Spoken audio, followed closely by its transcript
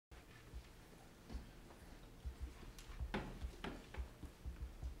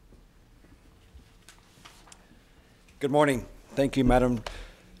Good morning. Thank you, Madam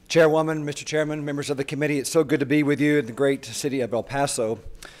Chairwoman, Mr. Chairman, members of the committee. It's so good to be with you in the great city of El Paso.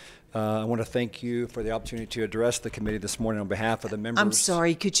 I want to thank you for the opportunity to address the committee this morning on behalf of the members. I'm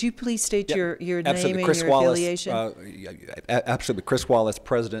sorry, could you please state your name and Chris your Wallace, affiliation? Absolutely. Chris Wallace,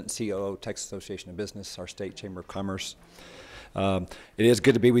 President, COO, Texas Association of Business, our state chamber of commerce. It is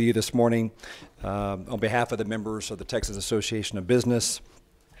good to be with you this morning on behalf of the members of the Texas Association of Business.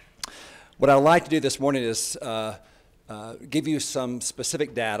 What I'd like to do this morning is give you some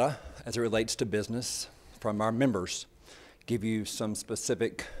specific data as it relates to business from our members, give you some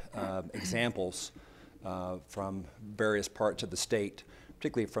specific examples from various parts of the state,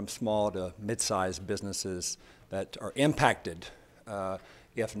 particularly from small to mid-sized businesses that are impacted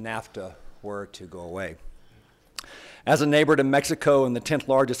if NAFTA were to go away. As a neighbor to Mexico and the 10th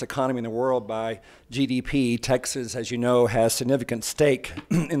largest economy in the world by GDP, Texas, as you know, has significant stake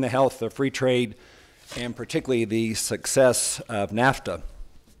in the health of free trade and particularly the success of NAFTA.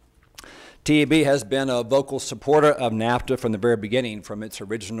 TAB has been a vocal supporter of NAFTA from the very beginning, from its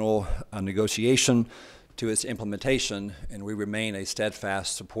original negotiation to its implementation, and we remain a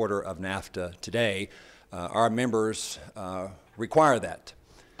steadfast supporter of NAFTA today. Our members require that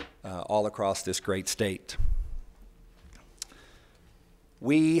all across this great state.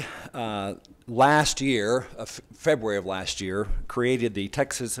 We, last year, February of last year, created the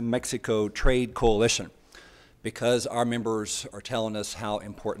Texas and Mexico Trade Coalition because our members are telling us how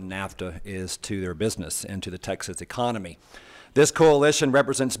important NAFTA is to their business and to the Texas economy. This coalition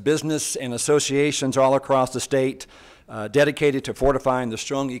represents business and associations all across the state dedicated to fortifying the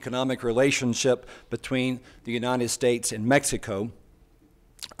strong economic relationship between the United States and Mexico.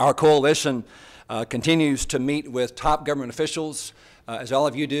 Our coalition continues to meet with top government officials, as all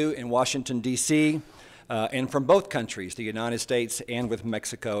of you do, in Washington, D.C., and from both countries, the United States and with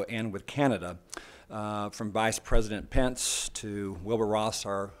Mexico and with Canada. From Vice President Pence to Wilbur Ross,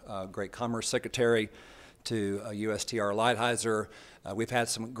 our great Commerce Secretary, to USTR Lighthizer. We've had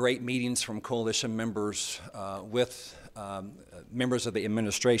some great meetings from coalition members with members of the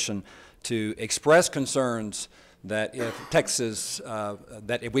administration to express concerns that if Texas,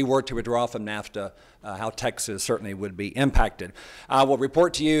 that if we were to withdraw from NAFTA, how Texas certainly would be impacted. I will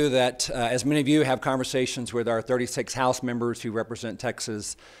report to you that as many of you have conversations with our 36 House members who represent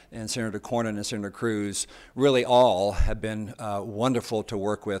Texas, and Senator Cornyn and Senator Cruz, really all have been wonderful to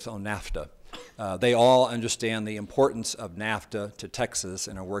work with on NAFTA. They all understand the importance of NAFTA to Texas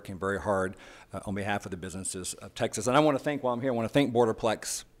and are working very hard on behalf of the businesses of Texas. And I want to thank, while I'm here, I want to thank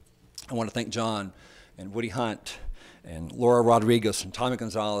Borderplex. I want to thank John and Woody Hunt and Laura Rodriguez and Tommy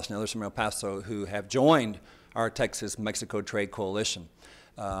Gonzalez and others from El Paso who have joined our Texas-Mexico Trade Coalition.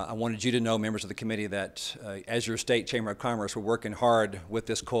 I wanted you to know, members of the committee, that as your state Chamber of Commerce, we're working hard with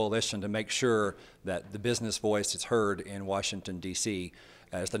this coalition to make sure that the business voice is heard in Washington, D.C.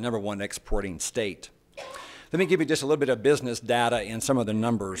 as the #1 exporting state. Let me give you just a little bit of business data and some of the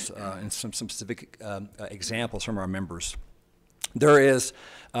numbers and some specific examples from our members. There is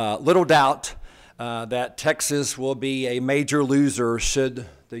little doubt that Texas will be a major loser should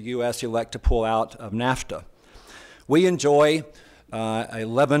the U.S. elect to pull out of NAFTA. We enjoy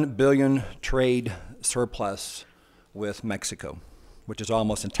 $11 billion trade surplus with Mexico, which is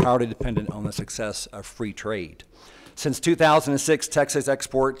almost entirely dependent on the success of free trade. Since 2006, Texas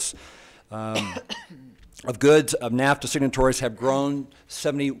exports of goods of NAFTA signatories have grown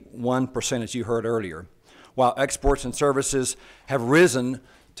 71%, as you heard earlier, while exports and services have risen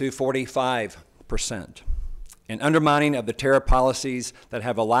to 45%. And undermining of the tariff policies that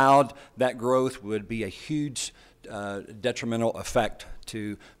have allowed that growth would be a huge detrimental effect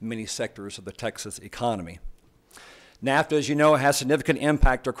to many sectors of the Texas economy. NAFTA, as you know, has significant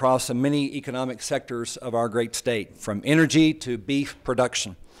impact across the many economic sectors of our great state, from energy to beef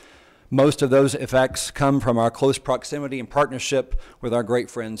production. Most of those effects come from our close proximity and partnership with our great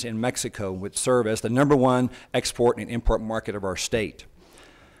friends in Mexico, which serve as the #1 export and import market of our state.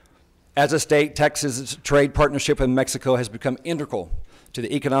 As a state, Texas' trade partnership with Mexico has become integral to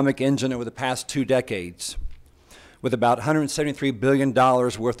the economic engine over the past 2 decades, with about $173 billion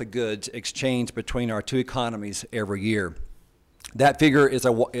worth of goods exchanged between our two economies every year. That figure is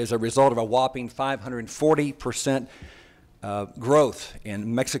a result of a whopping 540% growth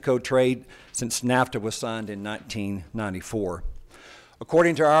in Mexico trade since NAFTA was signed in 1994.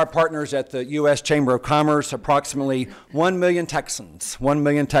 According to our partners at the U.S. Chamber of Commerce, approximately 1 million Texans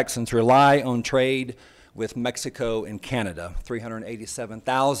rely on trade with Mexico and Canada,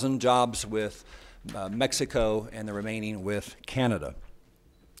 387,000 jobs with Mexico and the remaining with Canada.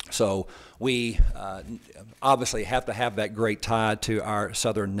 So we obviously have to have that great tie to our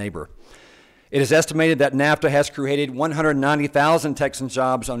southern neighbor. It is estimated that NAFTA has created 190,000 Texan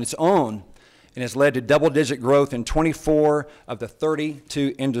jobs on its own and has led to double-digit growth in 24 of the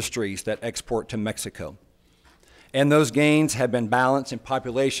 32 industries that export to Mexico. And those gains have been balanced in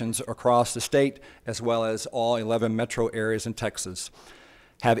populations across the state, as well as all 11 metro areas in Texas,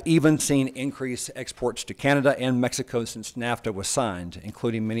 have even seen increased exports to Canada and Mexico since NAFTA was signed,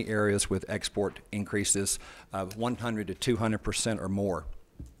 including many areas with export increases of 100 to 200% or more.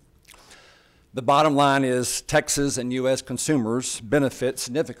 The bottom line is Texas and U.S. consumers benefit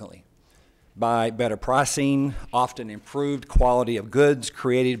significantly by better pricing, often improved quality of goods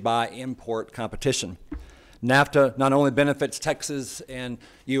created by import competition. NAFTA not only benefits Texas and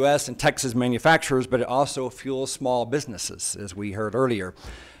U.S. and Texas manufacturers, but it also fuels small businesses, as we heard earlier,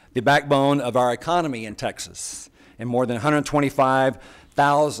 the backbone of our economy in Texas. And more than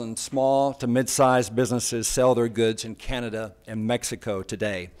 125,000 small to mid-sized businesses sell their goods in Canada and Mexico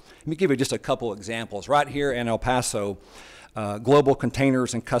today. Let me give you just a couple examples. Right here in El Paso, Global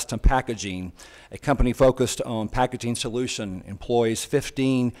Containers and Custom Packaging, a company focused on packaging solution, employs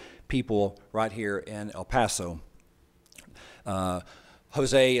 15 people right here in El Paso.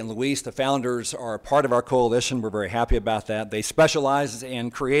 Jose and Luis, the founders, are part of our coalition. We're very happy about that. They specialize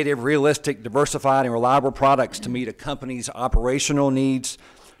in creative, realistic, diversified, and reliable products to meet a company's operational needs,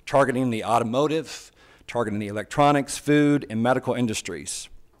 targeting the automotive, targeting the electronics, food, and medical industries.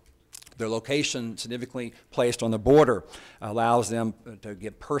 Their location, significantly placed on the border, allows them to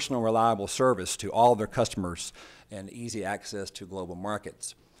give personal, reliable service to all of their customers and easy access to global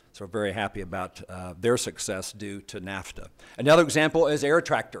markets. So we're very happy about their success due to NAFTA. Another example is Air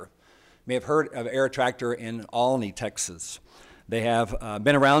Tractor. You may have heard of Air Tractor in Alny, Texas. They have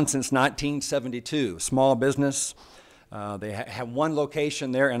been around since 1972, small business. They have one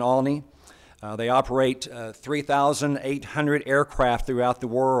location there in Alny. They operate 3,800 aircraft throughout the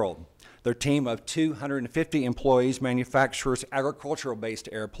world. Their team of 250 employees manufactures agricultural-based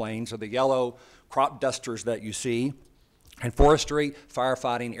airplanes, or the yellow crop dusters that you see, and forestry,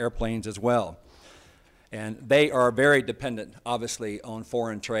 firefighting airplanes as well. And they are very dependent, obviously, on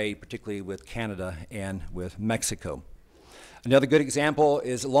foreign trade, particularly with Canada and with Mexico. Another good example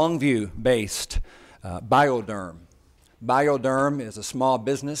is Longview-based Bioderm. Bioderm is a small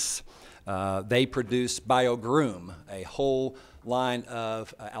business. They produce BioGroom, a whole line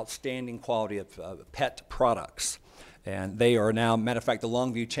of outstanding quality of pet products. And they are now, matter of fact, the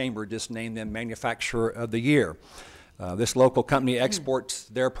Longview Chamber just named them Manufacturer of the Year. This local company exports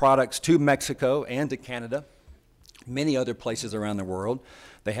their products to Mexico and to Canada, many other places around the world.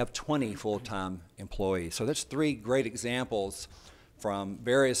 They have 20 full-time employees. So that's three great examples from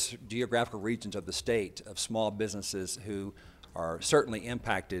various geographical regions of the state of small businesses who are certainly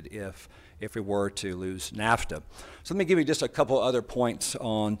impacted if we were to lose NAFTA. So let me give you just a couple other points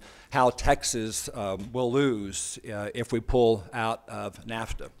on how Texas will lose if we pull out of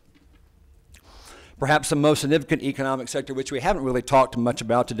NAFTA. Perhaps the most significant economic sector, which we haven't really talked much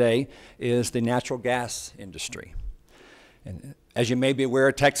about today, is the natural gas industry. And as you may be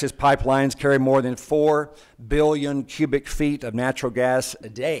aware, Texas pipelines carry more than 4 billion cubic feet of natural gas a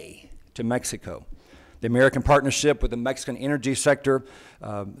day to Mexico. The American partnership with the Mexican energy sector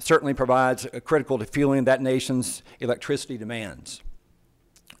certainly provides a critical to fueling that nation's electricity demands.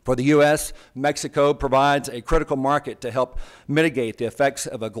 For the U.S., Mexico provides a critical market to help mitigate the effects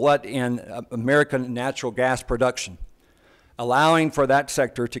of a glut in American natural gas production, allowing for that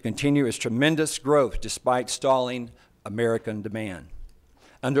sector to continue its tremendous growth despite stalling American demand.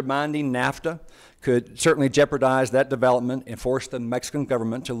 Undermining NAFTA could certainly jeopardize that development and force the Mexican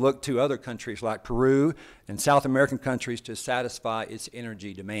government to look to other countries like Peru and South American countries to satisfy its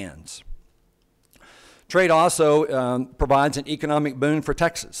energy demands. Trade also provides an economic boon for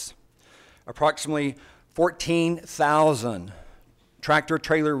Texas. Approximately 14,000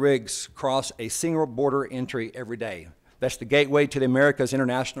 tractor-trailer rigs cross a single border entry every day. That's the gateway to the Americas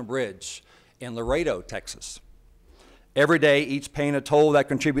International Bridge in Laredo, Texas. Every day, each paying a toll that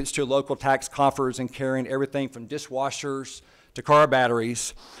contributes to local tax coffers and carrying everything from dishwashers to car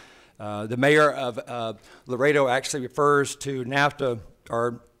batteries. The mayor of Laredo actually refers to NAFTA,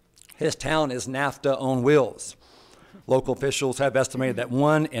 or his town is NAFTA on wheels. Local officials have estimated that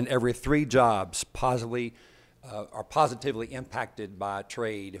 1 in every 3 jobs are positively impacted by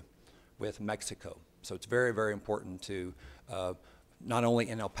trade with Mexico. So it's very, very important to not only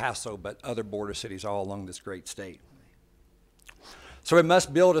in El Paso, but other border cities all along this great state. So we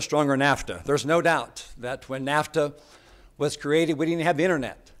must build a stronger NAFTA. There's no doubt that when NAFTA was created, we didn't have the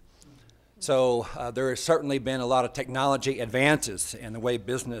internet. So there has certainly been a lot of technology advances in the way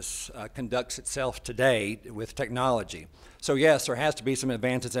business conducts itself today with technology. So yes, there has to be some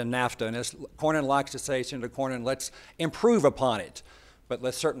advances in NAFTA, and as Cornyn likes to say, Senator Cornyn, let's improve upon it, but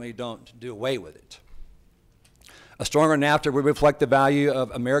let's certainly don't do away with it. A stronger NAFTA would reflect the value of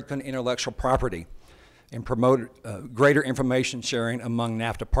American intellectual property and promote greater information sharing among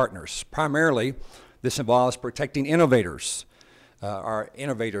NAFTA partners. Primarily, this involves protecting innovators, our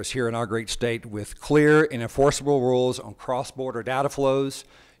innovators here in our great state, with clear and enforceable rules on cross-border data flows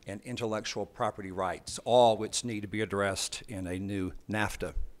and intellectual property rights, all which need to be addressed in a new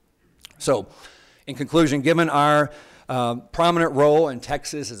NAFTA. So, in conclusion, given our prominent role in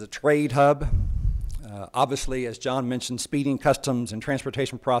Texas as a trade hub, obviously, as John mentioned, speeding customs and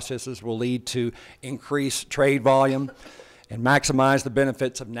transportation processes will lead to increased trade volume and maximize the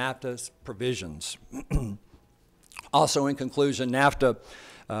benefits of NAFTA's provisions. Also, in conclusion, NAFTA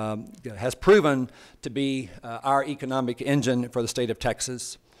has proven to be our economic engine for the state of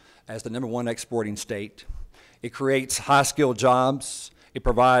Texas as the #1 exporting state. It creates high-skilled jobs. It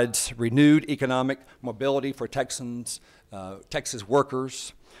provides renewed economic mobility for Texas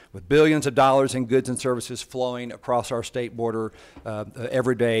workers, with billions of dollars in goods and services flowing across our state border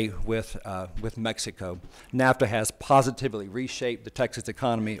every day with Mexico. NAFTA has positively reshaped the Texas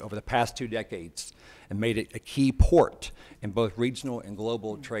economy over the past 2 decades and made it a key port in both regional and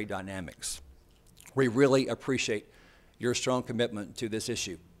global trade dynamics. We really appreciate your strong commitment to this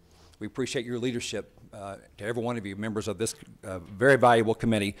issue. We appreciate your leadership to every one of you, members of this very valuable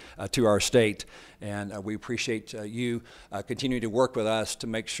committee to our state, and we appreciate you continuing to work with us to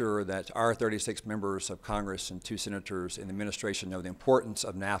make sure that our 36 members of Congress and 2 senators in the administration know the importance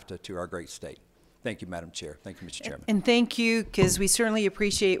of NAFTA to our great state. Thank you, Madam Chair. Thank you, Mr. Chairman. And thank you, because we certainly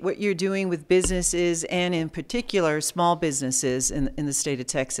appreciate what you're doing with businesses and in particular small businesses in the state of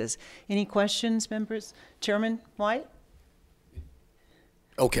Texas. Any questions, members? Chairman White?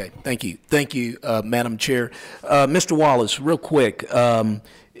 Okay, thank you. Thank you, Madam Chair. Mr. Wallace, real quick, I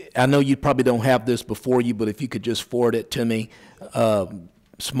know you probably don't have this before you, but if you could just forward it to me.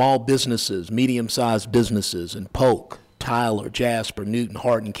 Small businesses, medium-sized businesses in Polk, Tyler, Jasper, Newton,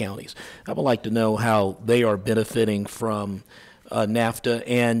 Hardin counties. I would like to know how they are benefiting from NAFTA.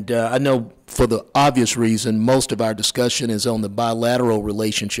 And I know for the obvious reason, most of our discussion is on the bilateral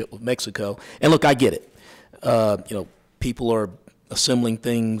relationship with Mexico. And look, I get it. You know, people are assembling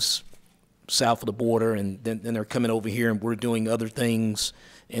things south of the border, and then they're coming over here, and we're doing other things,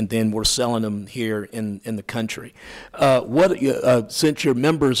 and then we're selling them here in the country. Since your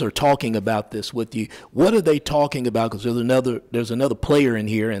members are talking about this with you, what are they talking about? Because there's another player in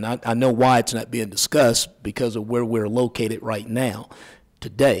here, and I know why it's not being discussed because of where we're located right now,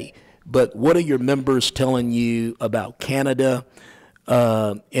 today. But what are your members telling you about Canada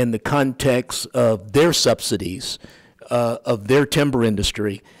in the context of their subsidies of their timber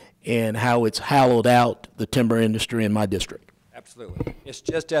industry and how it's hollowed out the timber industry in my district? Absolutely. It's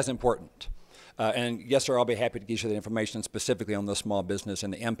just as important. And yes, sir, I'll be happy to give you the information specifically on the small business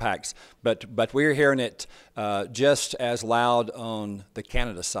and the impacts. But we're hearing it just as loud on the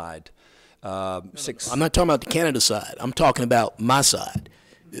Canada side. I'm not talking about the Canada side. I'm talking about my side.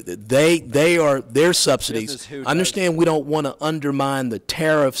 They are their subsidies. I understand we don't want to undermine the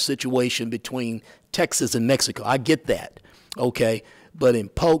tariff situation between Texas and Mexico. I get that. Okay. But in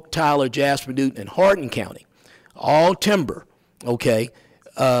Polk, Tyler, Jasper, Newton, and Hardin County, all timber, okay,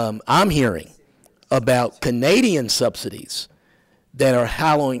 I'm hearing about Canadian subsidies that are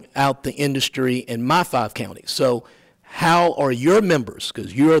hollowing out the industry in my 5 counties. So how are your members,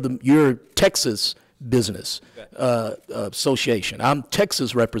 because you're Texas business association. I'm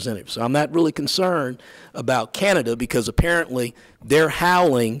Texas representative, so I'm not really concerned about Canada because apparently their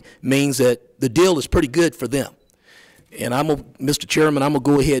howling means that the deal is pretty good for them. And Mr. Chairman, I'm going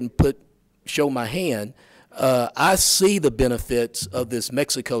to go ahead and show my hand. I see the benefits of this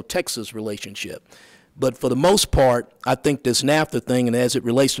Mexico-Texas relationship. But for the most part, I think this NAFTA thing, and as it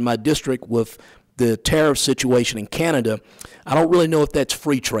relates to my district with the tariff situation in Canada, I don't really know if that's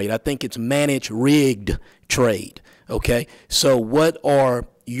free trade. I think it's managed, rigged trade, okay? So what are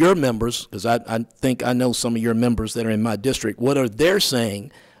your members, because I think I know some of your members that are in my district, what are they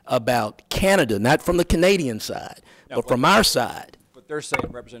saying about Canada, not from the Canadian side, but from our side? What they're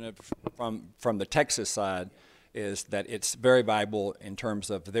saying, Representative, from the Texas side, is that it's very viable in terms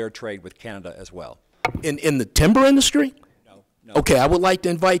of their trade with Canada as well. In the timber industry? No. Okay, I would like to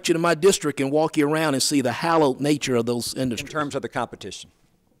invite you to my district and walk you around and see the hallowed nature of those industries. In terms of the competition.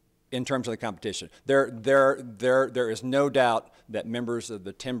 In terms of the competition. There is no doubt that members of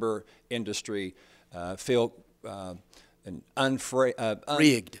the timber industry feel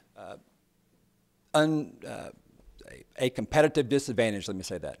rigged. a competitive disadvantage, let me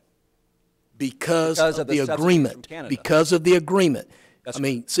say that. Because of the subsidies from agreement. Canada. Because of the agreement. That's I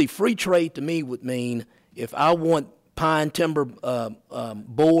mean, see, free trade to me would mean if I want pine timber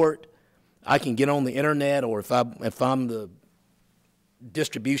board, I can get on the internet, or if I'm the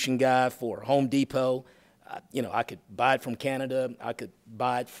distribution guy for Home Depot, I could buy it from Canada. I could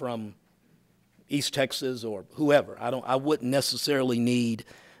buy it from East Texas or whoever. I wouldn't necessarily need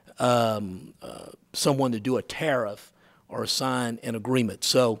someone to do a tariff or sign an agreement.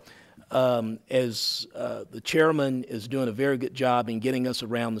 So as the chairman is doing a very good job in getting us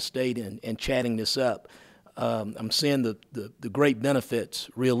around the state and chatting this up, I'm seeing the great benefits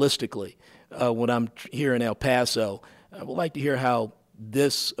realistically when I'm here in El Paso. I would like to hear how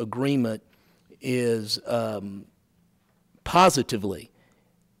this agreement is positively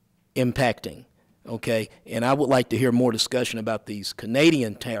impacting, okay? And I would like to hear more discussion about these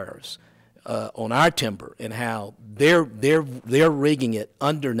Canadian tariffs on our timber and how they're rigging it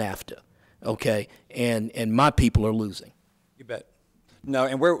under NAFTA, okay? And my people are losing. You bet. No,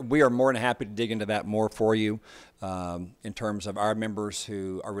 and we are more than happy to dig into that more for you in terms of our members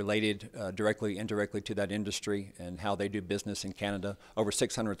who are related directly, indirectly to that industry and how they do business in Canada. Over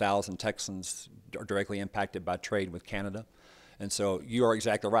 600,000 Texans are directly impacted by trade with Canada. And so you are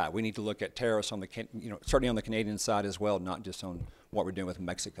exactly right. We need to look at tariffs on the, certainly on the Canadian side as well, not just on what we're doing with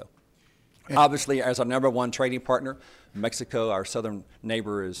Mexico. Obviously, as our #1 trading partner, Mexico, our southern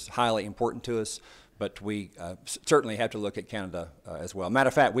neighbor, is highly important to us, but we certainly have to look at Canada as well. Matter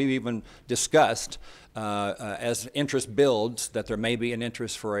of fact, we've even discussed, as interest builds, that there may be an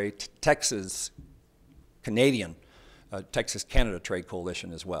interest for a Texas-Canadian, Texas-Canada trade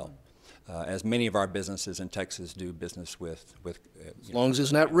coalition as well, as many of our businesses in Texas do business with As long as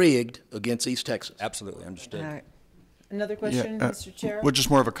it's not rigged against East Texas. Absolutely, understood. All right. Another question, Mr. Chair? Well, just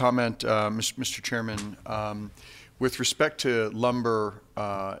more of a comment, Mr. Chairman. With respect to lumber,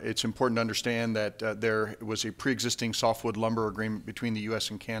 it's important to understand that there was a pre-existing softwood lumber agreement between the U.S.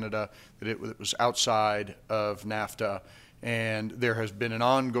 and Canada, that it was outside of NAFTA, and there has been an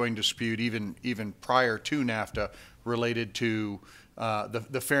ongoing dispute even prior to NAFTA related to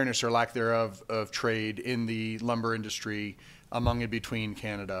the fairness or lack thereof of trade in the lumber industry among and between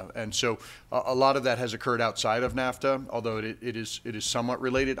Canada. And so a lot of that has occurred outside of NAFTA, although it is somewhat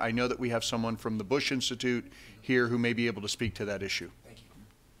related. I know that we have someone from the Bush Institute here who may be able to speak to that issue. Thank you.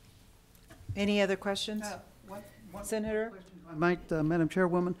 Any other questions? One Senator? question, if I might, Madam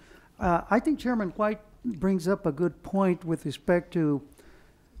Chairwoman. I think Chairman White brings up a good point with respect to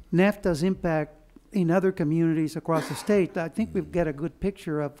NAFTA's impact in other communities across the state. I think we've got a good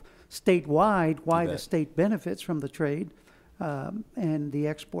picture of statewide why the state benefits from the trade and the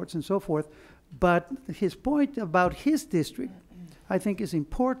exports and so forth. But his point about his district, I think, is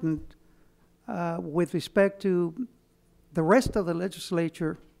important with respect to the rest of the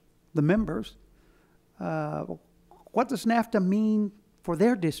legislature, the members. What does NAFTA mean for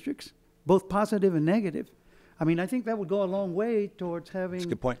their districts, both positive and negative? I mean, I think that would go a long way towards having That's a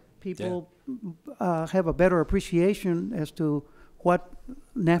good point. people have a better appreciation as to what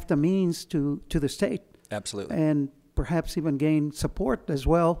NAFTA means to the state. Absolutely. And perhaps even gain support as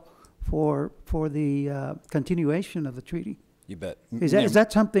well for the continuation of the treaty. You bet. Is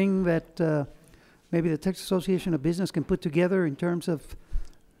that something that maybe the Texas Association of Business can put together in terms of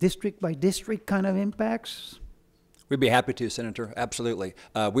district by district kind of impacts? We'd be happy to, Senator. Absolutely.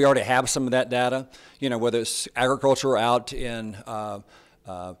 We already have some of that data. Whether it's agriculture out in,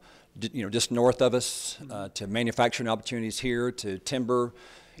 just north of us, to manufacturing opportunities here, to timber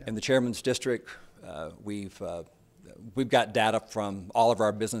in the chairman's district. We've got data from all of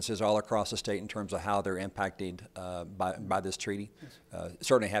our businesses all across the state in terms of how they're impacted by this treaty.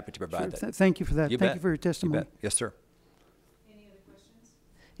 Certainly happy to provide that. Thank you for that. You Thank bet. you for your testimony. You bet. Yes, sir. Any other questions?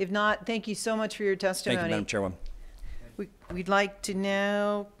 If not, thank you so much for your testimony. Thank you, Madam Chairwoman. We'd like to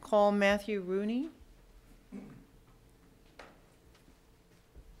now call Matthew Rooney.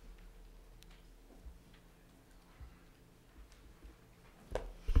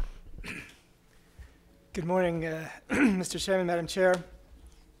 Good morning, Mr. Chairman, Madam Chair.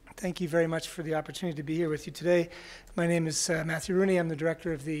 Thank you very much for the opportunity to be here with you today. My name is Matthew Rooney. I'm the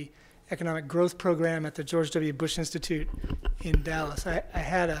director of the Economic Growth Program at the George W. Bush Institute in Dallas. I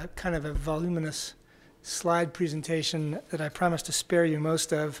had a kind of a voluminous slide presentation that I promised to spare you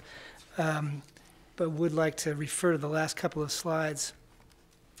most of, but would like to refer to the last couple of slides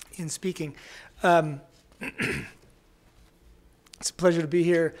in speaking. It's a pleasure to be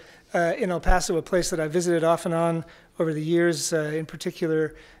here in El Paso, a place that I visited off and on over the years, in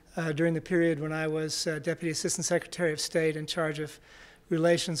particular during the period when I was Deputy Assistant Secretary of State in charge of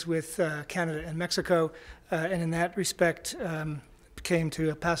relations with Canada and Mexico, and in that respect came to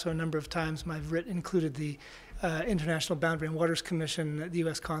El Paso a number of times. My writ included the International Boundary and Waters Commission, the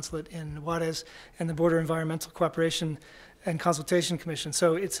U.S. Consulate in Juarez, and the Border Environmental Cooperation and Consultation Commission.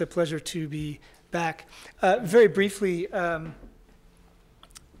 So it's a pleasure to be back. Very briefly,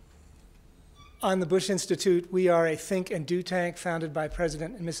 on the Bush Institute, we are a think and do tank founded by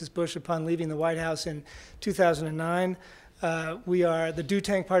President and Mrs. Bush upon leaving the White House in 2009. The do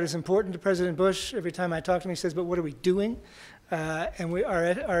tank part is important to President Bush. Every time I talk to him, he says, but what are we doing? And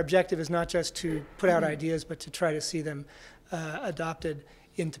our objective is not just to put out ideas, but to try to see them adopted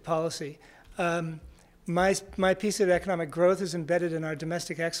into policy. My piece of economic growth is embedded in our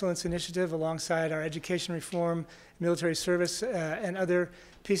domestic excellence initiative alongside our education reform, military service, and other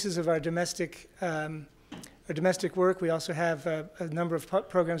pieces of our domestic work. We also have a number of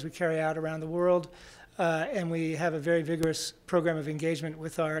programs we carry out around the world, and we have a very vigorous program of engagement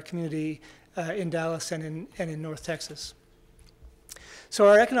with our community in Dallas and in North Texas. So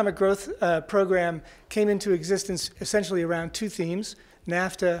our economic growth program came into existence essentially around two themes: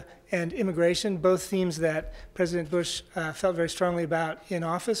 NAFTA and immigration, both themes that President Bush felt very strongly about in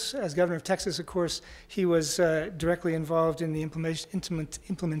office. As governor of Texas, of course, he was directly involved in the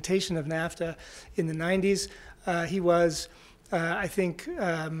implementation of NAFTA in the 90s. He was, I think,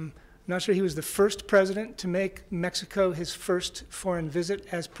 I'm not sure he was the first president to make Mexico his first foreign visit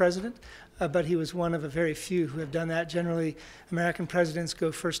as president, but he was one of a very few who have done that. Generally, American presidents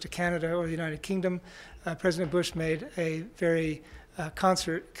go first to Canada or the United Kingdom. President Bush made a very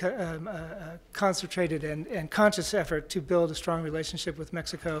concentrated and conscious effort to build a strong relationship with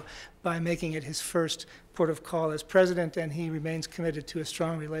Mexico by making it his first port of call as president, and he remains committed to a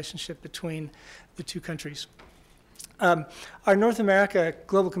strong relationship between the two countries. Our North America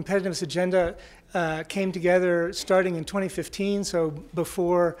Global Competitiveness Agenda came together starting in 2015, so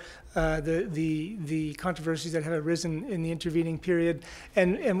before the controversies that have arisen in the intervening period.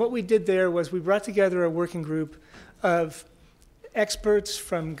 And what we did there was we brought together a working group of experts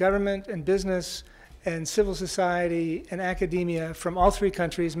from government and business and civil society and academia from all three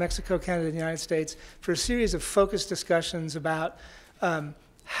countries, Mexico, Canada, and the United States, for a series of focused discussions about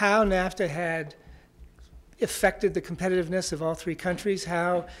how NAFTA had affected the competitiveness of all three countries,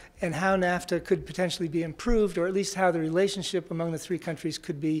 how NAFTA could potentially be improved, or at least how the relationship among the three countries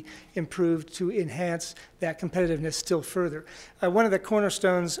could be improved to enhance that competitiveness still further. One of the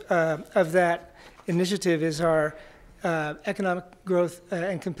cornerstones of that initiative is our economic growth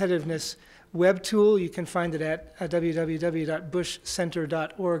and competitiveness web tool. You can find it at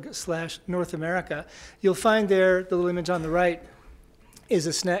www.bushcenter.org/North America. You'll find there, the little image on the right is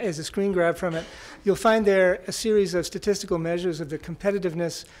a screen grab from it. You'll find there a series of statistical measures of the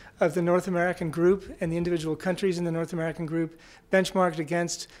competitiveness of the North American group and the individual countries in the North American group, benchmarked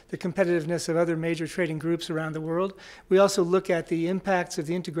against the competitiveness of other major trading groups around the world. We also look at the impacts of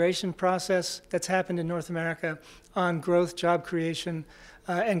the integration process that's happened in North America on growth, job creation,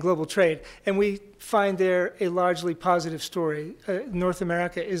 and global trade. And we find there a largely positive story. North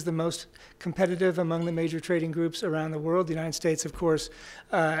America is the most competitive among the major trading groups around the world. The United States, of course,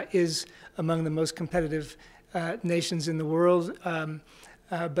 is among the most competitive nations in the world.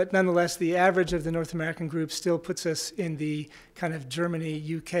 But nonetheless, the average of the North American group still puts us in the kind of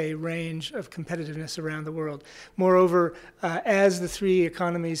Germany, UK range of competitiveness around the world. Moreover, as the three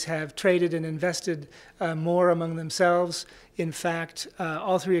economies have traded and invested more among themselves, in fact,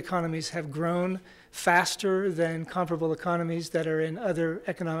 all three economies have grown faster than comparable economies that are in other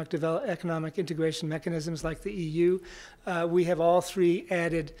economic integration mechanisms like the EU. We have all three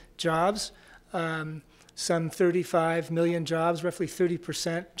added jobs. Some 35 million jobs, roughly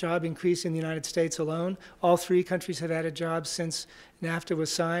 30% job increase in the United States alone. All three countries have added jobs since NAFTA was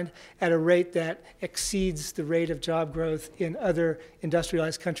signed at a rate that exceeds the rate of job growth in other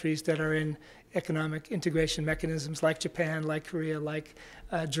industrialized countries that are in economic integration mechanisms like Japan, like Korea, like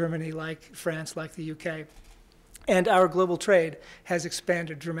Germany, like France, like the UK. And our global trade has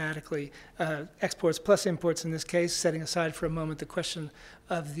expanded dramatically, exports plus imports in this case, setting aside for a moment the question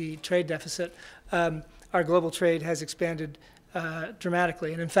of the trade deficit. Our global trade has expanded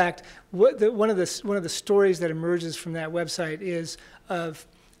dramatically. And in fact, one of the stories that emerges from that website is of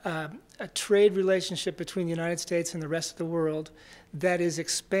a trade relationship between the United States and the rest of the world that is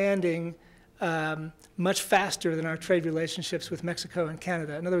expanding much faster than our trade relationships with Mexico and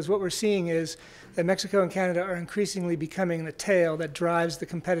Canada. In other words, what we're seeing is that Mexico and Canada are increasingly becoming the tail that drives the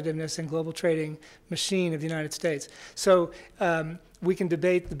competitiveness and global trading machine of the United States. So We can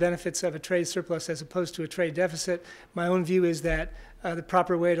debate the benefits of a trade surplus as opposed to a trade deficit. My own view is that the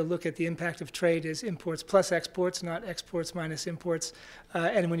proper way to look at the impact of trade is imports plus exports, not exports minus imports.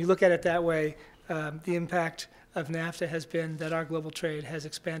 And when you look at it that way, the impact of NAFTA has been that our global trade has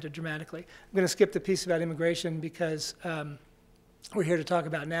expanded dramatically. I'm going to skip the piece about immigration because we're here to talk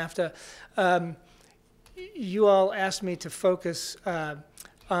about NAFTA. You all asked me to focus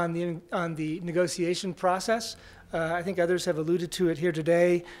on the negotiation process. I think others have alluded to it here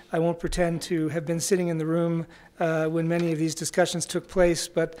today. I won't pretend to have been sitting in the room when many of these discussions took place,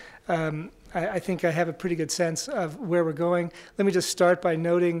 but I think I have a pretty good sense of where we're going. Let me just start by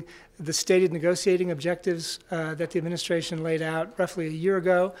noting the stated negotiating objectives that the administration laid out roughly a year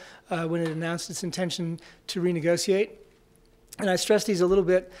ago when it announced its intention to renegotiate. And I stress these a little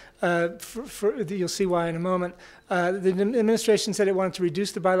bit, you'll see why in a moment. The administration said it wanted to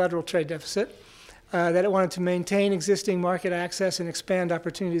reduce the bilateral trade deficit, that it wanted to maintain existing market access and expand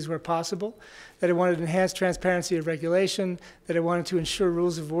opportunities where possible, that it wanted to enhance transparency of regulation, that it wanted to ensure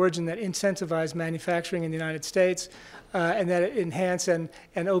rules of origin that incentivize manufacturing in the United States, and that it enhance and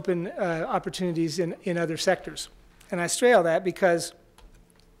open opportunities in other sectors. And I stray all that because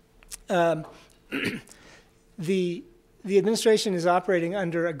the administration is operating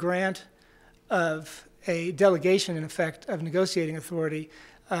under a grant of a delegation, in effect, of negotiating authority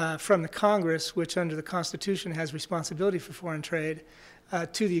from the Congress, which under the Constitution has responsibility for foreign trade,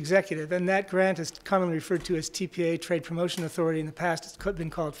 to the executive. And that grant is commonly referred to as TPA, Trade Promotion Authority. In the past, it's been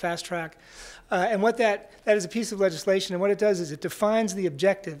called Fast Track. And what that is a piece of legislation, and what it does is it defines the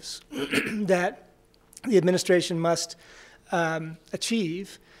objectives that the administration must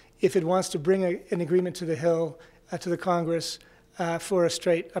achieve if it wants to bring an agreement to the Hill, to the Congress, for a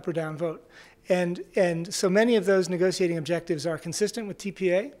straight up or down vote. And so many of those negotiating objectives are consistent with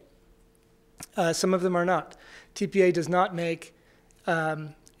TPA. Some of them are not. TPA does not make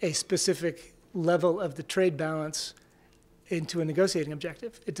a specific level of the trade balance into a negotiating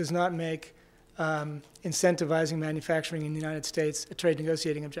objective. It does not make incentivizing manufacturing in the United States a trade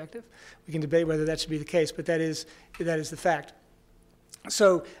negotiating objective. We can debate whether that should be the case, but that is the fact.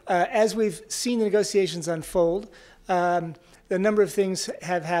 So as we've seen the negotiations unfold, a number of things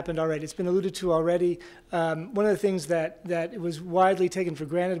have happened already. It's been alluded to already. One of the things that was widely taken for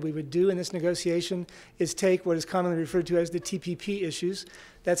granted we would do in this negotiation is take what is commonly referred to as the TPP issues.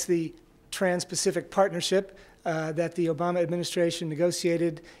 That's the Trans-Pacific Partnership that the Obama administration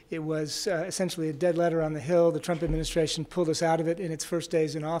negotiated. It was essentially a dead letter on the Hill. The Trump administration pulled us out of it in its first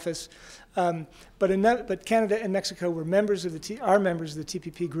days in office. But Canada and Mexico were members of are members of the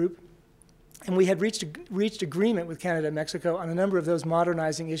TPP group. And we had reached agreement with Canada and Mexico on a number of those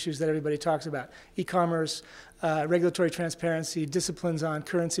modernizing issues that everybody talks about: e-commerce, regulatory transparency, disciplines on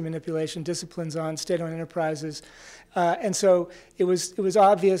currency manipulation, disciplines on state-owned enterprises. And so it was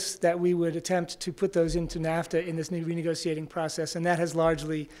obvious that we would attempt to put those into NAFTA in this renegotiating process, and that has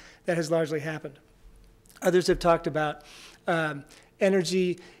largely happened. Others have talked about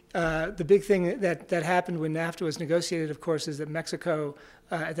energy. The big thing that happened when NAFTA was negotiated, of course, is that Mexico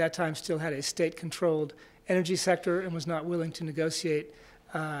at that time still had a state-controlled energy sector and was not willing to negotiate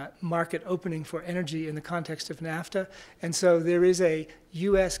market opening for energy in the context of NAFTA. And so there is a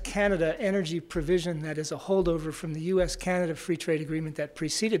U.S.-Canada energy provision that is a holdover from the U.S.-Canada free trade agreement that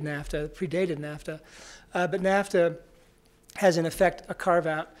preceded NAFTA, predated NAFTA. But NAFTA has in effect a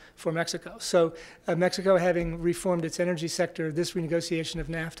carve-out for Mexico. So Mexico, having reformed its energy sector, this renegotiation of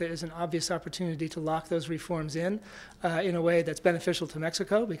NAFTA is an obvious opportunity to lock those reforms in a way that's beneficial to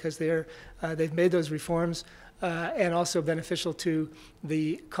Mexico because they've made those reforms, and also beneficial to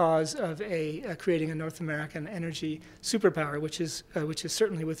the cause of creating a North American energy superpower, which is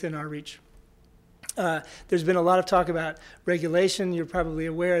certainly within our reach. There's been a lot of talk about regulation. You're probably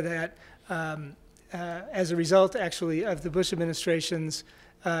aware that as a result, actually, of the Bush administration's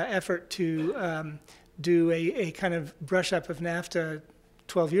effort to do a kind of brush up of NAFTA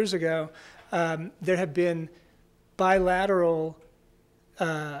 12 years ago, there have been bilateral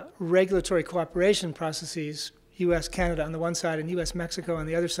regulatory cooperation processes, U.S.-Canada on the one side and U.S.-Mexico on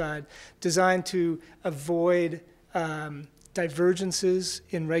the other side, designed to avoid divergences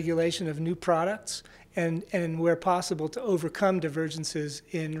in regulation of new products and where possible to overcome divergences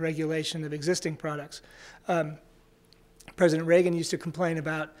in regulation of existing products. President Reagan used to complain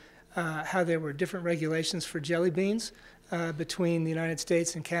about how there were different regulations for jelly beans between the United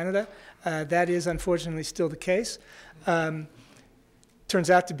States and Canada. That is unfortunately still the case. Turns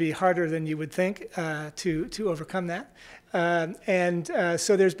out to be harder than you would think to overcome that.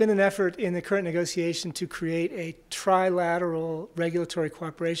 So there's been an effort in the current negotiation to create a trilateral regulatory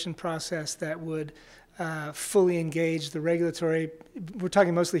cooperation process that would fully engage the regulatory. We're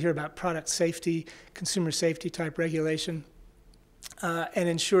talking mostly here about product safety, consumer safety type regulation, and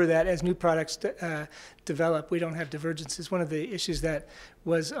ensure that as new products develop, we don't have divergences. One of the issues that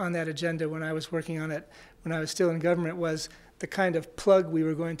was on that agenda when I was working on it, when I was still in government, was the kind of plug we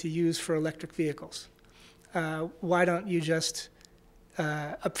were going to use for electric vehicles. Why don't you just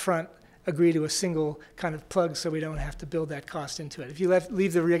upfront agree to a single kind of plug so we don't have to build that cost into it? If you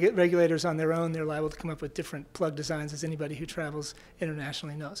leave the regulators on their own, they're liable to come up with different plug designs, as anybody who travels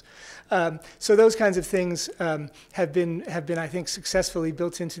internationally knows. So those kinds of things have been, I think, successfully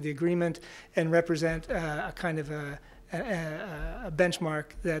built into the agreement and represent a kind of a benchmark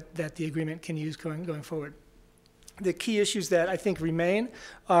that the agreement can use going forward. The key issues that I think remain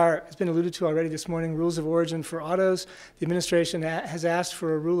are, has been alluded to already this morning, rules of origin for autos. The administration has asked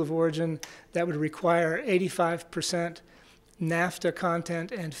for a rule of origin that would require 85% NAFTA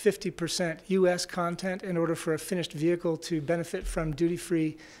content and 50% U.S. content in order for a finished vehicle to benefit from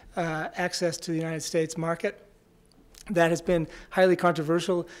duty-free access to the United States market. That has been highly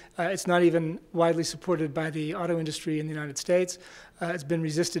controversial. It's not even widely supported by the auto industry in the United States. It's been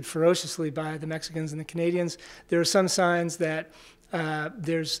resisted ferociously by the Mexicans and the Canadians. There are some signs that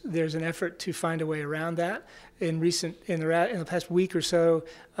there's an effort to find a way around that. In the past week or so,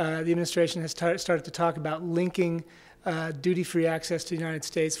 the administration has started to talk about linking duty-free access to the United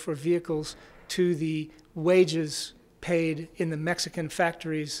States for vehicles to the wages paid in the Mexican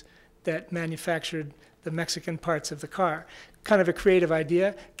factories that manufactured the Mexican parts of the car. Kind of a creative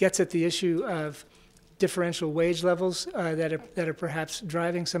idea, gets at the issue of differential wage levels that are perhaps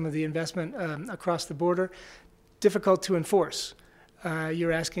driving some of the investment across the border. Difficult to enforce.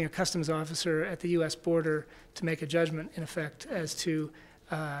 You're asking a customs officer at the U.S. border to make a judgment, in effect, as to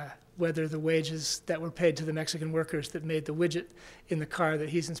whether the wages that were paid to the Mexican workers that made the widget in the car that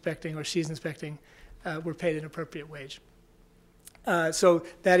he's inspecting or she's inspecting were paid an appropriate wage. So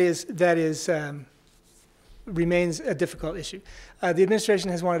that remains a difficult issue. The administration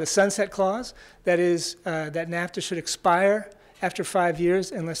has wanted a sunset clause, that is, that NAFTA should expire after 5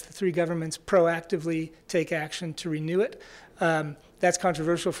 years unless the three governments proactively take action to renew it. That's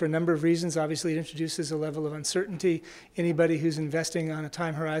controversial for a number of reasons. Obviously, it introduces a level of uncertainty. Anybody who's investing on a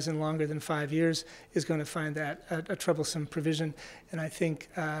time horizon longer than 5 years is going to find that a troublesome provision. And I think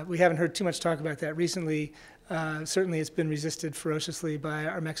we haven't heard too much talk about that recently. Certainly, it's been resisted ferociously by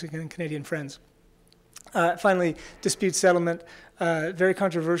our Mexican and Canadian friends. Finally, dispute settlement, very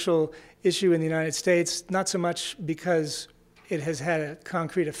controversial issue in the United States, not so much because it has had a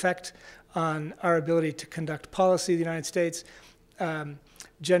concrete effect on our ability to conduct policy. The United States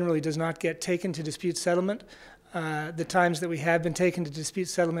generally does not get taken to dispute settlement. The times that we have been taken to dispute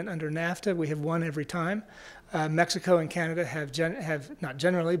settlement under NAFTA, we have won every time. Mexico and Canada have not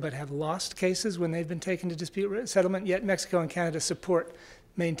generally, but have lost cases when they've been taken to dispute settlement, yet Mexico and Canada support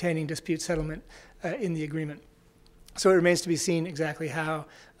maintaining dispute settlement in the agreement. So it remains to be seen exactly how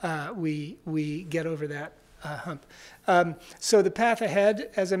we get over that hump. So the path ahead,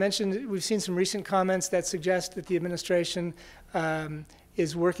 as I mentioned, we've seen some recent comments that suggest that the administration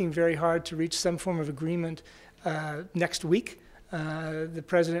is working very hard to reach some form of agreement next week. The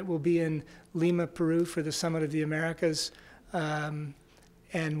president will be in Lima, Peru for the Summit of the Americas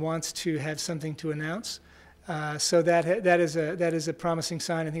and wants to have something to announce. So that is a promising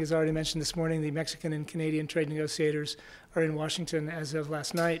sign. I think as already mentioned this morning, the Mexican and Canadian trade negotiators are in Washington as of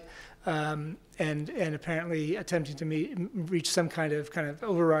last night, and apparently attempting to reach some kind of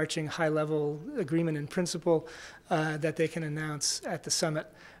overarching high-level agreement in principle that they can announce at the summit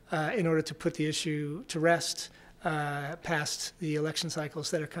in order to put the issue to rest past the election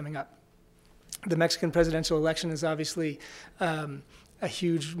cycles that are coming up. The Mexican presidential election is obviously a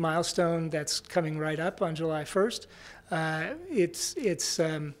huge milestone that's coming right up on July 1st.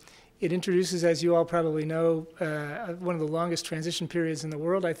 It introduces, as you all probably know, one of the longest transition periods in the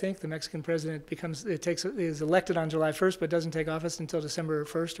world, I think. The Mexican president is elected on July 1st, but doesn't take office until December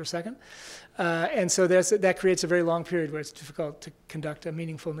 1st or 2nd. And so that creates a very long period where it's difficult to conduct a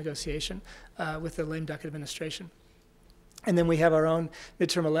meaningful negotiation with the lame duck administration. And then we have our own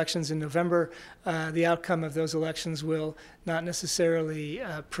midterm elections in November. The outcome of those elections will not necessarily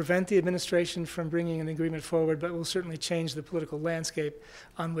prevent the administration from bringing an agreement forward, but will certainly change the political landscape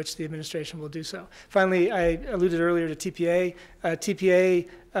on which the administration will do so. Finally, I alluded earlier to TPA. TPA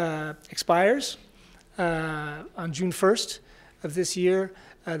expires on June 1st of this year.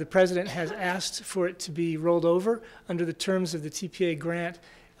 The president has asked for it to be rolled over under the terms of the TPA grant.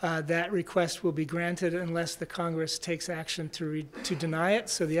 That request will be granted unless the Congress takes action to deny it.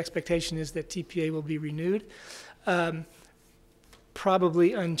 So the expectation is that TPA will be renewed.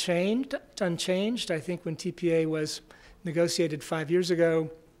 probably unchanged. I think when TPA was negotiated 5 years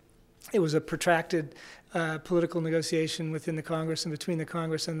ago, it was a protracted political negotiation within the Congress and between the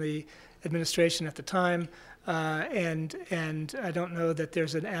Congress and the administration at the time. And I don't know that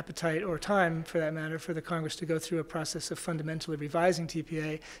there's an appetite or time, for that matter, for the Congress to go through a process of fundamentally revising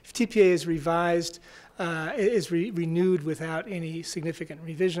TPA. If TPA is revised, renewed without any significant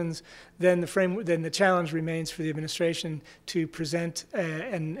revisions, then the challenge remains for the administration to present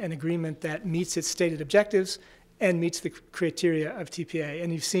an agreement that meets its stated objectives and meets the criteria of TPA.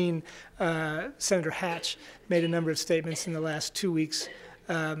 And you've seen Senator Hatch made a number of statements in the last 2 weeks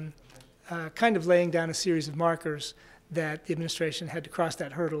kind of laying down a series of markers that the administration had to cross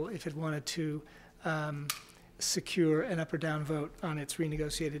that hurdle if it wanted to secure an up or down vote on its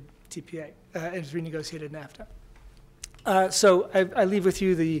renegotiated TPA, its renegotiated NAFTA. So I leave with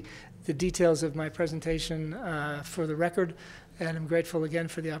you the details of my presentation for the record, and I'm grateful again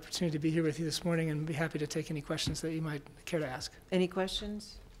for the opportunity to be here with you this morning, and be happy to take any questions that you might care to ask. Any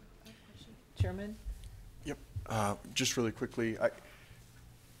questions? Chairman? Yep. Just really quickly,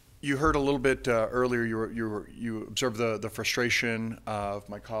 you heard a little bit earlier. You observed the frustration of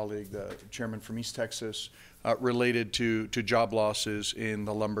my colleague, the chairman from East Texas, related to job losses in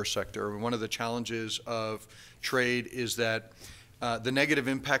the lumber sector. One of the challenges of trade is that the negative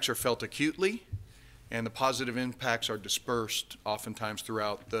impacts are felt acutely, and the positive impacts are dispersed oftentimes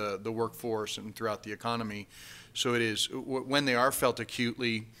throughout the workforce and throughout the economy. So it is, when they are felt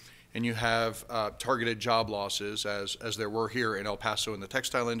acutely, and you have targeted job losses, as there were here in El Paso in the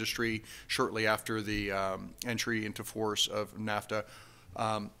textile industry shortly after the entry into force of NAFTA,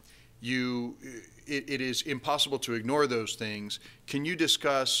 it is impossible to ignore those things. Can you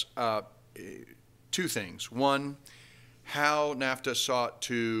discuss two things? One, how NAFTA sought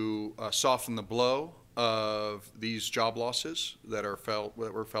to soften the blow of these job losses that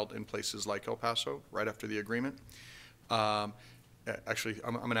were felt in places like El Paso right after the agreement. Actually,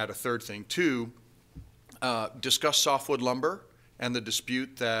 I'm going to add a third thing. Two, discuss softwood lumber and the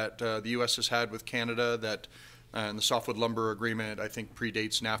dispute that the U.S. has had with Canada, and the softwood lumber agreement, I think,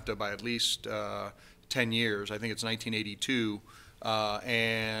 predates NAFTA by at least 10 years. I think it's 1982,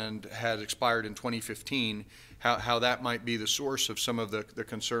 and had expired in 2015. How that might be the source of some of the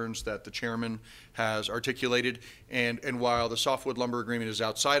concerns that the chairman has articulated. And while the softwood lumber agreement is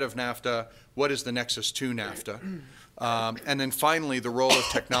outside of NAFTA, what is the nexus to NAFTA? And then finally, the role of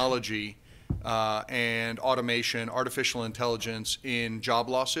technology and automation, artificial intelligence in job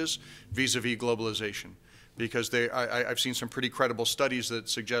losses vis-a-vis globalization. Because I've seen some pretty credible studies that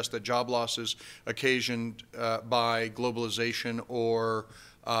suggest that job losses occasioned by globalization or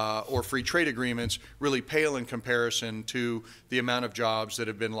free trade agreements really pale in comparison to the amount of jobs that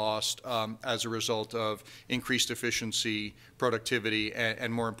have been lost as a result of increased efficiency, productivity,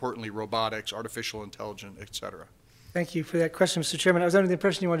 and more importantly, robotics, artificial intelligence, et cetera. Thank you for that question, Mr. Chairman. I was under the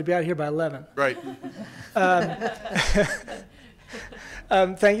impression you wanted to be out here by 11. Right.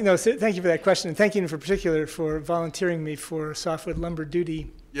 Thank you for that question, and thank you in particular for volunteering me for softwood lumber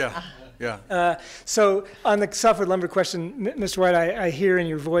duty. Yeah, yeah. So on the softwood lumber question, Mr. White, I hear in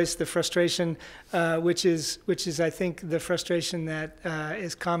your voice the frustration, which is I think the frustration that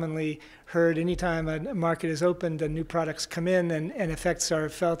is commonly heard anytime a market is opened and new products come in, and effects are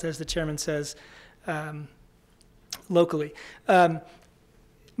felt, as the chairman says, locally.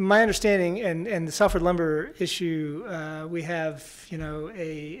 My understanding, and the softwood lumber issue, we have,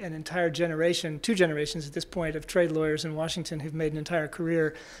 an entire generation, 2 generations at this point, of trade lawyers in Washington who've made an entire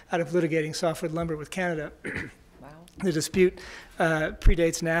career out of litigating softwood lumber with Canada. Wow. The dispute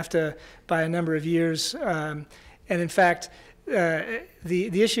predates NAFTA by a number of years, and in fact,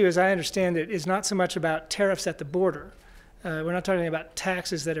 the issue, as I understand it, is not so much about tariffs at the border. We're not talking about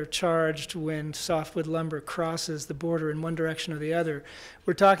taxes that are charged when softwood lumber crosses the border in one direction or the other.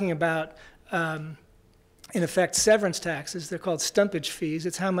 We're talking about, in effect, severance taxes. They're called stumpage fees.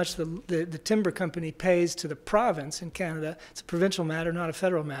 It's how much the timber company pays to the province in Canada. It's a provincial matter, not a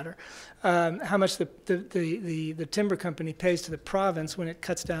federal matter. How much the timber company pays to the province when it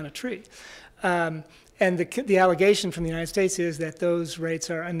cuts down a tree. And the allegation from the United States is that those rates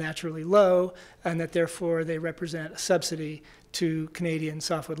are unnaturally low, and that therefore they represent a subsidy to Canadian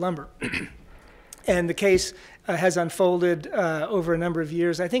softwood lumber. And the case has unfolded over a number of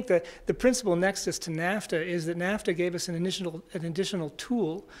years. I think that the principal nexus to NAFTA is that NAFTA gave us an additional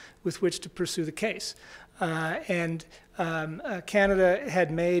tool with which to pursue the case. Canada had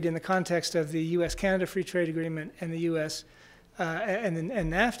made, in the context of the U.S.-Canada Free Trade Agreement and the U.S. and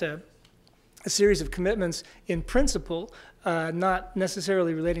NAFTA, a series of commitments in principle, not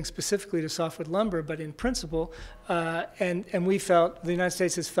necessarily relating specifically to softwood lumber, but in principle. And we felt, the United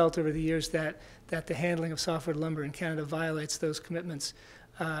States has felt over the years that the handling of softwood lumber in Canada violates those commitments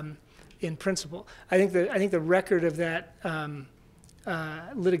in principle. I think the record of that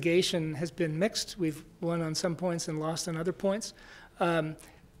litigation has been mixed. We've won on some points and lost on other points.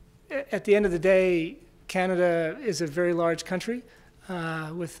 At the end of the day, Canada is a very large country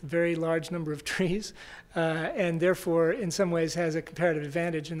with a very large number of trees, and therefore, in some ways, has a comparative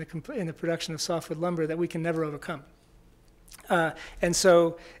advantage in the production of softwood lumber that we can never overcome. And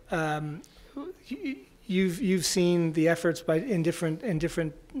so, you've seen the efforts in different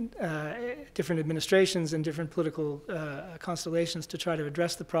administrations and different political constellations to try to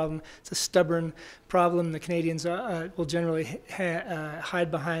address the problem. It's a stubborn problem. The Canadians will generally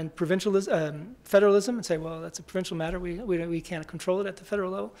hide behind federalism and say, well, that's a provincial matter. We can't control it at the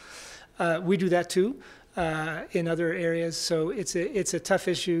federal level. We do that too. In other areas, so it's a tough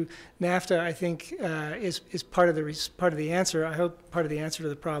issue. NAFTA, I think, is part of the answer. I hope part of the answer to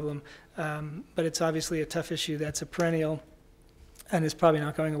the problem, but it's obviously a tough issue that's a perennial, and is probably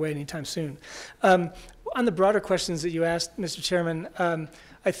not going away anytime soon. On the broader questions that you asked, Mr. Chairman,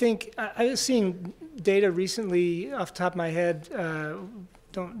 I think I was seeing data recently off the top of my head.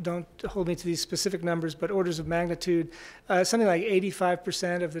 Don't hold me to these specific numbers, but orders of magnitude, something like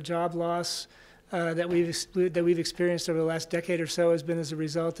 85% of the job loss that we've experienced over the last decade or so has been as a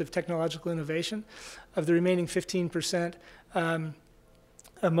result of technological innovation. Of the remaining 15%,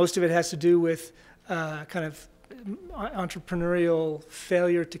 most of it has to do with kind of entrepreneurial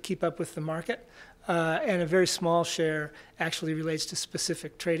failure to keep up with the market, and a very small share actually relates to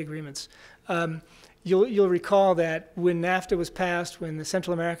specific trade agreements. You'll recall that when NAFTA was passed, when the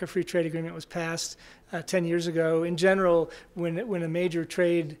Central America Free Trade Agreement was passed 10 years ago, in general, when a major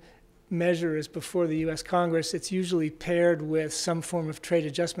trade measure is before the U.S. Congress, it's usually paired with some form of trade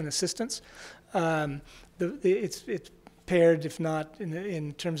adjustment assistance. It's paired, if not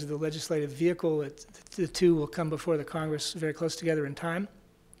in terms of the legislative vehicle, the two will come before the Congress very close together in time.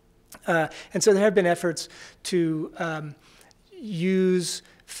 And so there have been efforts to use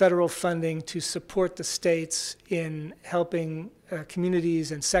federal funding to support the states in helping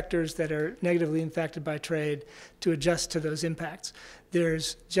communities and sectors that are negatively impacted by trade to adjust to those impacts.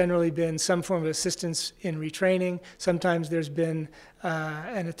 There's generally been some form of assistance in retraining. Sometimes there's been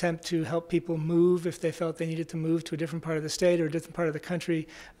an attempt to help people move if they felt they needed to move to a different part of the state or a different part of the country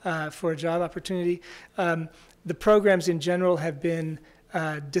for a job opportunity. The programs in general have been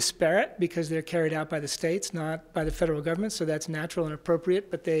disparate because they're carried out by the states, not by the federal government, so that's natural and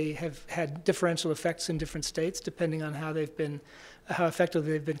appropriate, but they have had differential effects in different states depending on how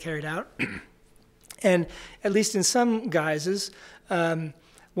effectively they've been carried out. And at least in some guises, one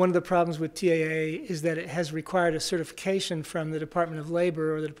of the problems with TAA is that it has required a certification from the Department of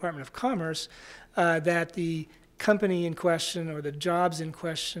Labor or the Department of Commerce that the company in question or the jobs in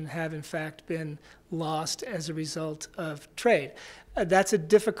question have in fact been lost as a result of trade. That's a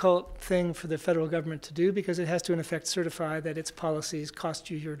difficult thing for the federal government to do because it has to in effect certify that its policies cost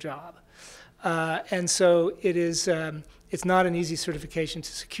you your job. And so it is, it's not an easy certification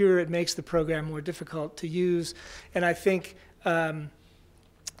to secure. It makes the program more difficult to use. And I think an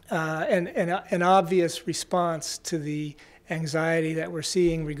obvious response to the anxiety that we're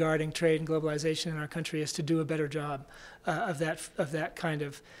seeing regarding trade and globalization in our country is to do a better job of that kind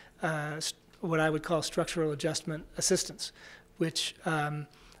of what I would call structural adjustment assistance, which,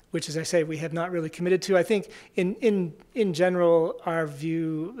 as I say, we have not really committed to. I think in general, our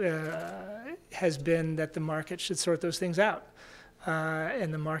view has been that the market should sort those things out.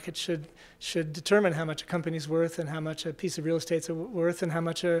 And the market should determine how much a company's worth and how much a piece of real estate's worth and how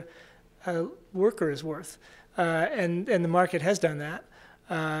much a worker is worth. And the market has done that.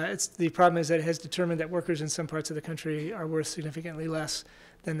 The problem is that it has determined that workers in some parts of the country are worth significantly less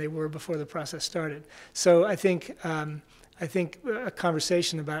than they were before the process started. So I think a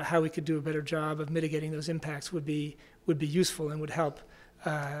conversation about how we could do a better job of mitigating those impacts would be useful and would help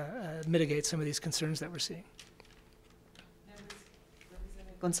mitigate some of these concerns that we're seeing.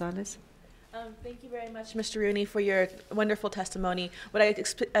 Gonzalez? Thank you very much, Mr. Rooney, for your wonderful testimony. What I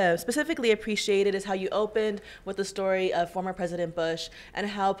specifically appreciated is how you opened with the story of former President Bush and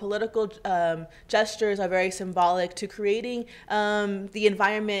how political gestures are very symbolic to creating the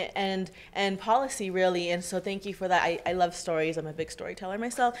environment and policy, really. And so thank you for that. I love stories. I'm a big storyteller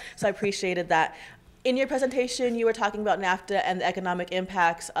myself, so I appreciated that. In your presentation, you were talking about NAFTA and the economic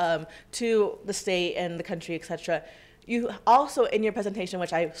impacts to the state and the country, et cetera. you also, in your presentation,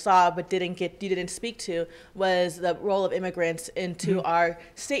 which I saw but you didn't speak to, was the role of immigrants into our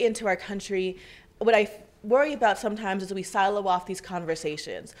state, into our country. What I worry about sometimes is we silo off these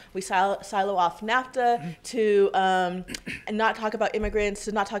conversations. We silo off NAFTA to and not talk about immigrants,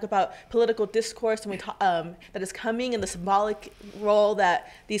 to not talk about political discourse and that is coming, and the symbolic role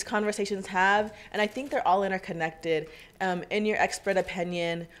that these conversations have. And I think they're all interconnected. In your expert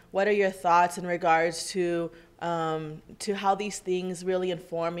opinion, what are your thoughts in regards to how these things really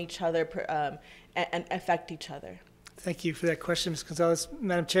inform each other and affect each other? Thank you for that question, Ms. Gonzalez.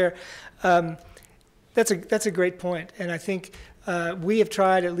 Madam Chair, that's a great point, and I think we have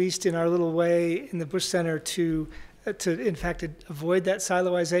tried, at least in our little way in the Bush Center, to in fact avoid that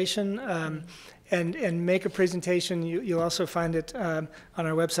siloization and make a presentation. You'll also find it on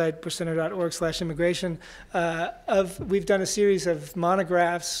our website, bushcenter.org/immigration. We've done a series of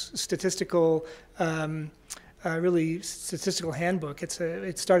monographs, statistical. Really statistical handbook.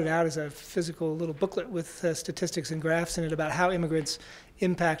 It started out as a physical little booklet with statistics and graphs in it about how immigrants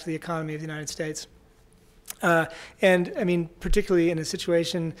impact the economy of the United States. And I mean, particularly in a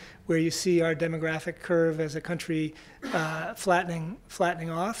situation where you see our demographic curve as a country flattening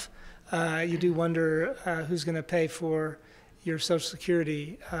off, you do wonder who's going to pay for your Social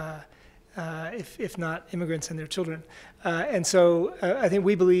Security if not immigrants and their children. And so I think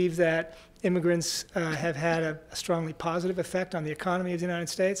we believe that immigrants have had a strongly positive effect on the economy of the United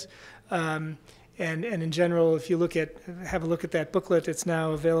States. And in general, if you have a look at that booklet, it's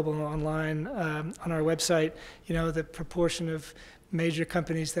now available online on our website. You know, the proportion of major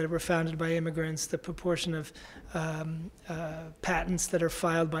companies that were founded by immigrants, the proportion of patents that are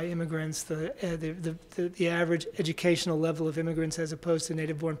filed by immigrants, the average educational level of immigrants as opposed to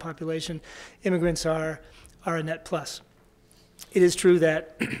native-born population. Immigrants are a net plus. It is true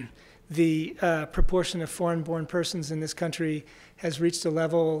that the proportion of foreign-born persons in this country has reached a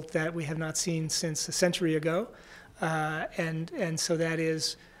level that we have not seen since a century ago, and so that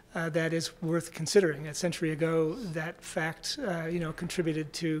is worth considering. A century ago, that fact,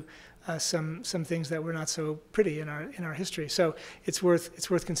 contributed to some things that were not so pretty in our history. So it's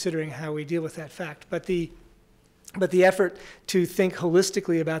worth considering how we deal with that fact. But the effort to think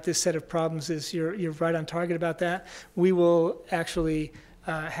holistically about this set of problems is you're right on target about that. We will actually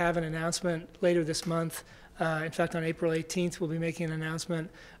have an announcement later this month. In fact, on April 18th, we'll be making an announcement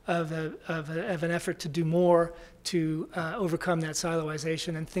of an effort to do more to overcome that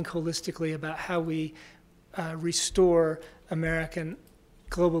siloization and think holistically about how we restore American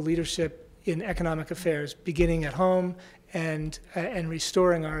global leadership in economic affairs, beginning at home and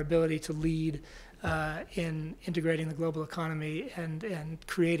restoring our ability to lead in integrating the global economy and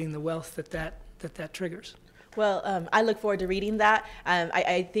creating the wealth that triggers. Well, I look forward to reading that.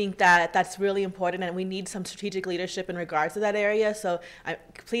 I think that that's really important, and we need some strategic leadership in regards to that area. So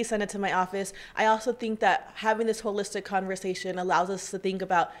please send it to my office. I also think that having this holistic conversation allows us to think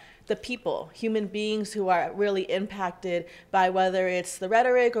about the people, human beings who are really impacted by whether it's the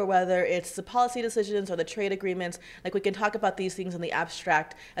rhetoric or whether it's the policy decisions or the trade agreements. Like, we can talk about these things in the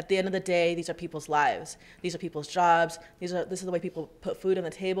abstract. At the end of the day, these are people's lives. These are people's jobs. This is the way people put food on the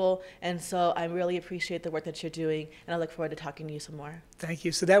table. And so I really appreciate the work that you're doing, and I look forward to talking to you some more. Thank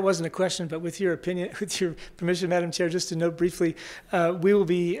you. So that wasn't a question, but with your permission, Madam Chair, just to note briefly, we will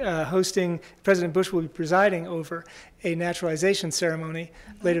be President Bush will be presiding over a naturalization ceremony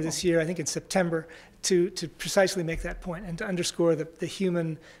later this year, I think in September, to precisely make that point and to underscore the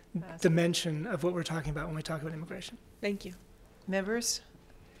human dimension of what we're talking about when we talk about immigration. Thank you. Members?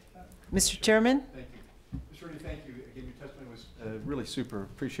 Mr. Chairman? Thank you. Ms. Rooney, thank you. Again, your testimony was really super.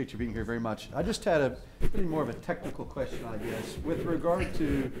 Appreciate you being here very much. I just had a really more of a technical question, I guess, with regard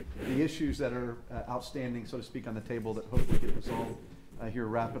to the issues that are outstanding, so to speak, on the table that hopefully get resolved here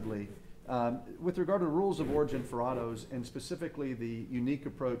rapidly. With regard to rules of origin for autos, and specifically the unique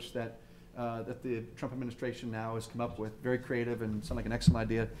approach that the Trump administration now has come up with, very creative and sounds like an excellent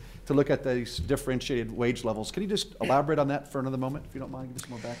idea, to look at these differentiated wage levels. Can you just elaborate on that for another moment, if you don't mind, give us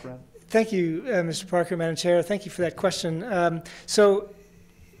some more background? Thank you, Mr. Parker, Madam Chair. Thank you for that question. So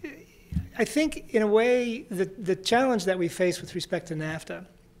I think, in a way, the challenge that we face with respect to NAFTA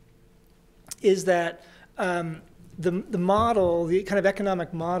is that the model, the kind of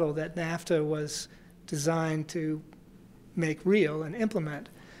economic model that NAFTA was designed to make real and implement,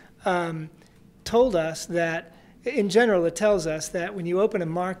 told us that, in general, it tells us that when you open a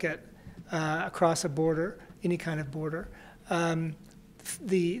market across a border, any kind of border,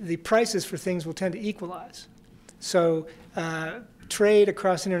 the prices for things will tend to equalize. So trade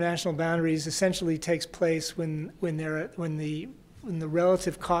across international boundaries essentially takes place when the when the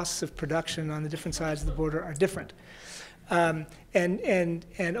relative costs of production on the different sides of the border are different. And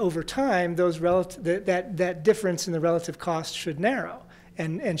over time, those that difference in the relative cost should narrow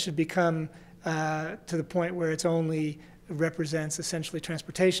and should become to the point where it's only represents essentially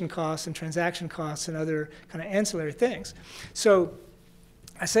transportation costs and transaction costs and other kind of ancillary things. So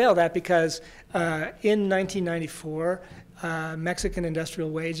I say all that because in 1994, Mexican industrial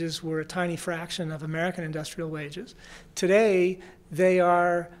wages were a tiny fraction of American industrial wages. Today, they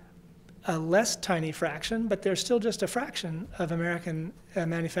are a less tiny fraction, but they're still just a fraction of American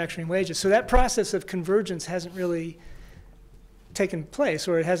manufacturing wages. So that process of convergence hasn't really taken place,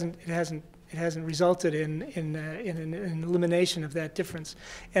 or it hasn't resulted in an elimination of that difference.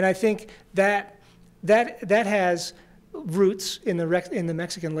 And I think that has roots in the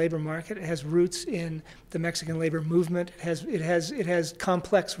Mexican labor market. It has roots in the Mexican labor movement. It has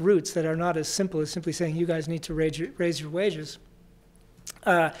complex roots that are not as simple as simply saying you guys need to raise your wages.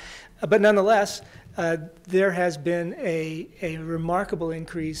 But nonetheless, there has been a remarkable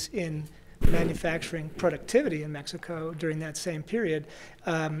increase in manufacturing productivity in Mexico during that same period.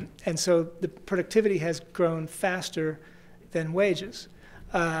 And so the productivity has grown faster than wages.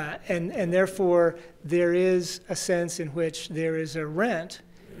 And therefore, there is a sense in which there is a rent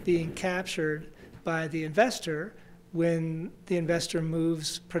being captured by the investor when the investor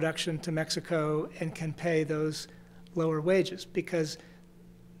moves production to Mexico and can pay those lower wages, because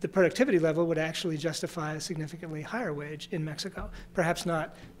the productivity level would actually justify a significantly higher wage in Mexico. Perhaps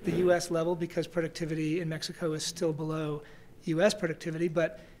not the U.S. level, because productivity in Mexico is still below U.S. productivity,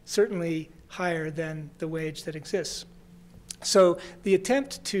 but certainly higher than the wage that exists. So the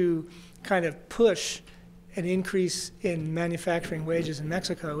attempt to kind of push an increase in manufacturing wages in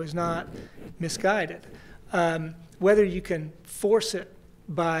Mexico is not misguided. Whether you can force it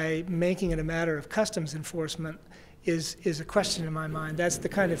by making it a matter of customs enforcement is a question in my mind. That's the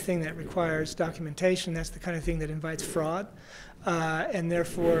kind of thing that requires documentation. That's the kind of thing that invites fraud. And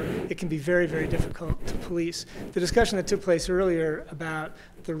therefore, it can be very, very difficult to police. The discussion that took place earlier about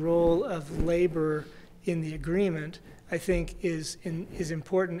the role of labor in the agreement, I think, is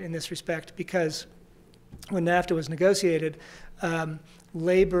important in this respect, because when NAFTA was negotiated,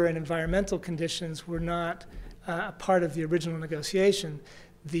 labor and environmental conditions were not a part of the original negotiation.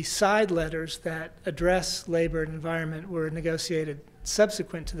 The side letters that address labor and environment were negotiated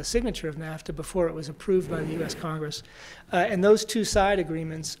subsequent to the signature of NAFTA, before it was approved by the U.S. Congress. And those two side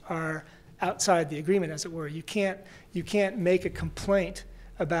agreements are outside the agreement, as it were. You can't make a complaint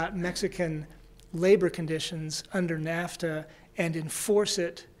about Mexican labor conditions under NAFTA and enforce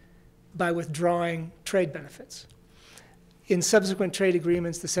it by withdrawing trade benefits. In subsequent trade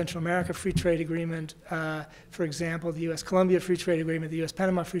agreements, the Central America Free Trade Agreement, for example, the U.S.-Colombia Free Trade Agreement, the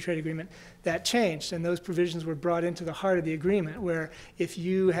U.S.-Panama Free Trade Agreement, that changed, and those provisions were brought into the heart of the agreement, where if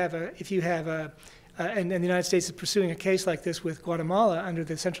you have and the United States is pursuing a case like this with Guatemala under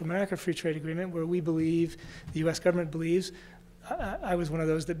the Central America Free Trade Agreement, where we believe, the U.S. government believes, I was one of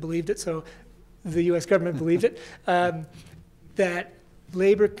those that believed it, so the U.S. government believed it, that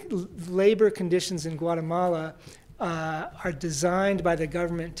labor conditions in Guatemala are designed by the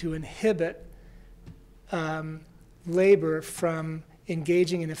government to inhibit labor from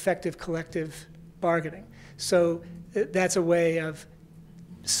engaging in effective collective bargaining. So that's a way of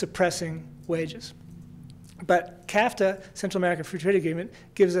suppressing wages. But CAFTA, Central American Free Trade Agreement,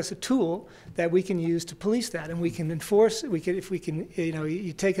 gives us a tool that we can use to police that, and we can enforce. If we can,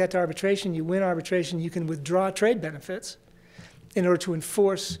 you take that to arbitration, you win arbitration, you can withdraw trade benefits in order to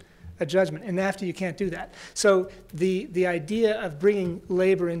enforce a judgment. In NAFTA, you can't do that. So the idea of bringing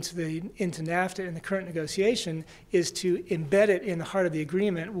labor into NAFTA in the current negotiation is to embed it in the heart of the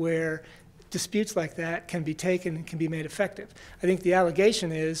agreement, where disputes like that can be taken and can be made effective. I think the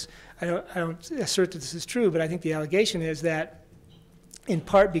allegation is, I don't assert that this is true, but I think the allegation is that in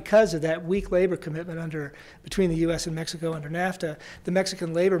part because of that weak labor commitment between the U.S. and Mexico under NAFTA, the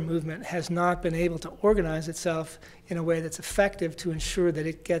Mexican labor movement has not been able to organize itself in a way that's effective to ensure that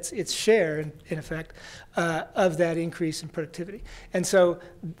it gets its share, in effect, of that increase in productivity. And so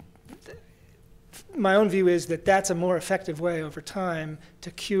my own view is that that's a more effective way over time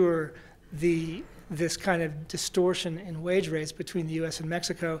to cure this kind of distortion in wage rates between the U.S. and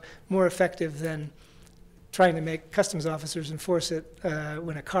Mexico, more effective than trying to make customs officers enforce it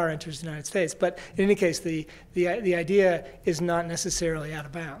when a car enters the United States. But in any case, the idea is not necessarily out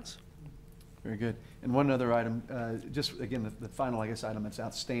of bounds. Very good. And one other item, just again, the final, I guess, item that's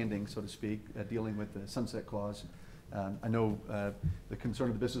outstanding, so to speak, dealing with the sunset clause. I know the concern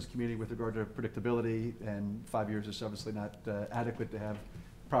of the business community with regard to predictability, and 5 years is obviously not adequate to have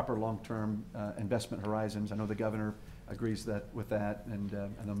proper long-term investment horizons. I know the governor agrees with that, and I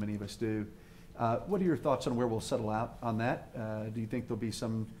know many of us do. What are your thoughts on where we'll settle out on that? Do you think there'll be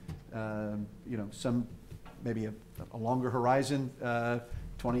some, maybe a longer horizon,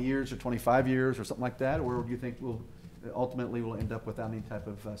 20 years or 25 years or something like that, or do you think we'll end up without any type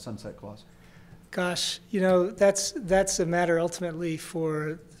of sunset clause? Gosh, that's a matter ultimately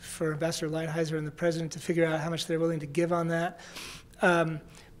for Ambassador Lighthizer and the President to figure out how much they're willing to give on that. I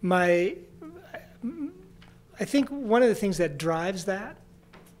think one of the things that drives that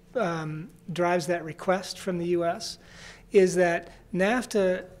request from the U.S. is that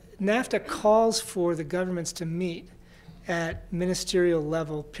NAFTA calls for the governments to meet at ministerial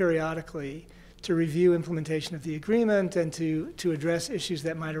level periodically to review implementation of the agreement and to address issues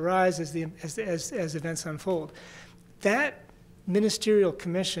that might arise as events unfold. That ministerial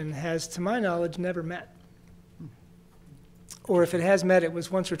commission has, to my knowledge, never met. Or if it has met, it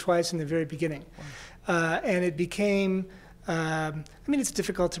was once or twice in the very beginning. And it became, it's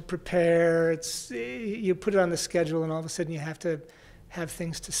difficult to prepare. You put it on the schedule and all of a sudden you have to have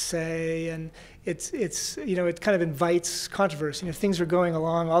things to say, and it kind of invites controversy. If things are going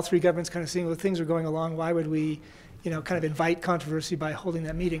along, all three governments kind of saying, well, things are going along, why would we, kind of invite controversy by holding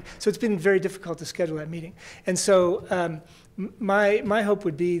that meeting? So it's been very difficult to schedule that meeting. And so my hope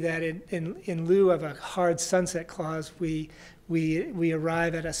would be that in lieu of a hard sunset clause, we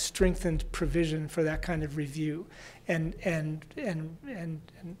arrive at a strengthened provision for that kind of review, and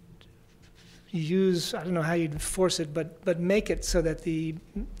use, I don't know how you'd force it, but make it so that the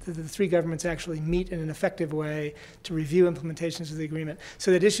three governments actually meet in an effective way to review implementations of the agreement,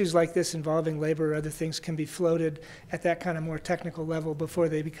 so that issues like this involving labor or other things can be floated at that kind of more technical level before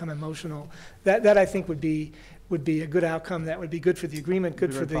they become emotional. That I think would be a good outcome. That would be good for the agreement,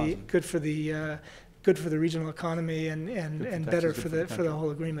 good for the regional economy, and better for the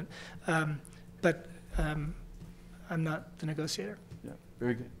whole agreement. But I'm not the negotiator. Yeah,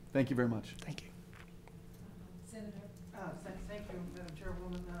 very good. Thank you very much. Thank you. Senator. Thank you, Madam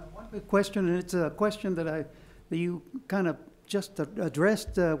Chairwoman. One quick question, and it's a question that you kind of just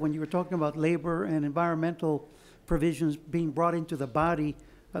addressed when you were talking about labor and environmental provisions being brought into the body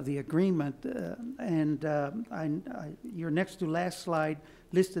of the agreement. Your next to last slide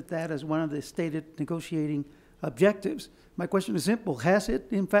listed that as one of the stated negotiating objectives. My question is simple. Has it,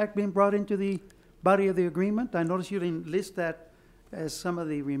 in fact, been brought into the body of the agreement? I noticed you didn't list that as some of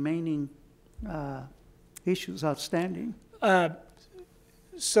the remaining issues outstanding.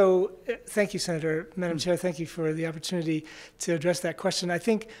 So thank you, Senator. Madam Chair, thank you for the opportunity to address that question. I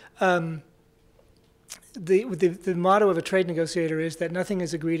think the motto of a trade negotiator is that nothing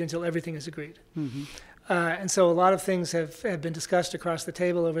is agreed until everything is agreed. Mm-hmm. And so a lot of things have been discussed across the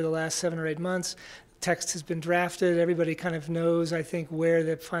table over the last 7 or 8 months. Text has been drafted. Everybody kind of knows, I think, where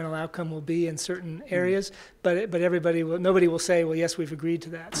the final outcome will be in certain areas, but nobody will say, well, yes, we've agreed to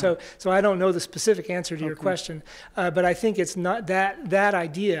that. So I don't know the specific answer to your question, but I think it's not that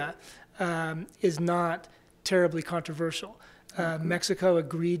idea is not terribly controversial. Mexico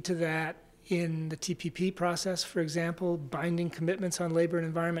agreed to that in the TPP process, for example, binding commitments on labor and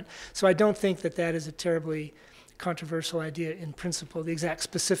environment. So I don't think that is a terribly controversial idea in principle. The exact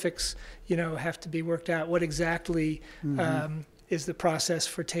specifics, have to be worked out. What exactly is the process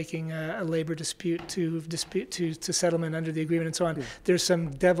for taking a labor dispute to settlement under the agreement and so on? Yeah. There's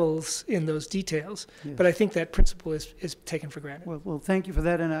some devils in those details, yes. But I think that principle is taken for granted. Well, thank you for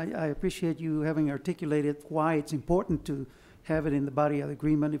that, and I appreciate you having articulated why it's important to have it in the body of the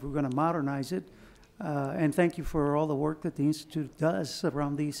agreement if we're going to modernize it. And thank you for all the work that the Institute does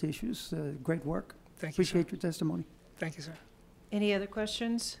around these issues. Great work. Thank you, Appreciate your testimony. Thank you, sir. Any other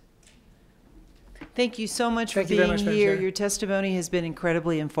questions? Thank you so much for being here. Your testimony has been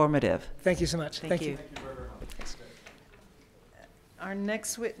incredibly informative. Thank you so much. Thank you. Our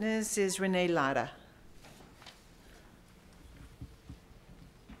next witness is Renee Lara.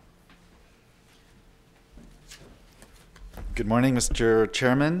 Good morning, Mr.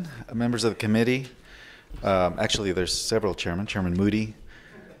 Chairman, members of the committee. Actually, there's several chairmen. Chairman Moody,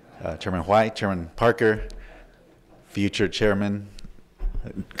 Chairman White, Chairman Parker, future chairman,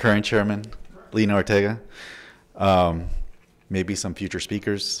 current chairman, Lena Ortega, maybe some future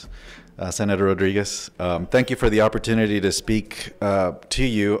speakers, Senator Rodriguez. Thank you for the opportunity to speak to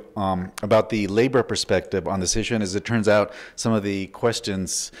you about the labor perspective on this issue. And as it turns out, some of the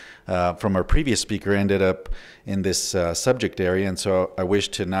questions from our previous speaker ended up in this subject area, and so I wish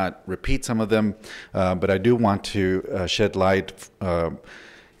to not repeat some of them, but I do want to shed light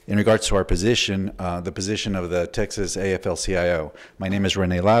in regards to our position, the position of the Texas AFL-CIO. My name is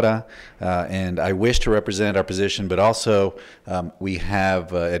Rene Lara, and I wish to represent our position, but also we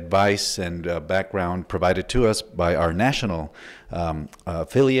have advice and background provided to us by our national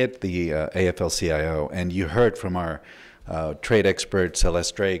affiliate, the AFL-CIO. And you heard from our trade expert,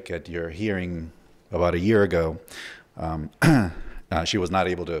 Celeste Drake, at your hearing about a year ago. She was not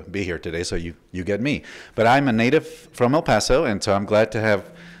able to be here today, so you get me. But I'm a native from El Paso, and so I'm glad to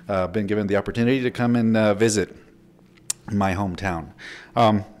have been given the opportunity to come and visit my hometown.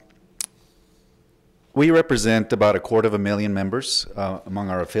 We represent about 250,000 members among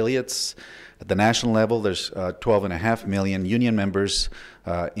our affiliates. At the national level, there's 12.5 million union members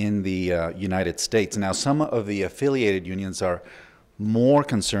in the United States. Now, some of the affiliated unions are more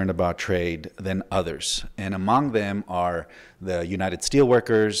concerned about trade than others. And among them are the United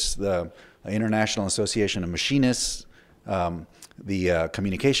Steelworkers, the International Association of Machinists, the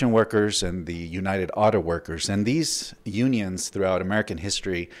Communication Workers, and the United Auto Workers. And these unions throughout American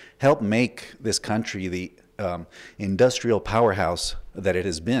history help make this country the industrial powerhouse that it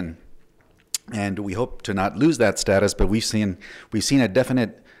has been. And we hope to not lose that status, but we've seen a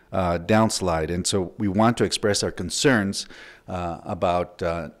definite downslide. And so we want to express our concerns about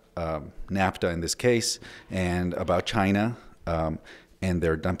NAFTA in this case, and about China and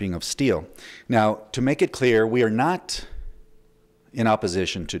their dumping of steel. Now, to make it clear, we are not in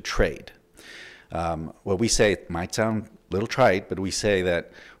opposition to trade. What we say, it might sound a little trite, but we say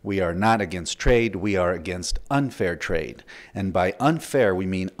that we are not against trade, we are against unfair trade. And by unfair, we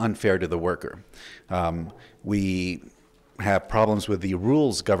mean unfair to the worker. We have problems with the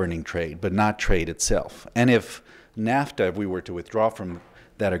rules governing trade, but not trade itself. And if NAFTA, if we were to withdraw from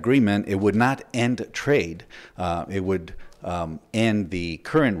that agreement, it would not end trade. It would end the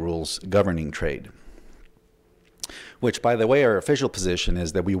current rules governing trade. Which, by the way, our official position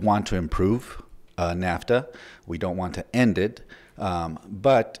is that we want to improve NAFTA. We don't want to end it.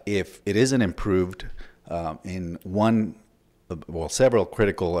 But if it isn't improved in several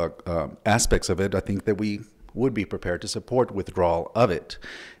critical aspects of it, I think that we would be prepared to support withdrawal of it.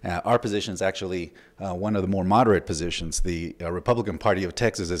 Our position is actually one of the more moderate positions. The Republican Party of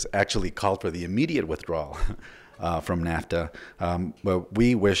Texas has actually called for the immediate withdrawal from NAFTA, but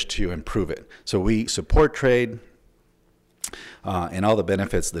we wish to improve it. So we support trade and all the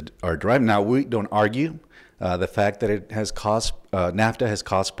benefits that are derived. Now, we don't argue the fact that it has caused, NAFTA has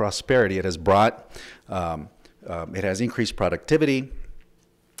caused prosperity. It has brought, it has increased productivity.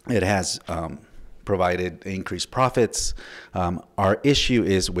 It has provided increased profits. Our issue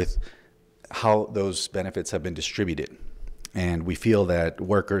is with how those benefits have been distributed. And we feel that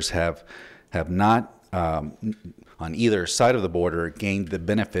workers have not, on either side of the border, gained the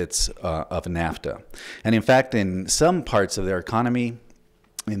benefits of NAFTA. And in fact, in some parts of their economy,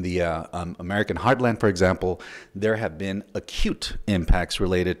 in the American heartland, for example, there have been acute impacts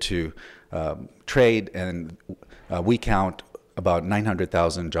related to trade, and we count about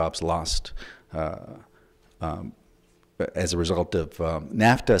 900,000 jobs lost as a result of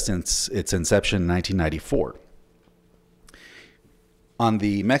NAFTA since its inception in 1994. On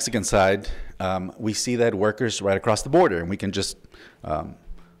the Mexican side, we see that workers right across the border, and we can just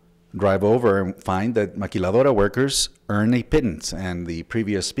drive over and find that maquiladora workers earn a pittance. And the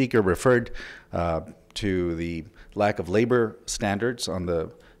previous speaker referred to the lack of labor standards on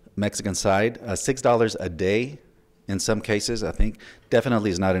the Mexican side. $6 a day in some cases, I think,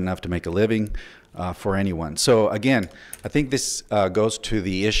 definitely is not enough to make a living for anyone. So again, I think this goes to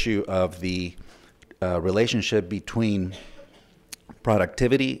the issue of the relationship between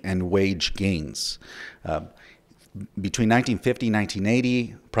productivity and wage gains. Between 1950 and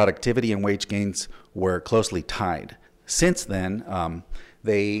 1980, productivity and wage gains were closely tied. Since then,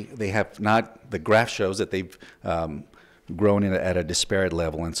 they have not, the graph shows that they've grown at a disparate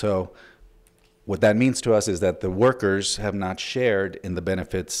level. And so what that means to us is that the workers have not shared in the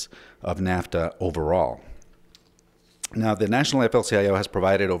benefits of NAFTA overall. Now, the National AFL-CIO has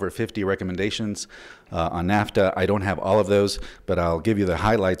provided over 50 recommendations on NAFTA. I don't have all of those, but I'll give you the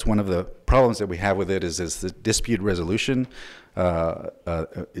highlights. One of the problems that we have with it is the dispute resolution.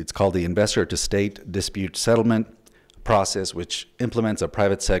 It's called the Investor to State Dispute Settlement process, which implements a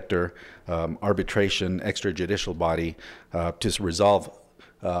private sector arbitration extrajudicial body to resolve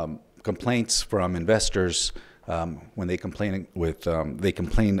complaints from investors when they complain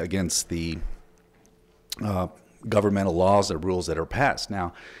against the governmental laws or rules that are passed.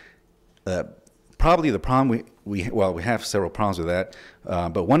 Now, probably the problem we have several problems with that,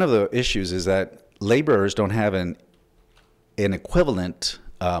 but one of the issues is that laborers don't have an equivalent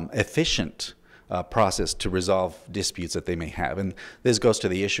efficient process to resolve disputes that they may have. And this goes to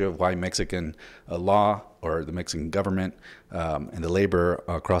the issue of why Mexican law or the Mexican government and the labor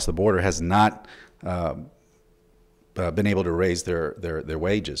across the border has not been able to raise their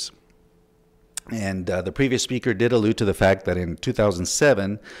wages. And the previous speaker did allude to the fact that in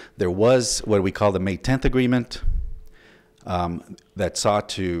 2007, there was what we call the May 10th Agreement that sought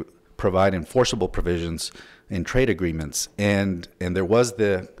to provide enforceable provisions in trade agreements. And there was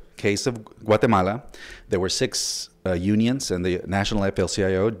the case of Guatemala. There were 6 unions, and the National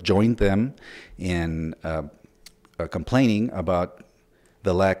AFL-CIO joined them in complaining about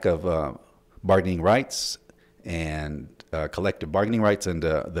the lack of bargaining rights and collective bargaining rights and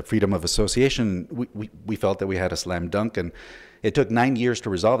the freedom of association. We felt that we had a slam dunk, and it took 9 years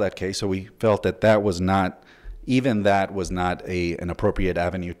to resolve that case. So we felt that that was not, even that was not an appropriate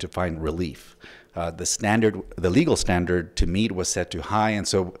avenue to find relief. The legal standard to meet was set too high, and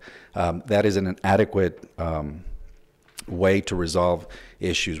so that is an adequate way to resolve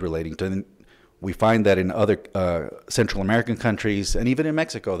issues relating to. We find that in other Central American countries, and even in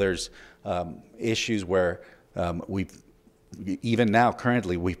Mexico, there's issues where even now,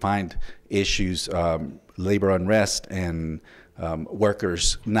 currently, we find issues, labor unrest and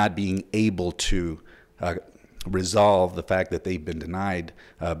workers not being able to resolve the fact that they've been denied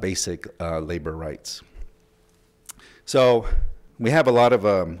basic labor rights. So we have a lot of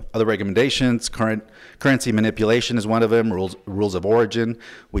other recommendations. Currency manipulation is one of them, rules of origin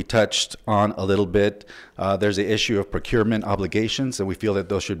we touched on a little bit. There's the issue of procurement obligations, and we feel that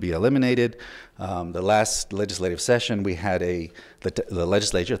those should be eliminated. The last legislative session, we had the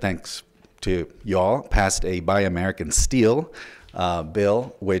legislature, thanks to y'all, passed a Buy American Steel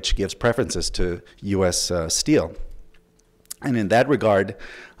bill, which gives preferences to U.S. steel. And in that regard,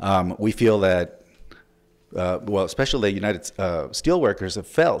 we feel that well, especially the United Steelworkers have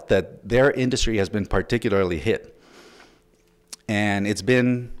felt that their industry has been particularly hit. And it's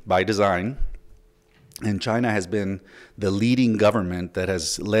been by design. And China has been the leading government that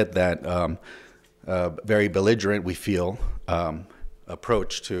has led that very belligerent, we feel,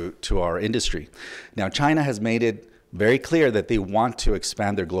 approach to our industry. Now, China has made it very clear that they want to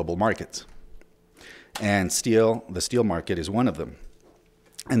expand their global markets. And the steel market is one of them.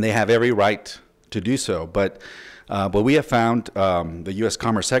 And they have every right to do so, but we have found the U.S.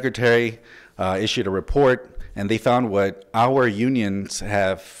 Commerce Secretary issued a report, and they found what our unions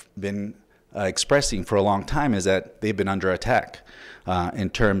have been expressing for a long time is that they've been under attack in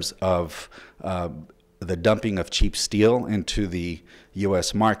terms of the dumping of cheap steel into the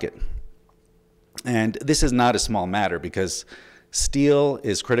U.S. market. And this is not a small matter because steel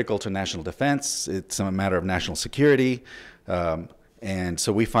is critical to national defense. It's a matter of national security. And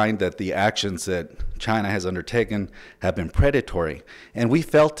so we find that the actions that China has undertaken have been predatory. And we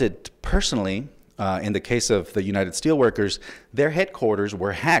felt it personally in the case of the United Steelworkers. Their headquarters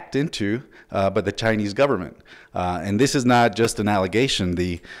were hacked into by the Chinese government. And this is not just an allegation.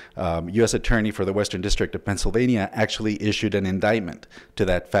 The U.S. Attorney for the Western District of Pennsylvania actually issued an indictment to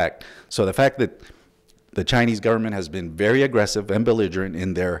that fact. So the fact that the Chinese government has been very aggressive and belligerent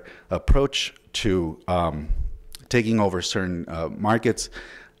in their approach to taking over certain markets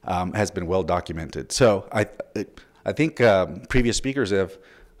has been well documented. So I think previous speakers have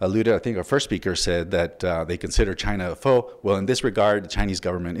alluded, I think our first speaker said that they consider China a foe. Well, in this regard, the Chinese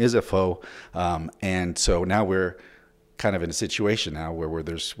government is a foe. And so now we're kind of in a situation now where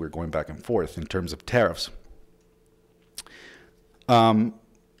we're going back and forth in terms of tariffs.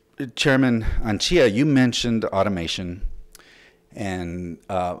 Chairman Anchia, you mentioned automation, and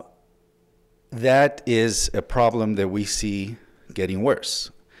that is a problem that we see getting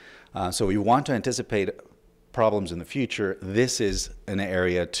worse. So we want to anticipate problems in the future. This is an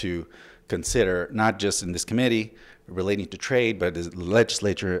area to consider, not just in this committee relating to trade, but the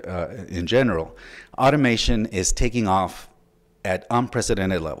legislature in general. Automation is taking off at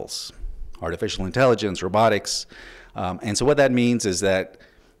unprecedented levels. Artificial intelligence, robotics. And so what that means is that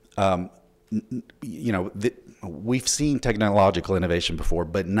we've seen technological innovation before,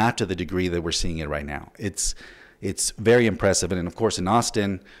 but not to the degree that we're seeing it right now. It's very impressive. And of course, in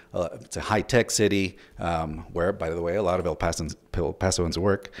Austin, it's a high-tech city where, by the way, a lot of El Pasoans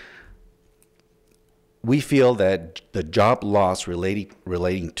work. We feel that the job loss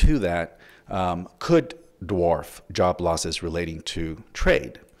relating to that could dwarf job losses relating to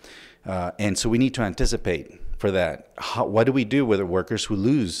trade. And so we need to anticipate for that. What do we do with the workers who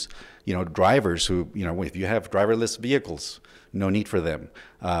lose, drivers who, if you have driverless vehicles, no need for them.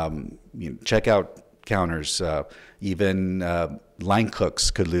 Checkout counters, even line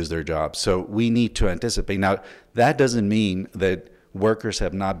cooks could lose their jobs. So we need to anticipate. Now, that doesn't mean that workers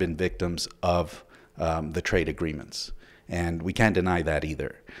have not been victims of the trade agreements. And we can't deny that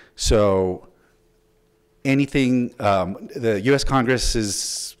either. So anything, the U.S. Congress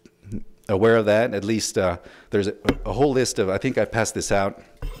is aware of that. At least there's a whole list of, I think I passed this out,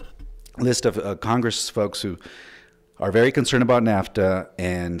 list of Congress folks who are very concerned about NAFTA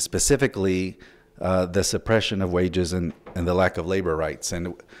and specifically the suppression of wages and the lack of labor rights.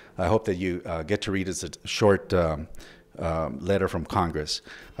 And I hope that you get to read it. It's a short letter from Congress.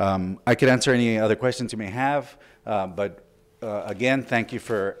 I could answer any other questions you may have, but again, thank you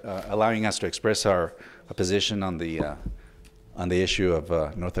for allowing us to express our position on the issue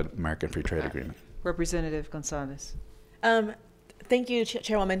of North American Free Trade Agreement. Representative Gonzalez. Thank you,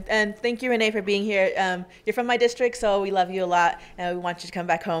 Chairwoman, and thank you, Renee, for being here. You're from my district, so we love you a lot, and we want you to come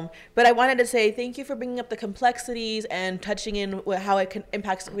back home. But I wanted to say thank you for bringing up the complexities and touching in with how it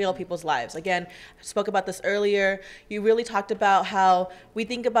impacts real people's lives. Again, I spoke about this earlier. You really talked about how we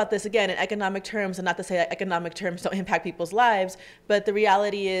think about this, again, in economic terms, and not to say that economic terms don't impact people's lives, but the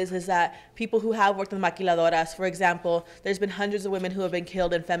reality is that people who have worked in maquiladoras, for example, there's been hundreds of women who have been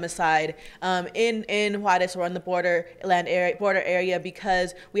killed in femicide in Juarez or on the border area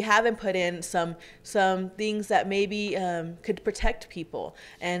because we haven't put in some things that maybe could protect people.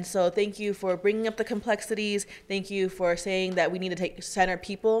 And so thank you for bringing up the complexities. Thank you for saying that we need to center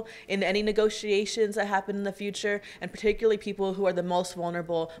people in any negotiations that happen in the future, and particularly people who are the most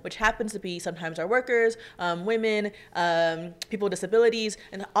vulnerable, which happens to be sometimes our workers, women, people with disabilities,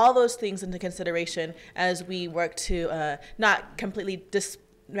 and all those things into consideration as we work to not completely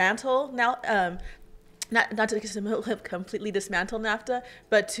dismantle now. Not to completely dismantle NAFTA,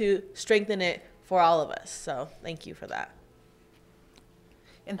 but to strengthen it for all of us. So thank you for that.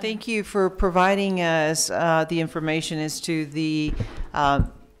 And thank you for providing us the information as to the,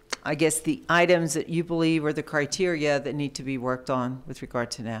 I guess, the items that you believe are the criteria that need to be worked on with regard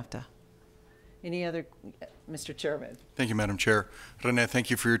to NAFTA. Any other, Mr. Chairman? Thank you, Madam Chair. Renee, thank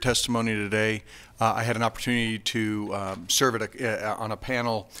you for your testimony today. I had an opportunity to serve on a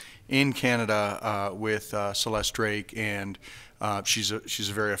panel in Canada with Celeste Drake, and she's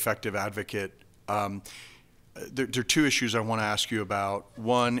a very effective advocate. There are two issues I want to ask you about.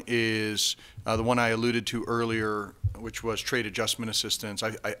 One is the one I alluded to earlier, which was trade adjustment assistance.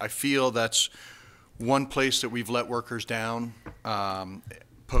 I feel that's one place that we've let workers down.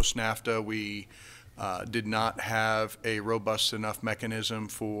 Post-NAFTA, we did not have a robust enough mechanism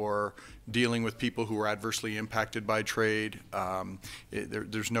for dealing with people who were adversely impacted by trade.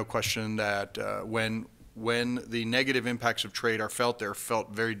 There's no question that when the negative impacts of trade are felt, they're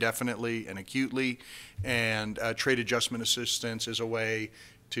felt very definitely and acutely, and trade adjustment assistance is a way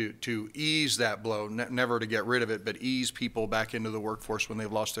to ease that blow, never to get rid of it, but ease people back into the workforce when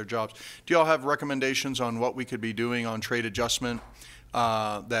they've lost their jobs. Do you all have recommendations on what we could be doing on trade adjustment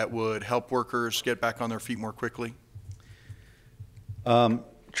that would help workers get back on their feet more quickly?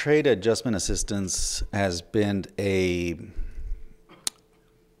 Trade adjustment assistance has been a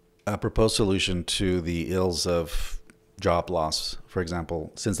proposed solution to the ills of job loss. For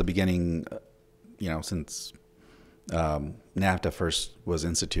example, since the beginning, since NAFTA first was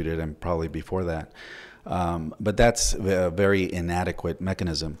instituted and probably before that. But that's a very inadequate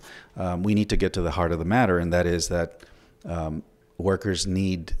mechanism. We need to get to the heart of the matter, and that is that workers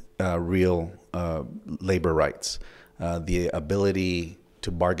need real labor rights, the ability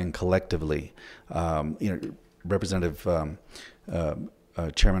to bargain collectively. Representative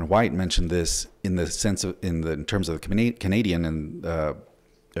Chairman White mentioned this in the sense of in terms of the Canadian and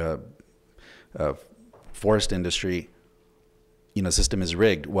forest industry. System is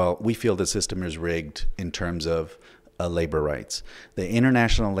rigged. Well, we feel the system is rigged in terms of labor rights. The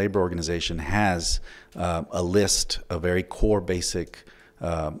International Labor Organization has a list of very core basic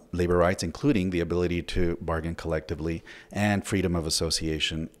labor rights, including the ability to bargain collectively and freedom of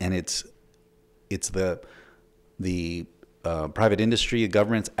association. And it's the private industry,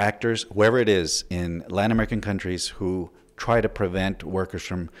 governments, actors, whoever it is in Latin American countries who try to prevent workers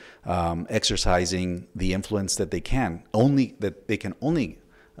from exercising the influence that they can only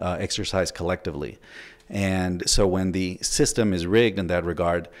exercise collectively. And so when the system is rigged in that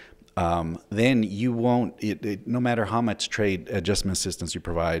regard, then you won't, no matter how much trade adjustment assistance you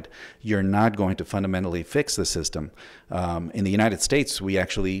provide, you're not going to fundamentally fix the system. In the United States, we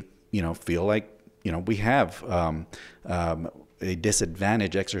actually, feel like, we have a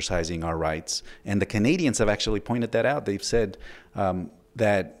disadvantage exercising our rights. And the Canadians have actually pointed that out. They've said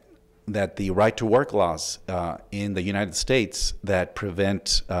that the right to work laws in the United States that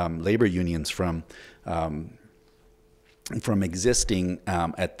prevent labor unions from from existing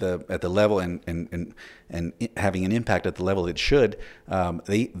at the level and having an impact at the level it should,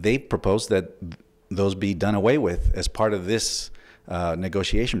 they propose that those be done away with as part of this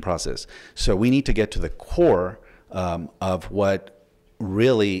negotiation process. So we need to get to the core of what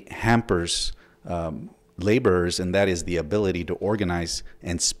really hampers laborers, and that is the ability to organize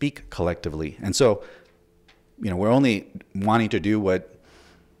and speak collectively. And so, we're only wanting to do what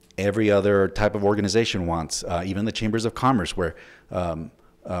every other type of organization wants, even the chambers of commerce, where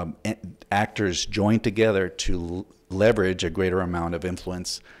actors join together to leverage a greater amount of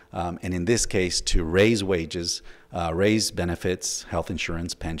influence, and in this case, to raise wages, raise benefits, health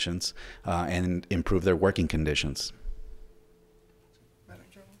insurance, pensions, and improve their working conditions.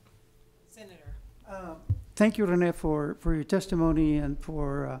 Thank you, Rene, for your testimony and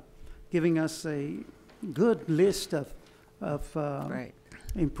for giving us a good list of Right.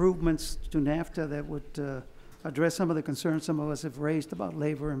 improvements to NAFTA that would address some of the concerns some of us have raised about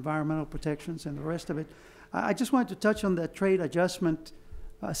labor, environmental protections, and the rest of it. I just wanted to touch on that trade adjustment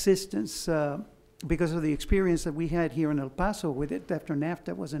assistance because of the experience that we had here in El Paso with it after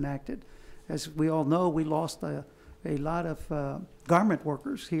NAFTA was enacted. As we all know, we lost a lot of garment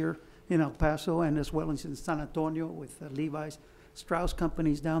workers here in El Paso, and as well as in San Antonio with Levi's, Strauss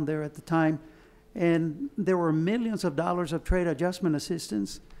companies down there at the time. And there were millions of dollars of trade adjustment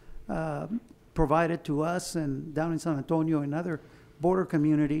assistance provided to us and down in San Antonio and other border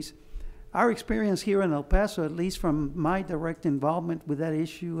communities. Our experience here in El Paso, at least from my direct involvement with that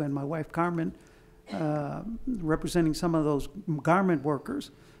issue and my wife Carmen representing some of those garment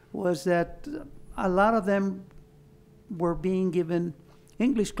workers, was that a lot of them were being given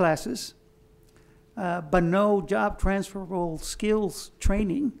English classes, but no job transferable skills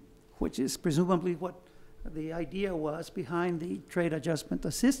training, which is presumably what the idea was behind the trade adjustment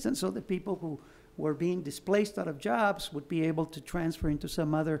assistance, so that people who were being displaced out of jobs would be able to transfer into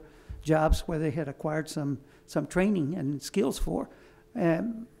some other jobs where they had acquired some training and skills for.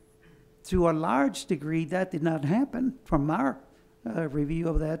 To a large degree, that did not happen from our review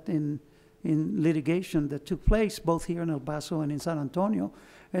of that in litigation that took place both here in El Paso and in San Antonio.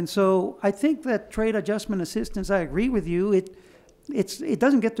 And so I think that trade adjustment assistance, I agree with you, it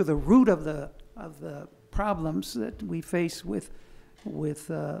doesn't get to the root of the problems that we face with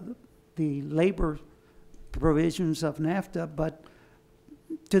the labor provisions of NAFTA, but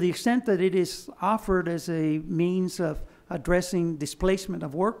to the extent that it is offered as a means of addressing displacement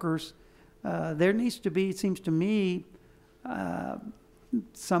of workers, there needs to be, it seems to me,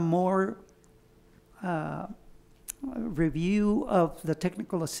 some more review of the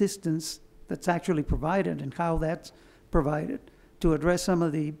technical assistance that's actually provided and how that's provided to address some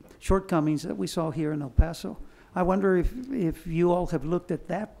of the shortcomings that we saw here in El Paso. I wonder if you all have looked at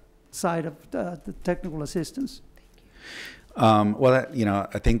that side of the technical assistance. Well,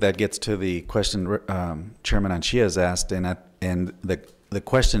 I think that gets to the question Chairman Anchia has asked, and the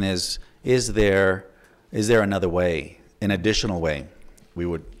question is there another way, an additional way, we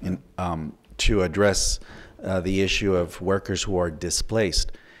would to address the issue of workers who are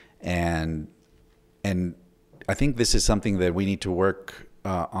displaced, and I think this is something that we need to work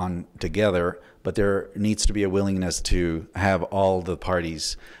on together, but there needs to be a willingness to have all the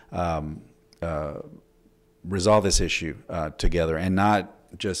parties resolve this issue together and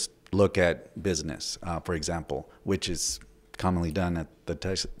not just look at business, for example, which is commonly done at the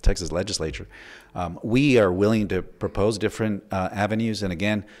Texas legislature. We are willing to propose different avenues, and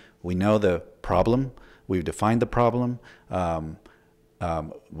again, we know the problem. We've defined the problem.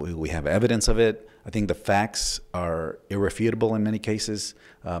 We have evidence of it. I think the facts are irrefutable in many cases.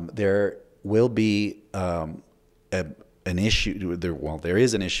 There will be an issue. There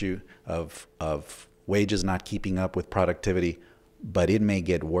is an issue of wages not keeping up with productivity, but it may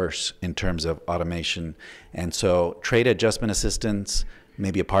get worse in terms of automation. And so trade adjustment assistance may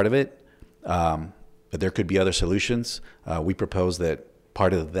be a part of it, but there could be other solutions. We propose that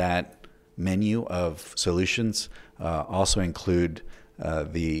part of that menu of solutions also include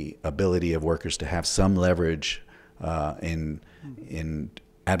the ability of workers to have some leverage in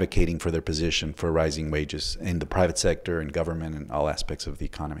advocating for their position for rising wages in the private sector and government and all aspects of the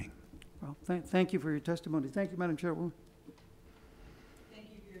economy. Well, thank you for your testimony. Thank you, Madam Chairwoman. Thank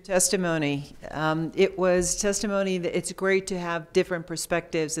you for your testimony. It was testimony that it's great to have different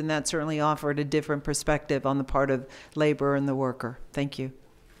perspectives, and that certainly offered a different perspective on the part of labor and the worker. Thank you.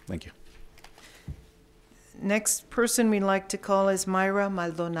 Thank you. Next person we'd like to call is Mayra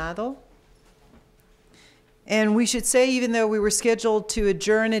Maldonado. And we should say, even though we were scheduled to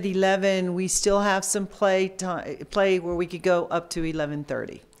adjourn at 11, we still have some play where we could go up to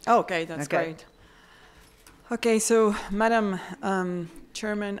 11:30. Okay, that's Okay. great. Okay, so Madam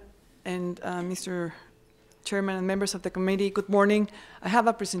Chairman and Mr. Chairman and members of the committee, good morning. I have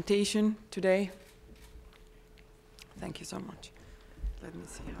a presentation today. Thank you so much. Let me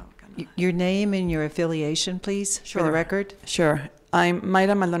see how can I... Your name and your affiliation, please, for the record. Sure. I'm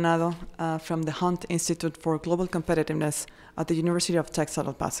Mayra Maldonado from the Hunt Institute for Global Competitiveness at the University of Texas,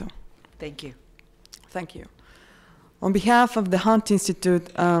 El Paso. Thank you. Thank you. On behalf of the Hunt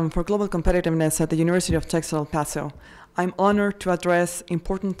Institute for Global Competitiveness at the University of Texas, El Paso, I'm honored to address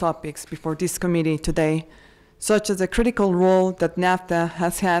important topics before this committee today, such as the critical role that NAFTA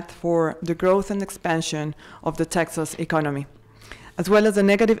has had for the growth and expansion of the Texas economy, as well as the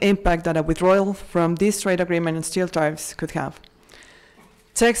negative impact that a withdrawal from this trade agreement and steel tariffs could have.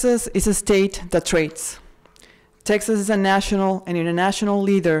 Texas is a state that trades. Texas is a national and international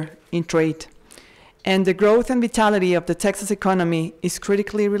leader in trade. And the growth and vitality of the Texas economy is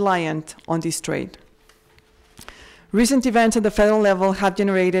critically reliant on this trade. Recent events at the federal level have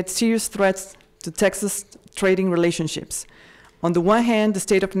generated serious threats to Texas trading relationships. On the one hand, the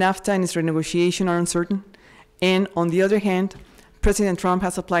state of NAFTA and its renegotiation are uncertain, and on the other hand, President Trump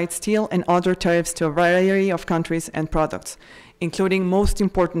has applied steel and other tariffs to a variety of countries and products, including, most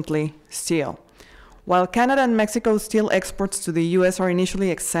importantly, steel. While Canada and Mexico's steel exports to the U.S. are initially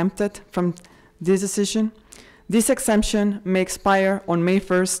exempted from this decision, this exemption may expire on May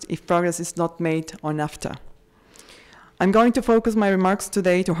 1st if progress is not made on NAFTA. I'm going to focus my remarks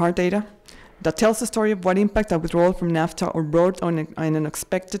today to hard data that tells the story of what impact a withdrawal from NAFTA or broad on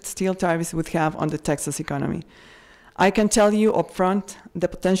unexpected steel tariffs would have on the Texas economy. I can tell you upfront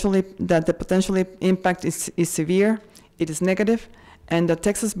that the potential impact is severe, it is negative, and that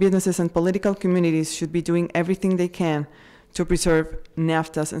Texas businesses and political communities should be doing everything they can to preserve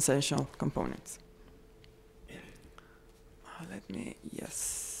NAFTA's essential components.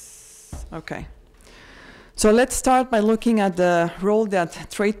 Okay. So let's start by looking at the role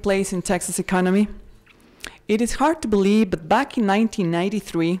that trade plays in Texas economy. It is hard to believe, but back in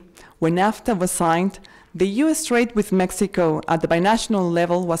 1993, when NAFTA was signed, the U.S. trade with Mexico at the binational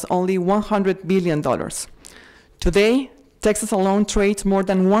level was only $100 billion. Today, Texas alone trades more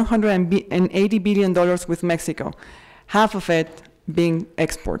than $180 billion with Mexico, half of it being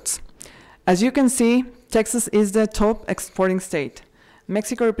exports. As you can see, Texas is the top exporting state.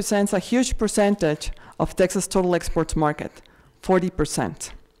 Mexico represents a huge percentage of Texas' total exports market,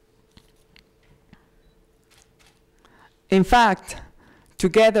 40%. In fact,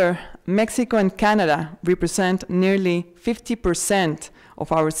 together, Mexico and Canada represent nearly 50%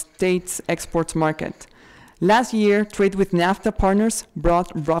 of our state's exports market. Last year, trade with NAFTA partners brought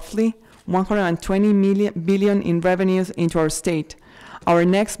roughly $120 billion in revenues into our state. Our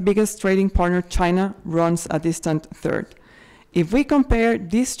next biggest trading partner, China, runs a distant third. If we compare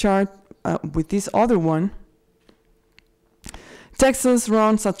this chart with this other one, Texas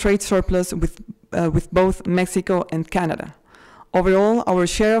runs a trade surplus with both Mexico and Canada. Overall, our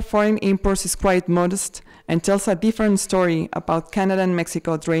share of foreign imports is quite modest and tells a different story about Canada and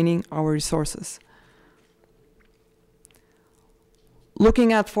Mexico draining our resources.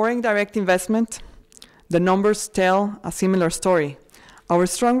 Looking at foreign direct investment, the numbers tell a similar story. Our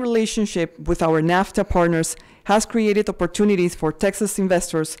strong relationship with our NAFTA partners has created opportunities for Texas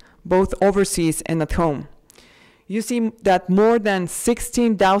investors, both overseas and at home. You see that more than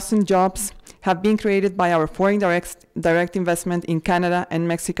 16,000 jobs have been created by our foreign direct investment in Canada and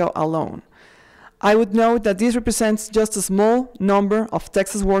Mexico alone. I would note that this represents just a small number of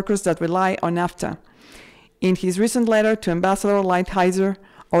Texas workers that rely on NAFTA. In his recent letter to Ambassador Lighthizer,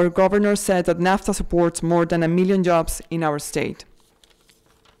 our governor said that NAFTA supports more than 1 million jobs in our state.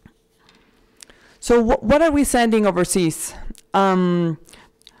 So what are we sending overseas? Don't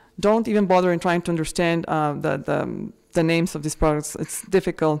even bother in trying to understand the names of these products. It's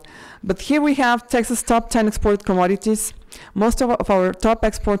difficult. But here we have Texas' top 10 export commodities. Most of our top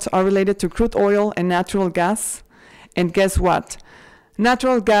exports are related to crude oil and natural gas. And guess what?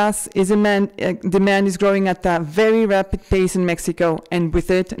 Natural gas demand is growing at a very rapid pace in Mexico, and with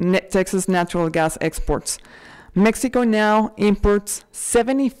it, Texas natural gas exports. Mexico now imports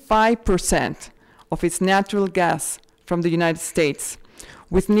 75% of its natural gas from the United States,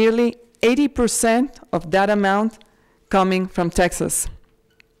 with nearly 80% of that amount coming from Texas.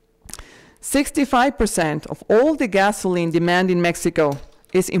 65% of all the gasoline demand in Mexico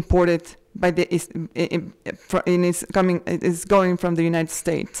is imported is going from the United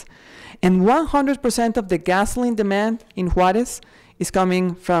States. And 100% of the gasoline demand in Juarez is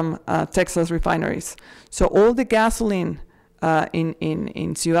coming from Texas refineries. So all the gasoline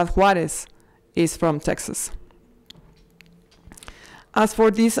in Ciudad Juarez is from Texas. As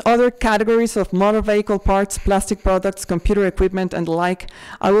for these other categories of motor vehicle parts, plastic products, computer equipment, and the like,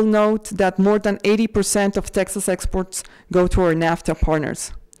 I will note that more than 80% of Texas exports go to our NAFTA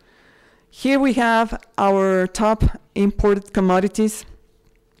partners. Here we have our top imported commodities.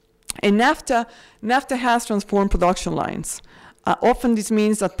 And NAFTA has transformed production lines. Often this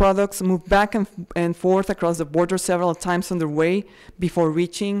means that products move back and forth across the border several times on their way before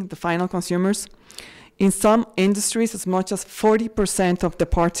reaching the final consumers. In some industries, as much as 40% of the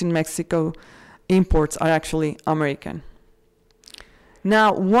parts in Mexico imports are actually American.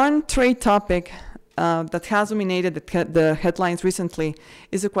 Now, one trade topic that has dominated the headlines recently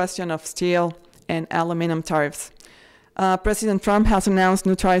is the question of steel and aluminum tariffs. President Trump has announced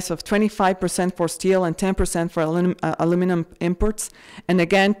new tariffs of 25% for steel and 10% for aluminum imports. And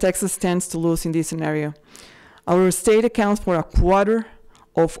again, Texas stands to lose in this scenario. Our state accounts for a quarter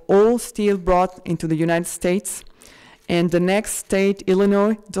of all steel brought into the United States. And the next state,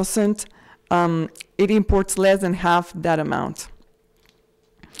 Illinois, doesn't, it imports less than half that amount.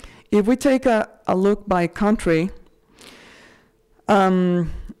 If we take a look by country,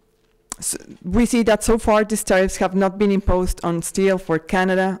 we see that so far these tariffs have not been imposed on steel for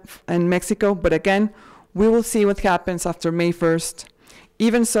Canada and Mexico, but again, we will see what happens after May 1st.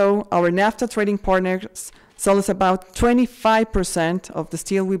 Even so, our NAFTA trading partners sell us about 25% of the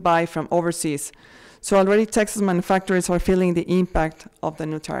steel we buy from overseas. So already Texas manufacturers are feeling the impact of the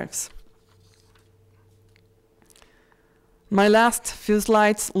new tariffs. My last few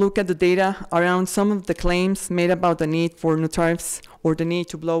slides look at the data around some of the claims made about the need for new tariffs or the need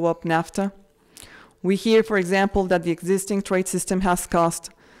to blow up NAFTA. We hear, for example, that the existing trade system has cost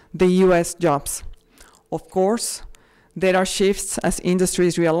the US jobs. Of course, there are shifts as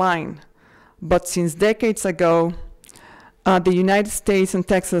industries realign. But since decades ago, the United States and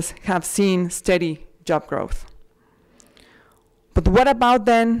Texas have seen steady job growth. But what about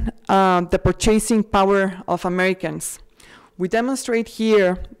then the purchasing power of Americans? We demonstrate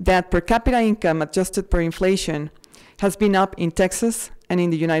here that per capita income adjusted per inflation has been up in Texas and in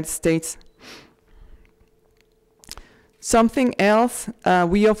the United States. Something else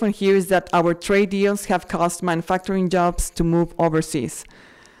we often hear is that our trade deals have caused manufacturing jobs to move overseas.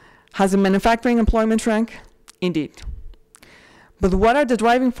 Has the manufacturing employment shrunk? Indeed. But what are the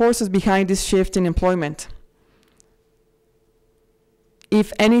driving forces behind this shift in employment?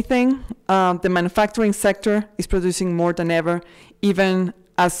 If anything, the manufacturing sector is producing more than ever, even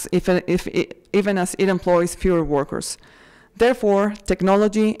as it employs fewer workers. Therefore,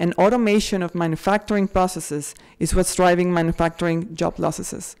 technology and automation of manufacturing processes is what's driving manufacturing job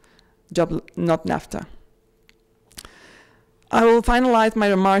losses, not NAFTA. I will finalize my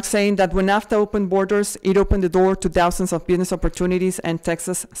remarks saying that when NAFTA opened borders, it opened the door to thousands of business opportunities, and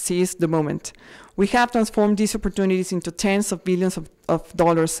Texas seized the moment. We have transformed these opportunities into tens of billions of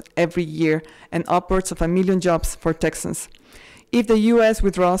dollars every year and upwards of 1 million jobs for Texans. If the U.S.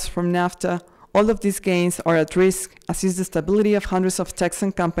 withdraws from NAFTA, all of these gains are at risk, as is the stability of hundreds of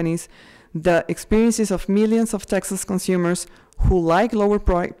Texan companies, the experiences of millions of Texas consumers who like lower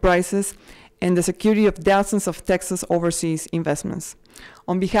prices, and the security of thousands of Texas overseas investments.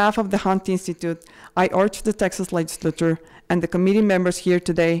 On behalf of the Hunt Institute, I urge the Texas legislature and the committee members here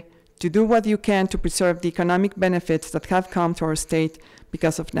today to do what you can to preserve the economic benefits that have come to our state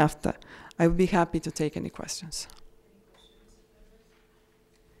because of NAFTA. I would be happy to take any questions.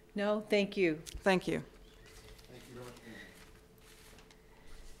 No, thank you. Thank you.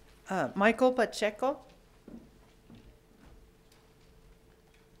 Michael Pacheco?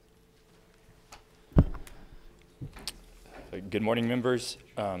 Good morning, members.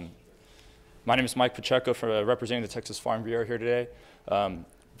 My name is Mike Pacheco, representing the Texas Farm Bureau here today.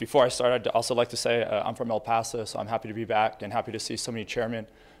 Before I start, I'd also like to say I'm from El Paso, so I'm happy to be back and happy to see so many chairmen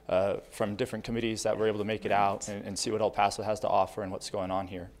from different committees that were able to make it out and see what El Paso has to offer and what's going on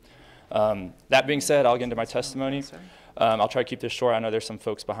here. That being said, I'll get into my testimony. I'll try to keep this short. I know there's some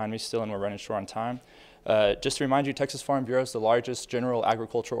folks behind me still and we're running short on time. Just to remind you, Texas Farm Bureau is the largest general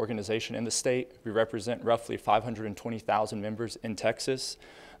agricultural organization in the state. We represent roughly 520,000 members in Texas.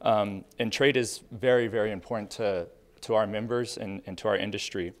 And trade is very, very important to our members and to our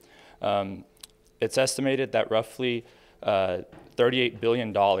industry. It's estimated that roughly $38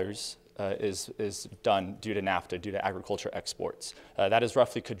 billion is done due to NAFTA, due to agriculture exports. That is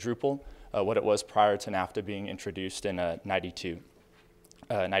roughly quadruple what it was prior to NAFTA being introduced in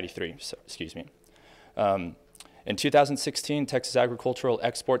 93, so, excuse me. In 2016, Texas agricultural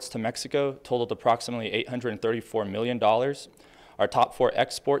exports to Mexico totaled approximately $834 million. Our top 4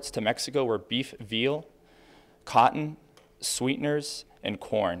 exports to Mexico were beef, veal, cotton, sweeteners, and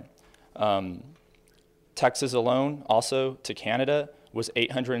corn. Texas alone, also to Canada, was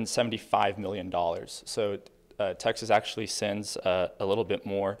 $875 million. So Texas actually sends a little bit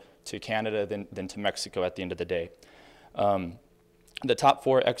more to Canada than to Mexico at the end of the day. The top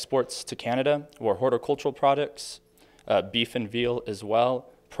 4 exports to Canada were horticultural products, beef and veal as well,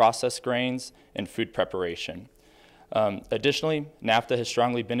 processed grains, and food preparation. Additionally, NAFTA has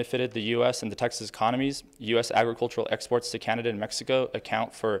strongly benefited the U.S. and the Texas economies. U.S. agricultural exports to Canada and Mexico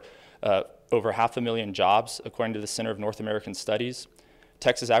account for over 500,000 jobs, according to the Center of North American Studies.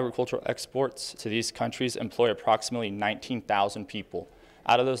 Texas agricultural exports to these countries employ approximately 19,000 people.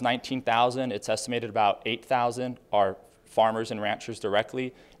 Out of those 19,000, it's estimated about 8,000 are farmers and ranchers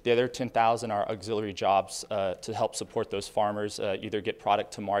directly. The other 10,000 are auxiliary jobs to help support those farmers, either get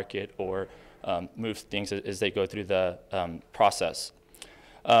product to market or move things as they go through the process.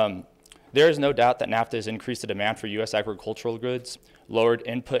 There is no doubt that NAFTA has increased the demand for U.S. agricultural goods, lowered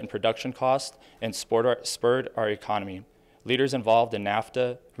input and production costs, and spurred our economy. Leaders involved in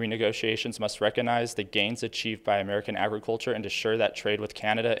NAFTA renegotiations must recognize the gains achieved by American agriculture and ensure that trade with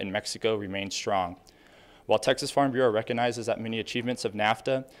Canada and Mexico remains strong. While Texas Farm Bureau recognizes that many achievements of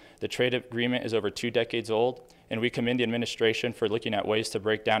NAFTA, the trade agreement is over 2 decades old, and we commend the administration for looking at ways to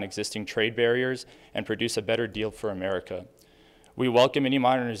break down existing trade barriers and produce a better deal for America. We welcome any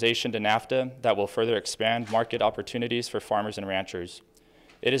modernization to NAFTA that will further expand market opportunities for farmers and ranchers.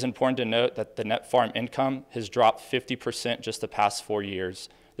 It is important to note that the net farm income has dropped 50% just the past 4 years.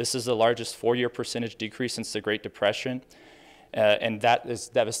 This is the largest 4-year percentage decrease since the Great Depression, and that is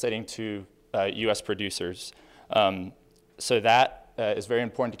devastating to U.S. producers. So that is very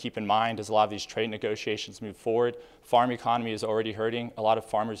important to keep in mind as a lot of these trade negotiations move forward. Farm economy is already hurting. A lot of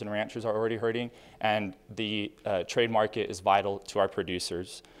farmers and ranchers are already hurting, and the trade market is vital to our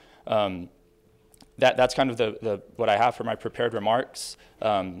producers. That's kind of what I have for my prepared remarks.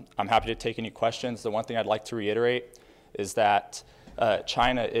 I'm happy to take any questions. The one thing I'd like to reiterate is that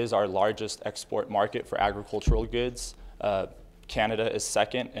China is our largest export market for agricultural goods. Canada is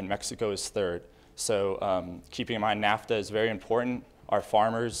second, and Mexico is third. So keeping in mind NAFTA is very important. Our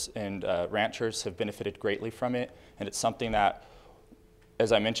farmers and ranchers have benefited greatly from it, and it's something that,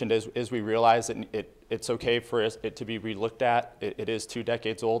 as I mentioned, as we realize that it's okay for it to be relooked at. It is 2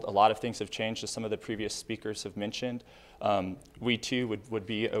 decades old. A lot of things have changed, as some of the previous speakers have mentioned. We too would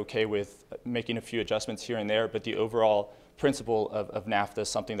be okay with making a few adjustments here and there, but the overall principle of NAFTA is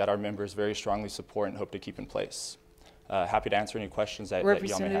something that our members very strongly support and hope to keep in place. Happy to answer any questions that y'all may have.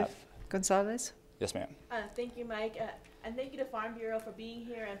 Representative Gonzalez? Yes, ma'am. Thank you, Mike. And thank you to Farm Bureau for being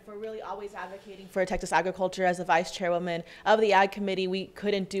here and for really always advocating for Texas agriculture. As the vice chairwoman of the Ag Committee, we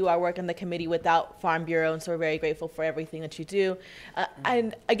couldn't do our work in the committee without Farm Bureau, and so we're very grateful for everything that you do.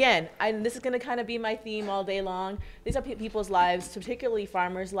 And again, this is going to kind of be my theme all day long. These are people's lives, particularly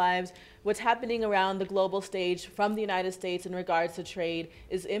farmers' lives. What's happening around the global stage from the United States in regards to trade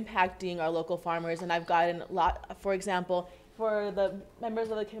is impacting our local farmers. And I've gotten a lot, for example, for the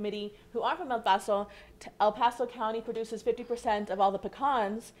members of the committee who aren't from El Paso County produces 50% of all the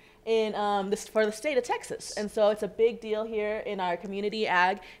pecans in for the state of Texas. And so it's a big deal here in our community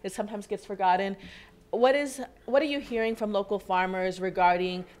ag. It sometimes gets forgotten. What are you hearing from local farmers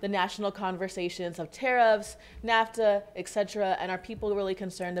regarding the national conversations of tariffs, NAFTA, et cetera, and are people really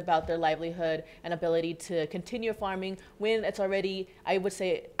concerned about their livelihood and ability to continue farming when it's already, I would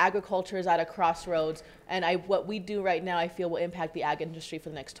say, agriculture is at a crossroads, and what we do right now, I feel, will impact the ag industry for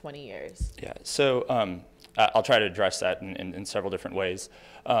the next 20 years? Yeah, so I'll try to address that in several different ways.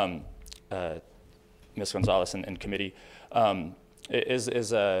 Ms. Gonzalez and committee,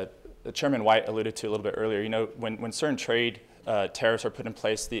 Chairman White alluded to a little bit earlier, you know, when certain trade tariffs are put in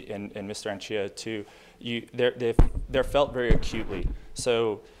place, and Mr. Anchia too, they're felt very acutely.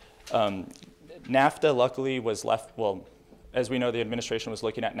 So NAFTA luckily was left, well, as we know, the administration was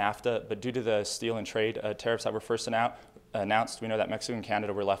looking at NAFTA, but due to the steel and trade tariffs that were first announced, we know that Mexico and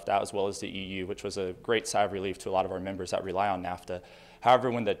Canada were left out, as well as the EU, which was a great sigh of relief to a lot of our members that rely on NAFTA.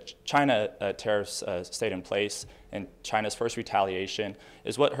 However, when the China tariffs stayed in place, and China's first retaliation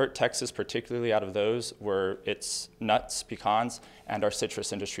is what hurt Texas particularly out of those were its nuts, pecans, and our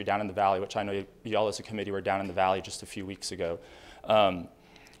citrus industry down in the valley, which I know y'all as a committee were down in the valley just a few weeks ago.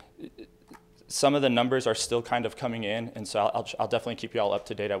 Some of the numbers are still kind of coming in, and so I'll definitely keep you all up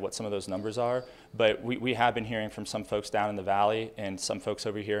to date on what some of those numbers are. But we have been hearing from some folks down in the valley and some folks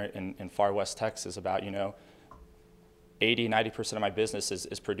over here in far west Texas about, you know, 80–90% of my business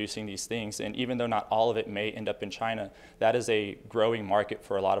is producing these things, and even though not all of it may end up in China, that is a growing market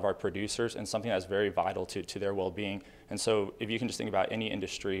for a lot of our producers and something that's very vital to their well-being. And so if you can just think about any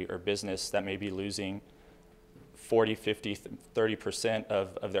industry or business that may be losing 40, 50, 30%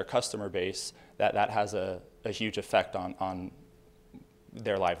 of their customer base, that has a huge effect on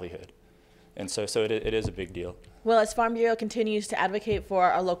their livelihood. And so it is a big deal. Well, as Farm Bureau continues to advocate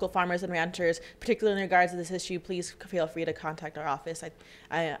for our local farmers and ranchers, particularly in regards to this issue, please feel free to contact our office.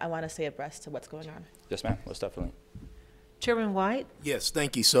 I want to stay abreast to what's going on. Yes, ma'am, most definitely. Chairman White? Yes,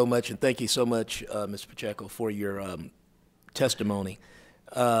 thank you so much, and thank you so much, Mr. Pacheco, for your testimony.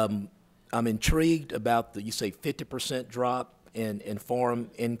 I'm intrigued about you say 50% drop in farm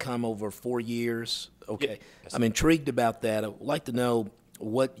income over 4 years. Okay, Yes. I'm intrigued about that. I'd like to know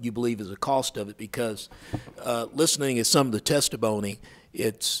what you believe is the cost of it, because listening to some of the testimony,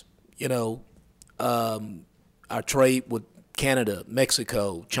 it's, our trade with Canada,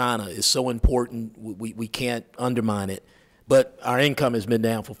 Mexico, China is so important, we can't undermine it. But our income has been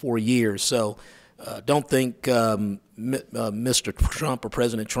down for 4 years, so don't think Mr. Trump or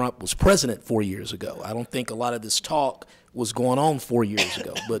President Trump was president 4 years ago. I don't think a lot of this talk was going on 4 years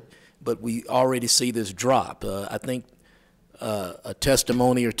ago, but we already see this drop. I think a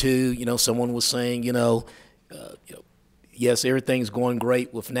testimony or two, someone was saying, yes, everything's going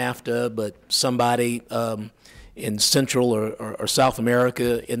great with NAFTA, but somebody in Central or South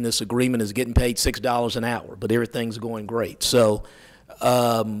America in this agreement is getting paid $6 an hour, but everything's going great. So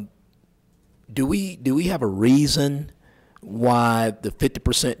do we have a reason why the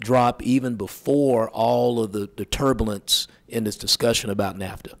 50% drop even before all of the turbulence in this discussion about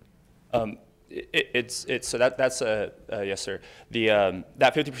NAFTA? So that's a yes, sir.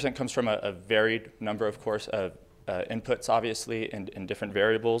 That 50% comes from a varied number, of course, of inputs, obviously, and different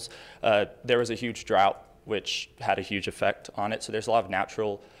variables. There was a huge drought, which had a huge effect on it. So there's a lot of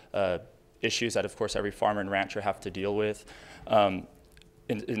natural issues that, of course, every farmer and rancher have to deal with.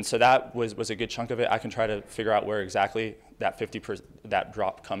 And so that was a good chunk of it. I can try to figure out where exactly that 50% that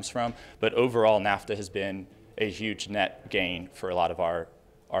drop comes from. But overall, NAFTA has been a huge net gain for a lot of our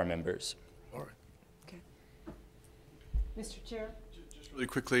members. Mr. Chair? Just really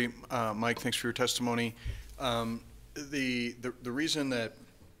quickly, Mike, thanks for your testimony. The reason that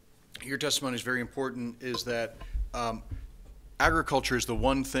your testimony is very important is that agriculture is the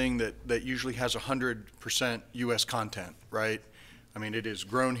one thing that usually has 100% U.S. content, right? I mean, it is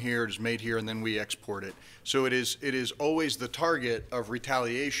grown here, it is made here, and then we export it. So it is always the target of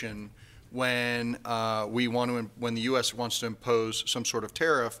retaliation when when the U.S. wants to impose some sort of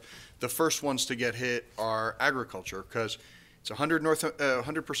tariff. The first ones to get hit are agriculture, because it's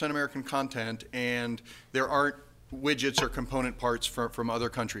 100% American content, and there aren't widgets or component parts from other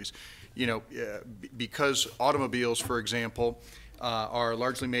countries. Because automobiles, for example, are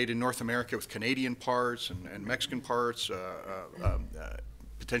largely made in North America with Canadian parts and Mexican parts,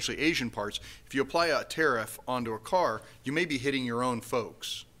 potentially Asian parts. If you apply a tariff onto a car, you may be hitting your own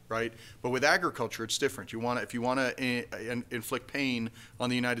folks, right? But with agriculture, it's different. If you want to inflict pain on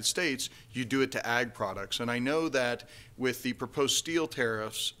the United States, you do it to ag products. And I know that with the proposed steel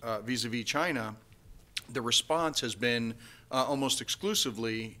tariffs vis-a-vis China, the response has been almost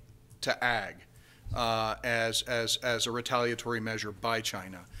exclusively to ag as a retaliatory measure by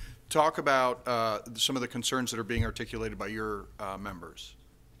China. Talk about some of the concerns that are being articulated by your members.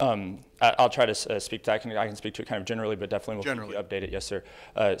 I'll try to speak to that. I can speak to it kind of generally, but definitely we'll keep you updated. Yes, sir.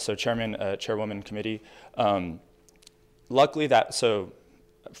 So Chairman, Chairwoman Committee, luckily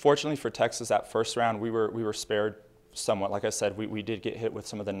fortunately for Texas, that first round, we were spared somewhat. Like I said, we did get hit with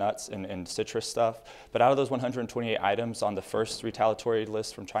some of the nuts and citrus stuff, but out of those 128 items on the first retaliatory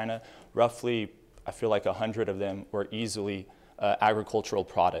list from China, roughly, I feel like 100 of them were easily agricultural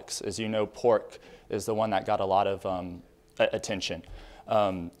products. As you know, pork is the one that got a lot of attention.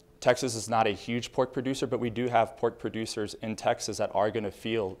 Texas is not a huge pork producer, but we do have pork producers in Texas that are going to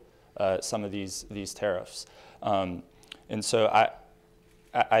feel some of these tariffs. And so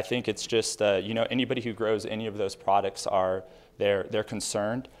I think it's just, anybody who grows any of those products they're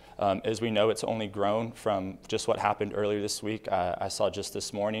concerned. As we know, it's only grown from just what happened earlier this week. I saw just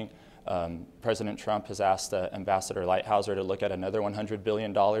this morning, President Trump has asked Ambassador Lighthizer to look at another $100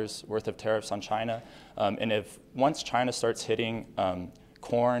 billion worth of tariffs on China. And once China starts hitting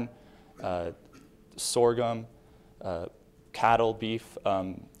corn, sorghum, cattle, beef,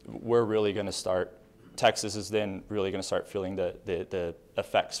 we're really going to start, Texas is then really going to start feeling the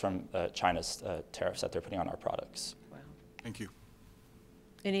effects from China's tariffs that they're putting on our products. Wow. Thank you.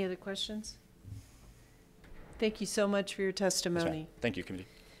 Any other questions? Thank you so much for your testimony. Yes, thank you, Committee.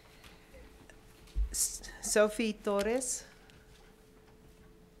 Sophie Torres.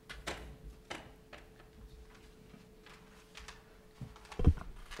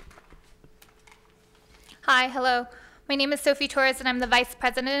 Hi, hello. My name is Sophie Torres, and I'm the Vice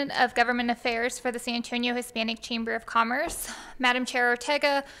President of Government Affairs for the San Antonio Hispanic Chamber of Commerce. Madam Chair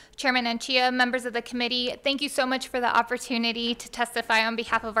Ortega, Chairman Anchia, members of the committee, thank you so much for the opportunity to testify on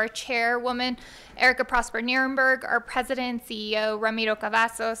behalf of our chairwoman, Erica Prosper Nierenberg, our President and CEO, Ramiro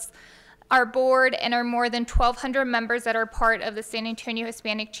Cavazos, our board, and our more than 1,200 members that are part of the San Antonio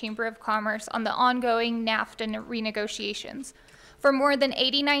Hispanic Chamber of Commerce on the ongoing NAFTA renegotiations. For more than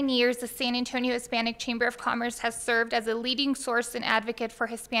 89 years, the San Antonio Hispanic Chamber of Commerce has served as a leading source and advocate for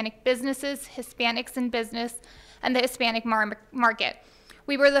Hispanic businesses, Hispanics in business, and the Hispanic market.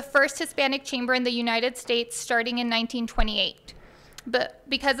 We were the first Hispanic chamber in the United States starting in 1928. But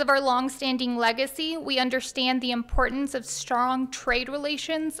because of our long-standing legacy, we understand the importance of strong trade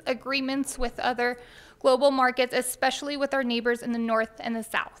relations, agreements with other global markets, especially with our neighbors in the North and the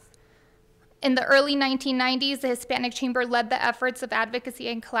South. In the early 1990s, the Hispanic Chamber led the efforts of advocacy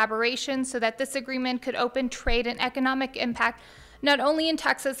and collaboration so that this agreement could open trade and economic impact not only in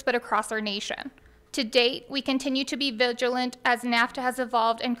Texas but across our nation. To date, we continue to be vigilant as NAFTA has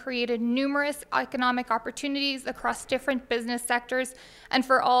evolved and created numerous economic opportunities across different business sectors and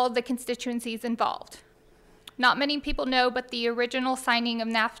for all the constituencies involved. Not many people know, but the original signing of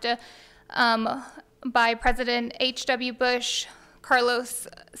NAFTA by President H.W. Bush, Carlos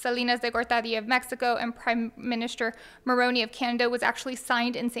Salinas de Gortari of Mexico, and Prime Minister Moroni of Canada was actually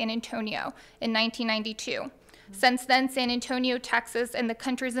signed in San Antonio in 1992. Since then, San Antonio, Texas, and the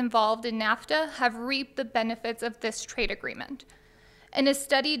countries involved in NAFTA have reaped the benefits of this trade agreement. In a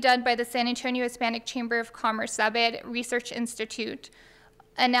study done by the San Antonio Hispanic Chamber of Commerce Saber Research Institute,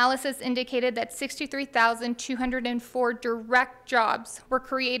 analysis indicated that 63,204 direct jobs were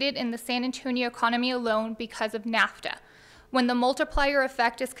created in the San Antonio economy alone because of NAFTA. When the multiplier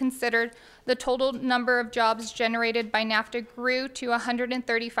effect is considered, the total number of jobs generated by NAFTA grew to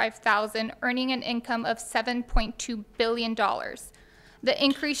 135,000, earning an income of $7.2 billion. The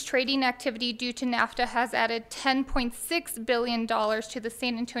increased trading activity due to NAFTA has added $10.6 billion to the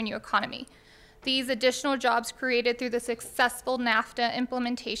San Antonio economy. These additional jobs created through the successful NAFTA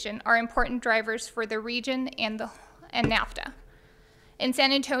implementation are important drivers for the region and NAFTA. In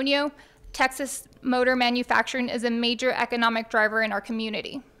San Antonio, Texas motor manufacturing is a major economic driver in our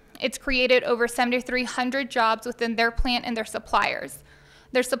community. It's created over 7,300 jobs within their plant and their suppliers.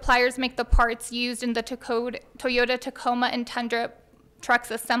 Their suppliers make the parts used in the Toyota Tacoma and Tundra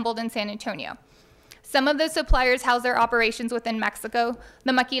trucks assembled in San Antonio. Some of the suppliers house their operations within Mexico.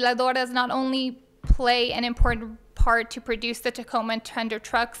 The maquiladoras not only play an important part to produce the Tacoma and Tundra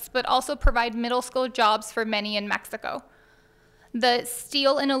trucks, but also provide middle-skill jobs for many in Mexico. The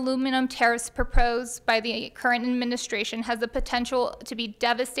steel and aluminum tariffs proposed by the current administration has the potential to be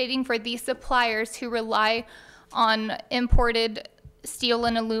devastating for these suppliers who rely on imported steel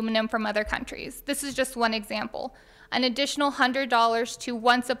and aluminum from other countries. This is just one example. An additional $100 to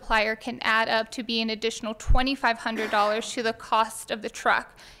one supplier can add up to be an additional $2,500 to the cost of the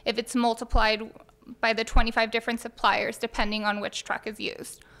truck if it's multiplied by the 25 different suppliers, depending on which truck is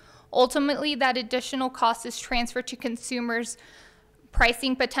used. Ultimately, that additional cost is transferred to consumers,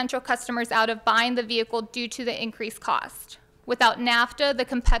 pricing potential customers out of buying the vehicle due to the increased cost. Without NAFTA, the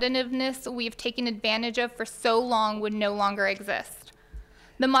competitiveness we've taken advantage of for so long would no longer exist.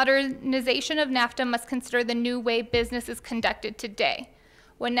 The modernization of NAFTA must consider the new way business is conducted today.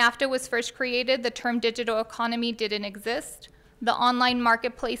 When NAFTA was first created, the term digital economy didn't exist. The online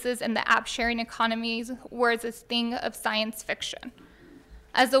marketplaces and the app sharing economies were a thing of science fiction.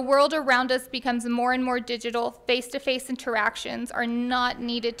 As the world around us becomes more and more digital, face-to-face interactions are not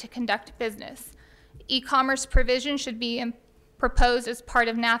needed to conduct business. E-commerce provision should be proposed as part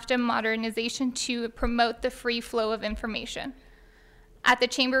of NAFTA modernization to promote the free flow of information. At the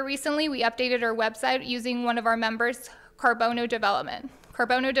Chamber recently, we updated our website using one of our members, Carbono Development.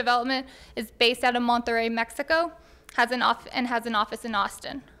 Carbono Development is based out of Monterrey, Mexico, has an office in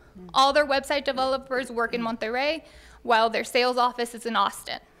Austin. All their website developers work in Monterrey, while their sales office is in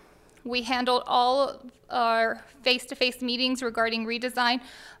Austin. We handled all our face-to-face meetings regarding redesign,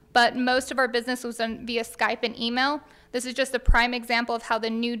 but most of our business was done via Skype and email. This is just a prime example of how the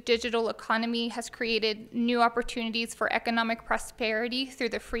new digital economy has created new opportunities for economic prosperity through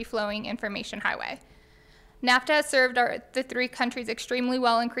the free-flowing information highway. NAFTA has served the three countries extremely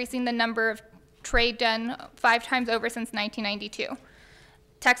well, increasing the number of trade done 5 times over since 1992.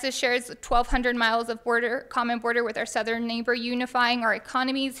 Texas shares 1,200 miles of common border with our southern neighbor, unifying our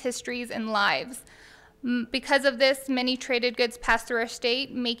economies, histories, and lives. Because of this, many traded goods pass through our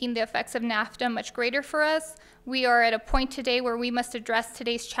state, making the effects of NAFTA much greater for us. We are at a point today where we must address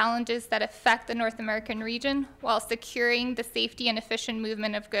today's challenges that affect the North American region while securing the safety and efficient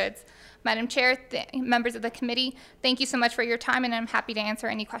movement of goods. Madam Chair, members of the committee, thank you so much for your time, and I'm happy to answer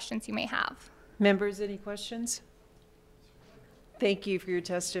any questions you may have. Members, any questions? Thank you for your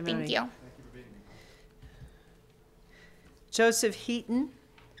testimony. Thank you. Joseph Heaton.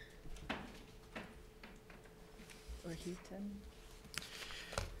 Or Heaton.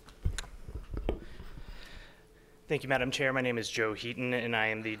 Thank you, Madam Chair. My name is Joe Heaton, and I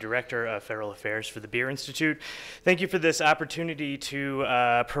am the Director of Federal Affairs for the Beer Institute. Thank you for this opportunity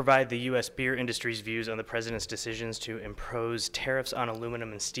to provide the U.S. beer industry's views on the President's decisions to impose tariffs on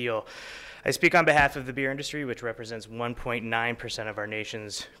aluminum and steel. I speak on behalf of the beer industry, which represents 1.9% of our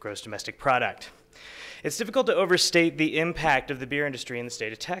nation's gross domestic product. It's difficult to overstate the impact of the beer industry in the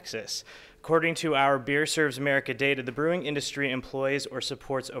state of Texas. According to our Beer Serves America data, the brewing industry employs or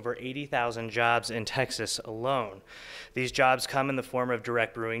supports over 80,000 jobs in Texas alone. These jobs come in the form of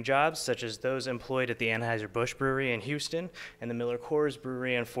direct brewing jobs, such as those employed at the Anheuser-Busch Brewery in Houston and the Miller Coors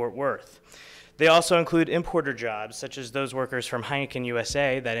Brewery in Fort Worth. They also include importer jobs, such as those workers from Heineken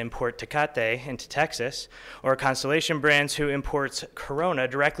USA that import Tecate into Texas, or Constellation Brands who imports Corona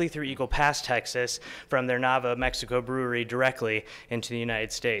directly through Eagle Pass, Texas, from their Nava, Mexico brewery directly into the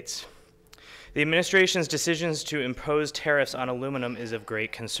United States. The administration's decisions to impose tariffs on aluminum is of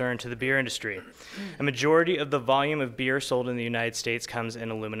great concern to the beer industry. A majority of the volume of beer sold in the United States comes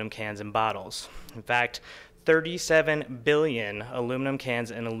in aluminum cans and bottles. In fact, 37 billion aluminum cans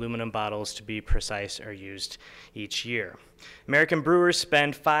and aluminum bottles, to be precise, are used each year. American brewers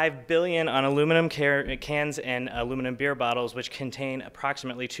spend $5 billion on aluminum cans and aluminum beer bottles, which contain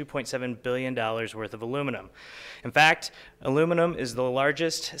approximately $2.7 billion worth of aluminum. In fact, aluminum is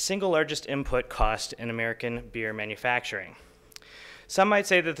the single largest input cost in American beer manufacturing. Some might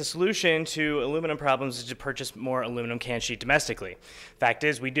say that the solution to aluminum problems is to purchase more aluminum can sheet domestically. Fact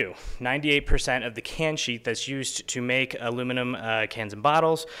is, we do. 98% of the can sheet that's used to make aluminum cans and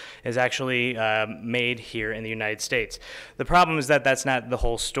bottles is actually made here in the United States. The problem is that that's not the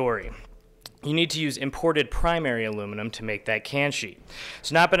whole story. You need to use imported primary aluminum to make that can sheet.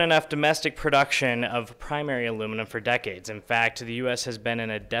 There's not been enough domestic production of primary aluminum for decades. In fact, the U.S. has been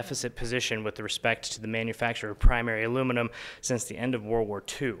in a deficit position with respect to the manufacture of primary aluminum since the end of World War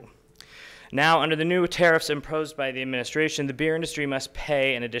II. Now, under the new tariffs imposed by the administration, the beer industry must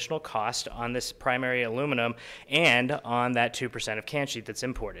pay an additional cost on this primary aluminum and on that 2% of can sheet that's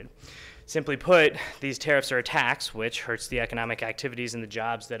imported. Simply put, these tariffs are a tax, which hurts the economic activities and the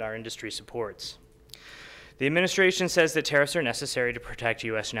jobs that our industry supports. The administration says that tariffs are necessary to protect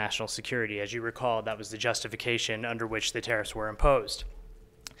U.S. national security. As you recall, that was the justification under which the tariffs were imposed.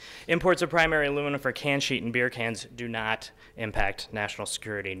 Imports of primary aluminum for can sheet and beer cans do not impact national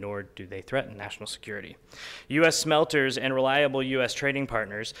security, nor do they threaten national security. U.S. smelters and reliable U.S. trading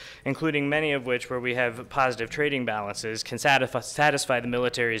partners, including many of which where we have positive trading balances, can satisfy the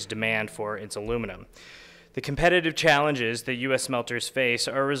military's demand for its aluminum. The competitive challenges that U.S. smelters face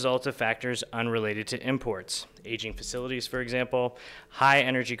are a result of factors unrelated to imports. Aging facilities, for example, high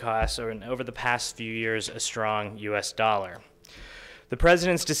energy costs, or over the past few years, a strong U.S. dollar. The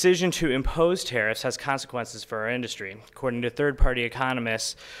President's decision to impose tariffs has consequences for our industry. According to third-party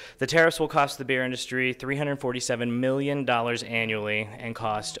economists, the tariffs will cost the beer industry $347 million annually and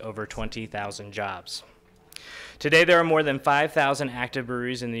cost over 20,000 jobs. Today, there are more than 5,000 active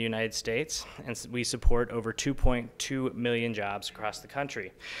breweries in the United States, and we support over 2.2 million jobs across the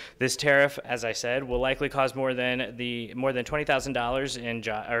country. This tariff, as I said, will likely cause more than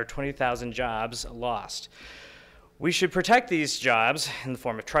 $20,000 jobs lost. We should protect these jobs in the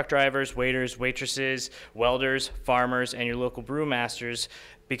form of truck drivers, waiters, waitresses, welders, farmers, and your local brewmasters,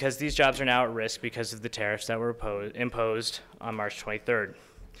 because these jobs are now at risk because of the tariffs that were imposed on March 23rd.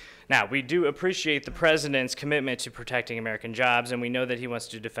 Now, we do appreciate the President's commitment to protecting American jobs, and we know that he wants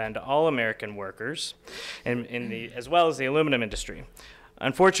to defend all American workers, as well as the aluminum industry.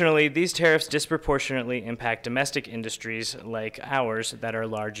 Unfortunately, these tariffs disproportionately impact domestic industries like ours that are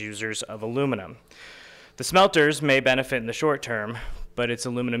large users of aluminum. The smelters may benefit in the short term, but it's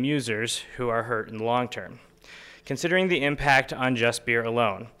aluminum users who are hurt in the long term. Considering the impact on just beer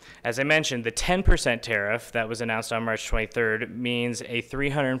alone, as I mentioned, the 10% tariff that was announced on March 23rd means a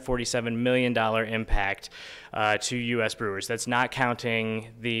 $347 million impact to U.S. brewers. That's not counting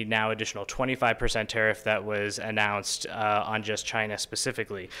the now additional 25% tariff that was announced on just China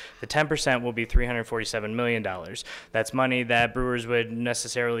specifically. The 10% will be $347 million. That's money that brewers would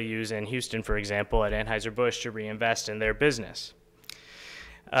necessarily use in Houston, for example, at Anheuser-Busch to reinvest in their business.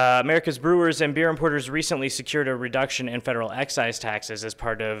 America's brewers and beer importers recently secured a reduction in federal excise taxes as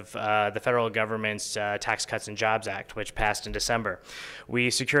part of the federal government's Tax Cuts and Jobs Act, which passed in December. We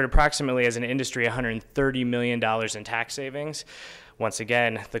secured approximately, as an industry, $130 million in tax savings. Once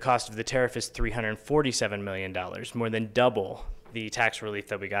again, the cost of the tariff is $347 million, more than double the tax relief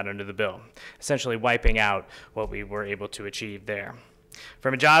that we got under the bill, essentially wiping out what we were able to achieve there.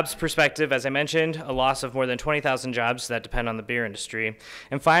 From a jobs perspective, as I mentioned, a loss of more than 20,000 jobs that depend on the beer industry.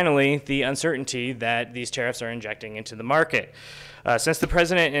 And finally, the uncertainty that these tariffs are injecting into the market. Since the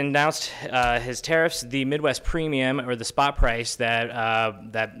president announced his tariffs, the Midwest premium, or the spot price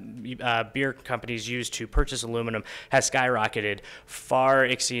that beer companies use to purchase aluminum, has skyrocketed, far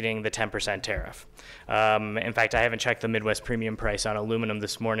exceeding the 10% tariff. In fact, I haven't checked the Midwest premium price on aluminum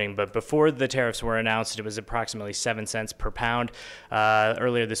this morning, but before the tariffs were announced, it was approximately 7 cents per pound.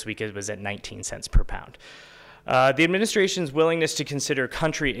 Earlier this week, it was at 19 cents per pound. The administration's willingness to consider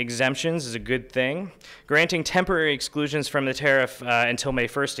country exemptions is a good thing. Granting temporary exclusions from the tariff until May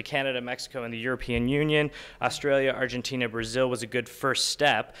 1st to Canada, Mexico, and the European Union, Australia, Argentina, Brazil was a good first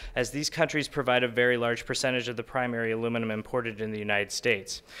step, as these countries provide a very large percentage of the primary aluminum imported in the United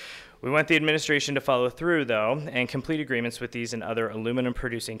States. We want the administration to follow through, though, and complete agreements with these and other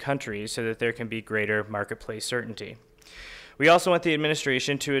aluminum-producing countries so that there can be greater marketplace certainty. We also want the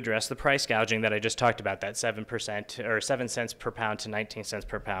administration to address the price gouging that I just talked about, that 7% or 7 cents per pound to 19 cents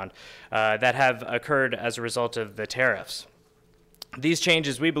per pound, that have occurred as a result of the tariffs. These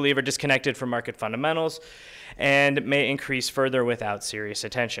changes, we believe, are disconnected from market fundamentals and may increase further without serious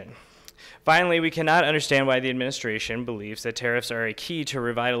attention. Finally, we cannot understand why the administration believes that tariffs are a key to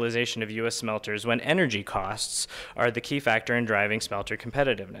revitalization of U.S. smelters when energy costs are the key factor in driving smelter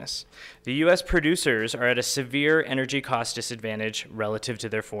competitiveness. The U.S. producers are at a severe energy cost disadvantage relative to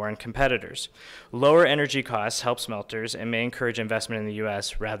their foreign competitors. Lower energy costs help smelters and may encourage investment in the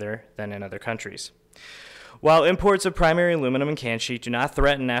U.S. rather than in other countries. While imports of primary aluminum and can sheet do not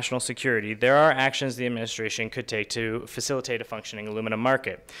threaten national security, there are actions the administration could take to facilitate a functioning aluminum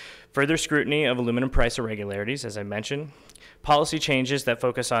market. Further scrutiny of aluminum price irregularities, as I mentioned, policy changes that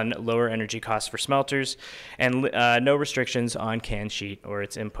focus on lower energy costs for smelters, and no restrictions on can sheet or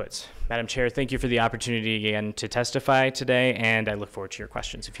its inputs. Madam Chair, thank you for the opportunity again to testify today, and I look forward to your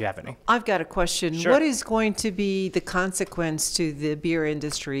questions if you have any. I've got a question. Sure. What is going to be the consequence to the beer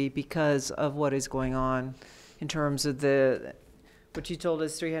industry because of what is going on in terms of what you told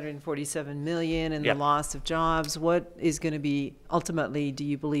us, 347 million and Yep. the loss of jobs? What is going to be, ultimately, do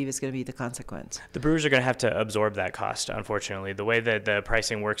you believe is going to be the consequence? The brewers are going to have to absorb that cost, unfortunately. The way that the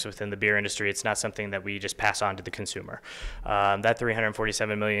pricing works within the beer industry, it's not something that we just pass on to the consumer. That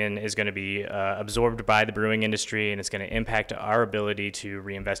 347 million is going to be absorbed by the brewing industry, and it's going to impact our ability to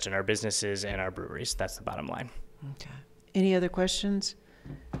reinvest in our businesses and our breweries. That's the bottom line. Okay. Any other questions?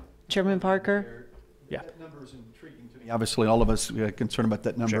 Chairman Parker? Yeah. That number is intriguing to me. Obviously, all of us are concerned about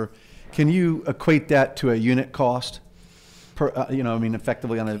that number. Sure. Can you equate that to a unit cost? Per,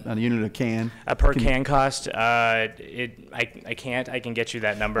 effectively on a unit of can. Per can cost, I can't. I can get you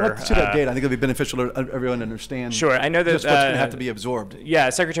that number. Let's see that data. I think it'll be beneficial to everyone to understand. Sure, I know that just what's going to have to be absorbed. Yeah,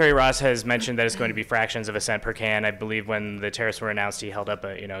 Secretary Ross has mentioned that it's going to be fractions of a cent per can. I believe when the tariffs were announced, he held up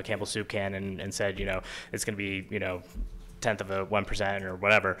a Campbell soup can and said, it's going to be 0.1% or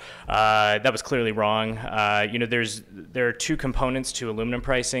whatever. That was clearly wrong. There are two components to aluminum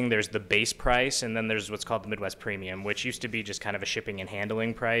pricing. There's the base price, and then there's what's called the Midwest Premium, which used to be just kind of a shipping and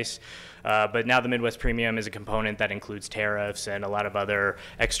handling price. But now the Midwest Premium is a component that includes tariffs and a lot of other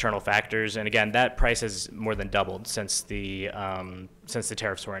external factors. And again, that price has more than doubled since the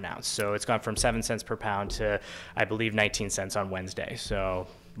tariffs were announced. So it's gone from 7 cents per pound to, I believe, 19 cents on Wednesday. So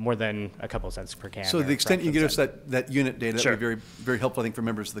more than a couple of cents per can. So the extent you give us that unit data, Sure. that would be very, very helpful, I think, for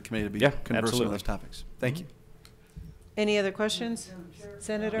members of the committee to be conversing absolutely. on those topics. Thank you. Any other questions?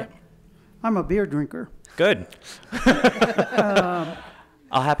 Senator? I'm a beer drinker. Good. I'm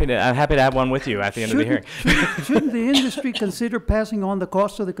happy to have one with you at the end of the hearing. Shouldn't the industry consider passing on the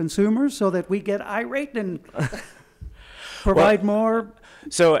cost to the consumers so that we get irate and provide more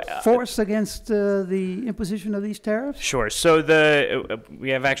force against the imposition of these tariffs? Sure. So we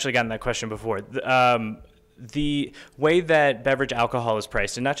have actually gotten that question before. The way that beverage alcohol is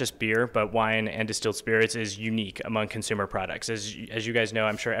priced, and not just beer, but wine and distilled spirits, is unique among consumer products. As you guys know,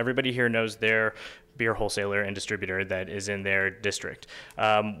 I'm sure everybody here knows their beer wholesaler and distributor that is in their district.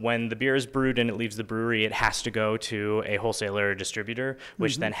 When the beer is brewed and it leaves the brewery, it has to go to a wholesaler or distributor,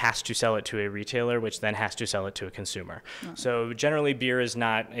 which then has to sell it to a retailer, which then has to sell it to a consumer. So generally, beer is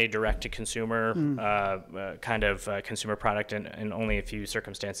not a direct-to-consumer kind of consumer product, and in only a few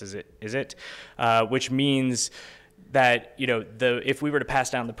circumstances is it, which means that, you know, if we were to pass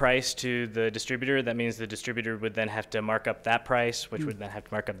down the price to the distributor, that means the distributor would then have to mark up that price, which would then have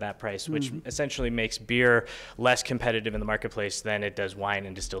to mark up that price, which essentially makes beer less competitive in the marketplace than it does wine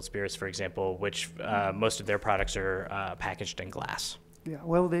and distilled spirits, for example, which most of their products are packaged in glass. Yeah,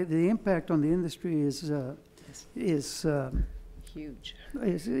 well, the impact on the industry is Huge.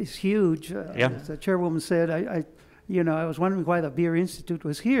 Is huge. Yeah. As the chairwoman said, I was wondering why the Beer Institute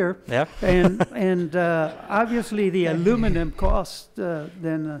was here. Yeah. And obviously the aluminum cost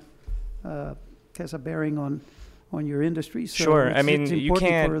then has a bearing on your industry. So Sure. I mean, it's you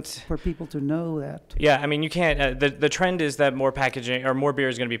important can't for people to know that. Yeah, I mean, you can't. The trend is that more packaging or more beer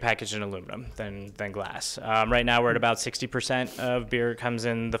is going to be packaged in aluminum than glass. Right now, we're at about 60% of beer comes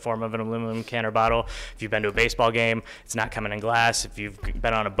in the form of an aluminum can or bottle. If you've been to a baseball game, it's not coming in glass. If you've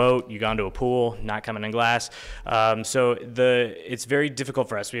been on a boat, you've gone to a pool, not coming in glass. So it's very difficult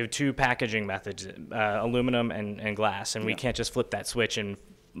for us. We have two packaging methods, aluminum and glass, and we can't just flip that switch and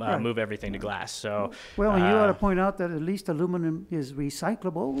move everything to glass. So well, and you ought to point out that at least aluminum is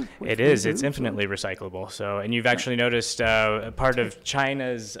recyclable. It is. It's infinitely recyclable. So, and you've actually noticed part of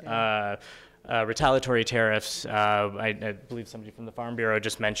China's retaliatory tariffs. I believe somebody from the Farm Bureau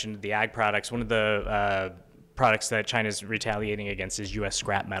just mentioned the ag products. One of the products that China's retaliating against is U.S.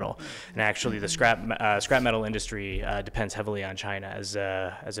 scrap metal, and actually the scrap metal industry depends heavily on China as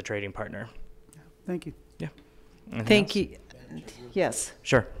a trading partner. Thank you. Yeah. Thank you. Yes.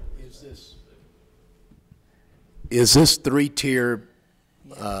 Sure. Is this three-tier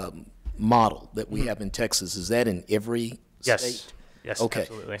model that we have in Texas, is that in every state? Yes, okay.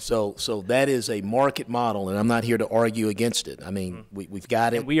 Absolutely. So that is a market model, and I'm not here to argue against it. I mean, we've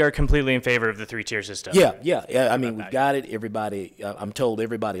got it. And we are completely in favor of the three-tier system. Yeah. I mean, we've got it. Everybody, I'm told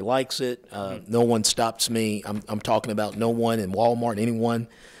everybody likes it. No one stops me. I'm talking about no one in Walmart, anyone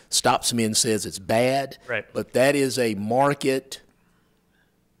stops me and says it's bad. Right. But that is a market,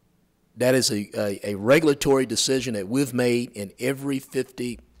 that is a regulatory decision that we've made in every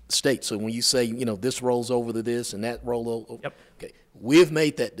 50 states. So when you say, this rolls over to this and that rolls over, Yep. Okay, we've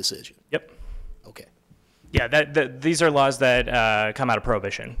made that decision. Yep. Okay. Yeah, these are laws that come out of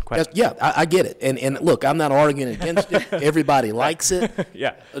prohibition. I get it. And look, I'm not arguing against it. Everybody likes it.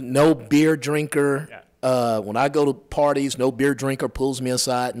 Yeah. No beer drinker. Yeah. When I go to parties, no beer drinker pulls me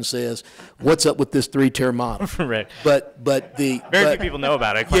aside and says, "What's up with this three-tier model?" Right. But very few people know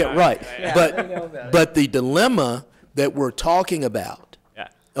about it. Yeah, right. But the dilemma that we're talking about,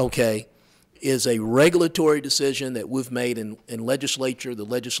 okay, is a regulatory decision that we've made in the legislature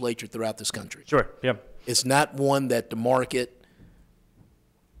throughout this country. Sure. Yeah. It's not one that the market.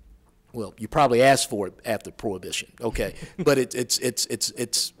 Well, you probably asked for it after prohibition, okay? But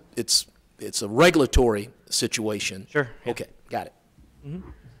it's a regulatory situation. Sure. Yeah. Okay, got it. Mm-hmm.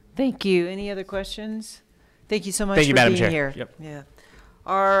 Thank you. Any other questions? Thank you so much for being Chair. here. Yep. Yeah.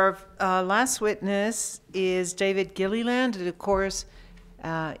 Our last witness is David Gilliland, and of course,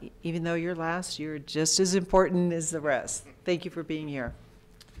 even though you're last, you're just as important as the rest. Thank you for being here.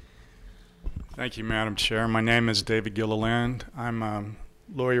 Thank you, Madam Chair. My name is David Gilliland. I'm a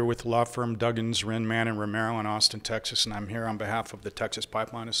lawyer with the law firm Duggins, Renman, and Romero in Austin, Texas, and I'm here on behalf of the Texas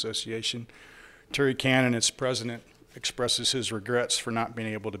Pipeline Association. Terry Cannon, its president, expresses his regrets for not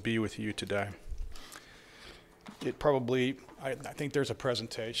being able to be with you today. I think there's a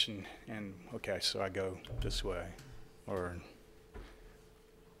presentation, and okay, so I go this way, or...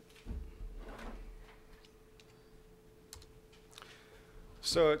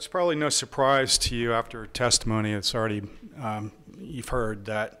 So it's probably no surprise to you after testimony it's already, you've heard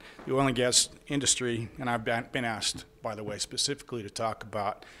that the oil and gas industry, and I've been asked, by the way, specifically to talk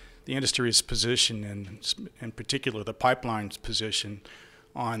about the industry's position, and in particular the pipeline's position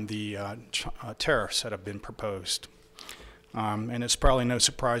on the tariffs that have been proposed. And it's probably no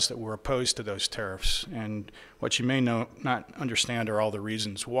surprise that we're opposed to those tariffs. And what you may not understand are all the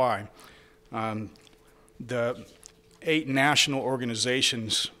reasons why. The 8 national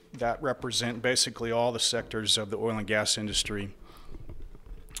organizations that represent basically all the sectors of the oil and gas industry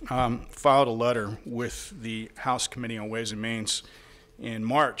filed a letter with the House Committee on Ways and Means in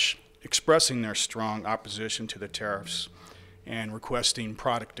March expressing their strong opposition to the tariffs and requesting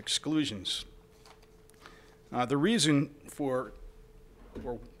product exclusions. The reason for,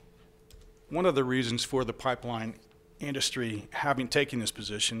 or one of the reasons for the pipeline industry having taken this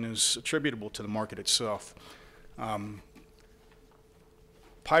position is attributable to the market itself.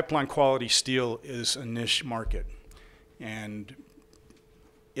 Pipeline quality steel is a niche market, and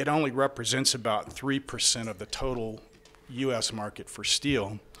it only represents about 3% of the total U.S. market for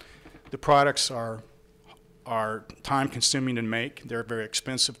steel. The products are are time-consuming to make. They're very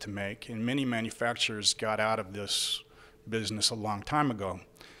expensive to make, and many manufacturers got out of this business a long time ago.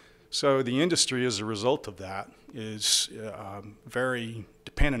 So the industry, as a result of that, is very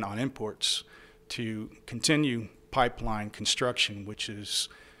dependent on imports to continue pipeline construction, which is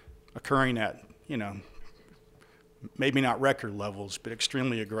occurring at, maybe not record levels, but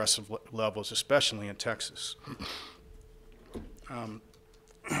extremely aggressive levels, especially in Texas.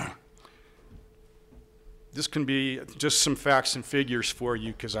 This can be just some facts and figures for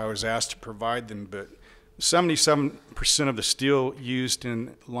you because I was asked to provide them, but 77% of the steel used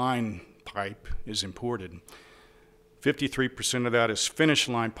in line pipe is imported. 53% of that is finished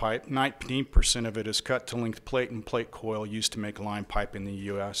line pipe. 19% of it is cut-to-length plate and plate coil used to make line pipe in the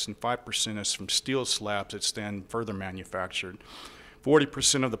U.S., and 5% is from steel slabs that's then further manufactured.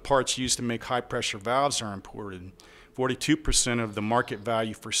 40% of the parts used to make high-pressure valves are imported. 42% of the market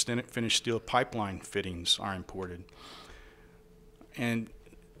value for finished steel pipeline fittings are imported. And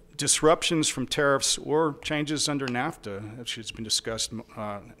disruptions from tariffs or changes under NAFTA, which has been discussed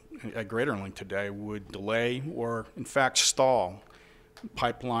at greater length today, would delay or, in fact, stall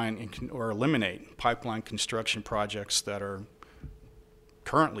pipeline or eliminate pipeline construction projects that are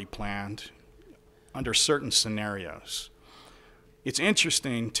currently planned under certain scenarios. It's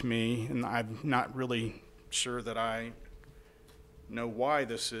interesting to me, and I'm not really sure that I know why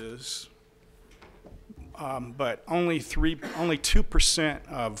this is, but only 2%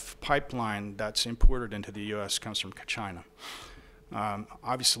 of pipeline that's imported into the U.S. comes from China.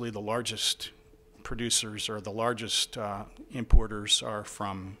 Obviously, the largest producers or the largest imports are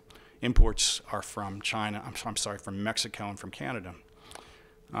from China. I'm sorry, from Mexico and from Canada.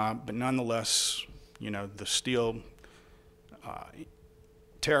 But nonetheless, the steel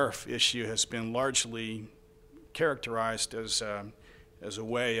tariff issue has been largely characterized as a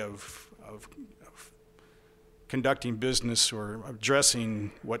way of conducting business or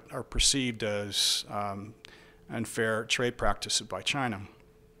addressing what are perceived as unfair trade practices by China.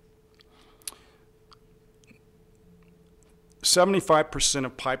 75%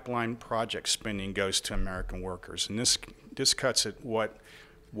 of pipeline project spending goes to American workers, and this cuts at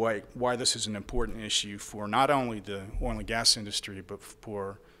why this is an important issue for not only the oil and gas industry, but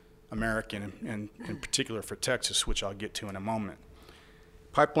for American, and in particular for Texas, which I'll get to in a moment.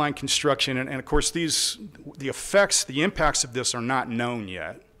 Pipeline construction, and of course the impacts of this are not known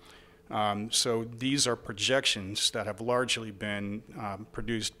yet. So these are projections that have largely been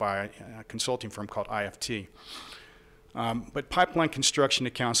produced by a consulting firm called IFT. But pipeline construction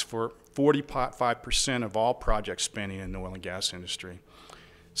accounts for 45% of all project spending in the oil and gas industry.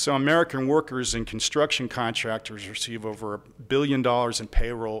 So American workers and construction contractors receive over $1 billion in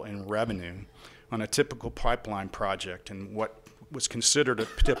payroll and revenue on a typical pipeline project. And what was considered a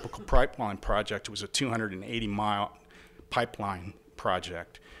typical pipeline project was a 280-mile pipeline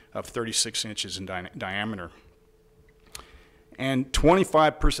project of 36 inches in diameter. And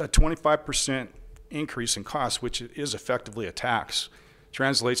 25% increase in cost, which is effectively a tax,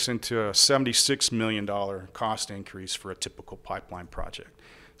 translates into a $76 million cost increase for a typical pipeline project.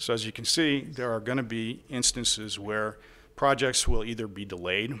 So as you can see, there are going to be instances where projects will either be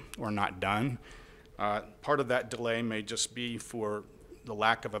delayed or not done. Part of that delay may just be for the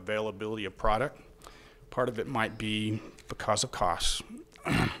lack of availability of product. Part of it might be because of costs.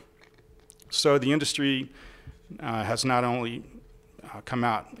 So the industry has not only come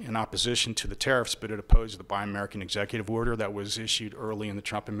out in opposition to the tariffs, but it opposed the Buy American executive order that was issued early in the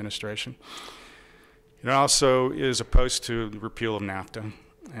Trump administration. It also is opposed to the repeal of NAFTA.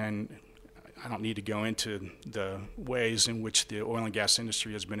 And I don't need to go into the ways in which the oil and gas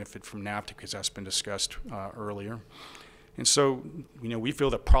industry has benefited from NAFTA because that's been discussed earlier. And so, we feel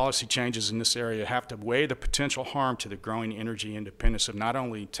that policy changes in this area have to weigh the potential harm to the growing energy independence of not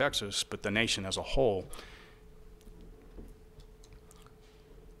only Texas, but the nation as a whole.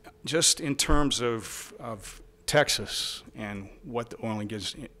 Just in terms of Texas and what the oil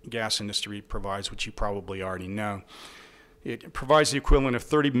and gas industry provides, which you probably already know, it provides the equivalent of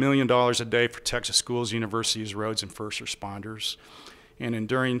 $30 million a day for Texas schools, universities, roads, and first responders. And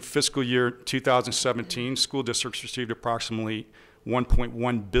during fiscal year 2017, school districts received approximately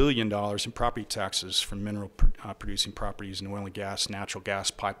 $1.1 billion in property taxes from mineral producing properties in oil and gas, natural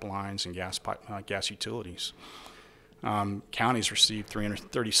gas pipelines, and gas utilities. Counties received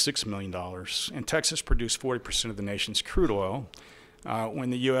 $336 million. And Texas produced 40% of the nation's crude oil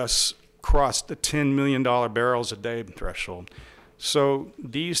when the U.S. crossed the 10 million barrels a day threshold. So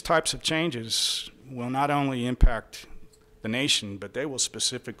these types of changes will not only impact the nation, but they will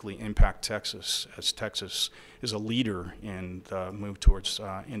specifically impact Texas, as Texas is a leader in the move towards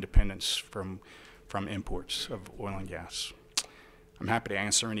independence from from imports of oil and gas. I'm happy to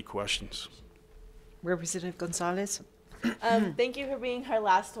answer any questions. Representative Gonzalez? Thank you for being our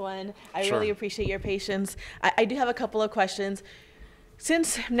last one. I Sure. really appreciate your patience. I do have a couple of questions.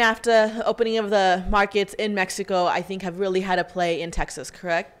 Since NAFTA, the opening of the markets in Mexico, I think have really had a play in Texas,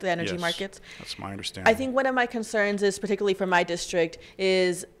 correct? The energy Yes, markets? that's my understanding. I think one of my concerns is, particularly for my district,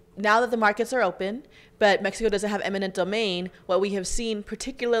 is now that the markets are open, but Mexico doesn't have eminent domain, what we have seen,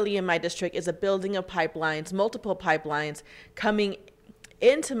 particularly in my district, is a building of pipelines, multiple pipelines coming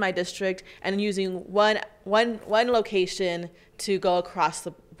into my district and using one location to go across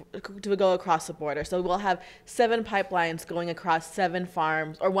the border. So we'll have 7 pipelines going across 7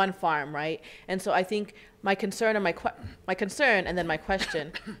 farms, or 1 farm, right? And so I think my concern and my concern and then my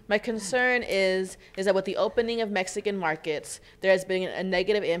question. My concern is that with the opening of Mexican markets, there has been a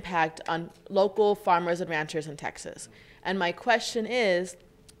negative impact on local farmers and ranchers in Texas. And my question is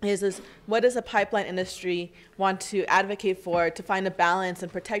what does the pipeline industry want to advocate for to find a balance in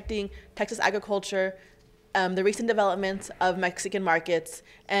protecting Texas agriculture, the recent developments of Mexican markets,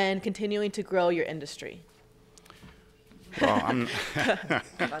 and continuing to grow your industry? Well,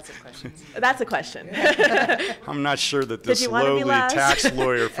 Lots of questions. That's a question. I'm not sure that Did this you wanna be lowly last? tax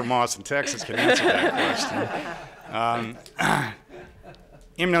lawyer from Austin, Texas can answer that question.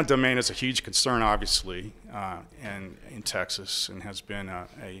 Eminent domain is a huge concern, obviously, in Texas, and has been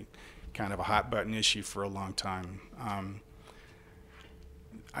a kind of a hot button issue for a long time.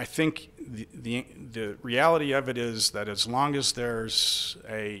 I think the reality of it is that as long as there's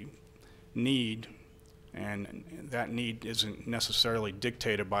a need, and that need isn't necessarily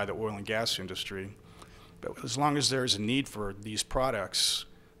dictated by the oil and gas industry, but as long as there's a need for these products,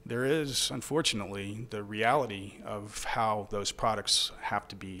 there is, unfortunately, the reality of how those products have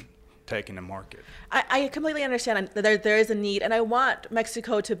to be taken to market. I completely understand that there is a need, and I want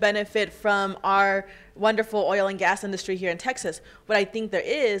Mexico to benefit from our wonderful oil and gas industry here in Texas. What I think there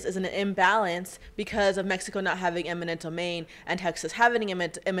is an imbalance because of Mexico not having eminent domain and Texas having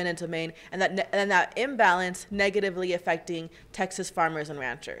eminent domain, and that imbalance negatively affecting Texas farmers and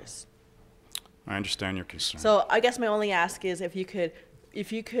ranchers. I understand your concern. So I guess my only ask is if you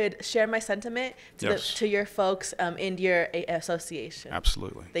could share my sentiment to, Yes. to your folks in your association.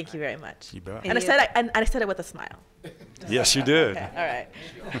 Absolutely. Thank you very much. You bet. And I said it with a smile. Yes, you did. All right.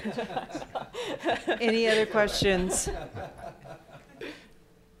 Any other questions?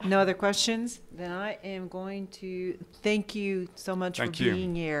 No other questions? Then I am going to thank you so much Thank for you.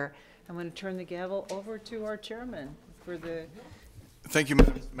 being here. I'm going to turn the gavel over to our chairman for the. Thank you,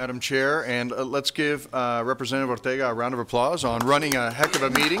 Madam Chair, and let's give Representative Ortega a round of applause on running a heck of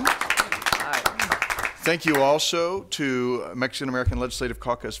a meeting. Thank you also to Mexican American Legislative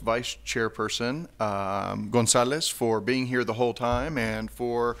Caucus Vice Chairperson Gonzalez for being here the whole time, and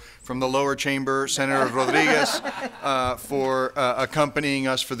from the lower chamber, Senator Rodriguez for accompanying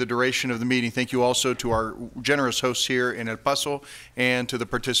us for the duration of the meeting. Thank you also to our generous hosts here in El Paso and to the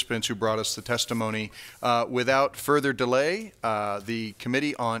participants who brought us the testimony. Without further delay, the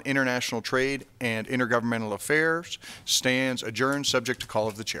Committee on International Trade and Intergovernmental Affairs stands adjourned, subject to call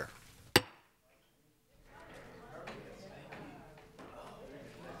of the chair.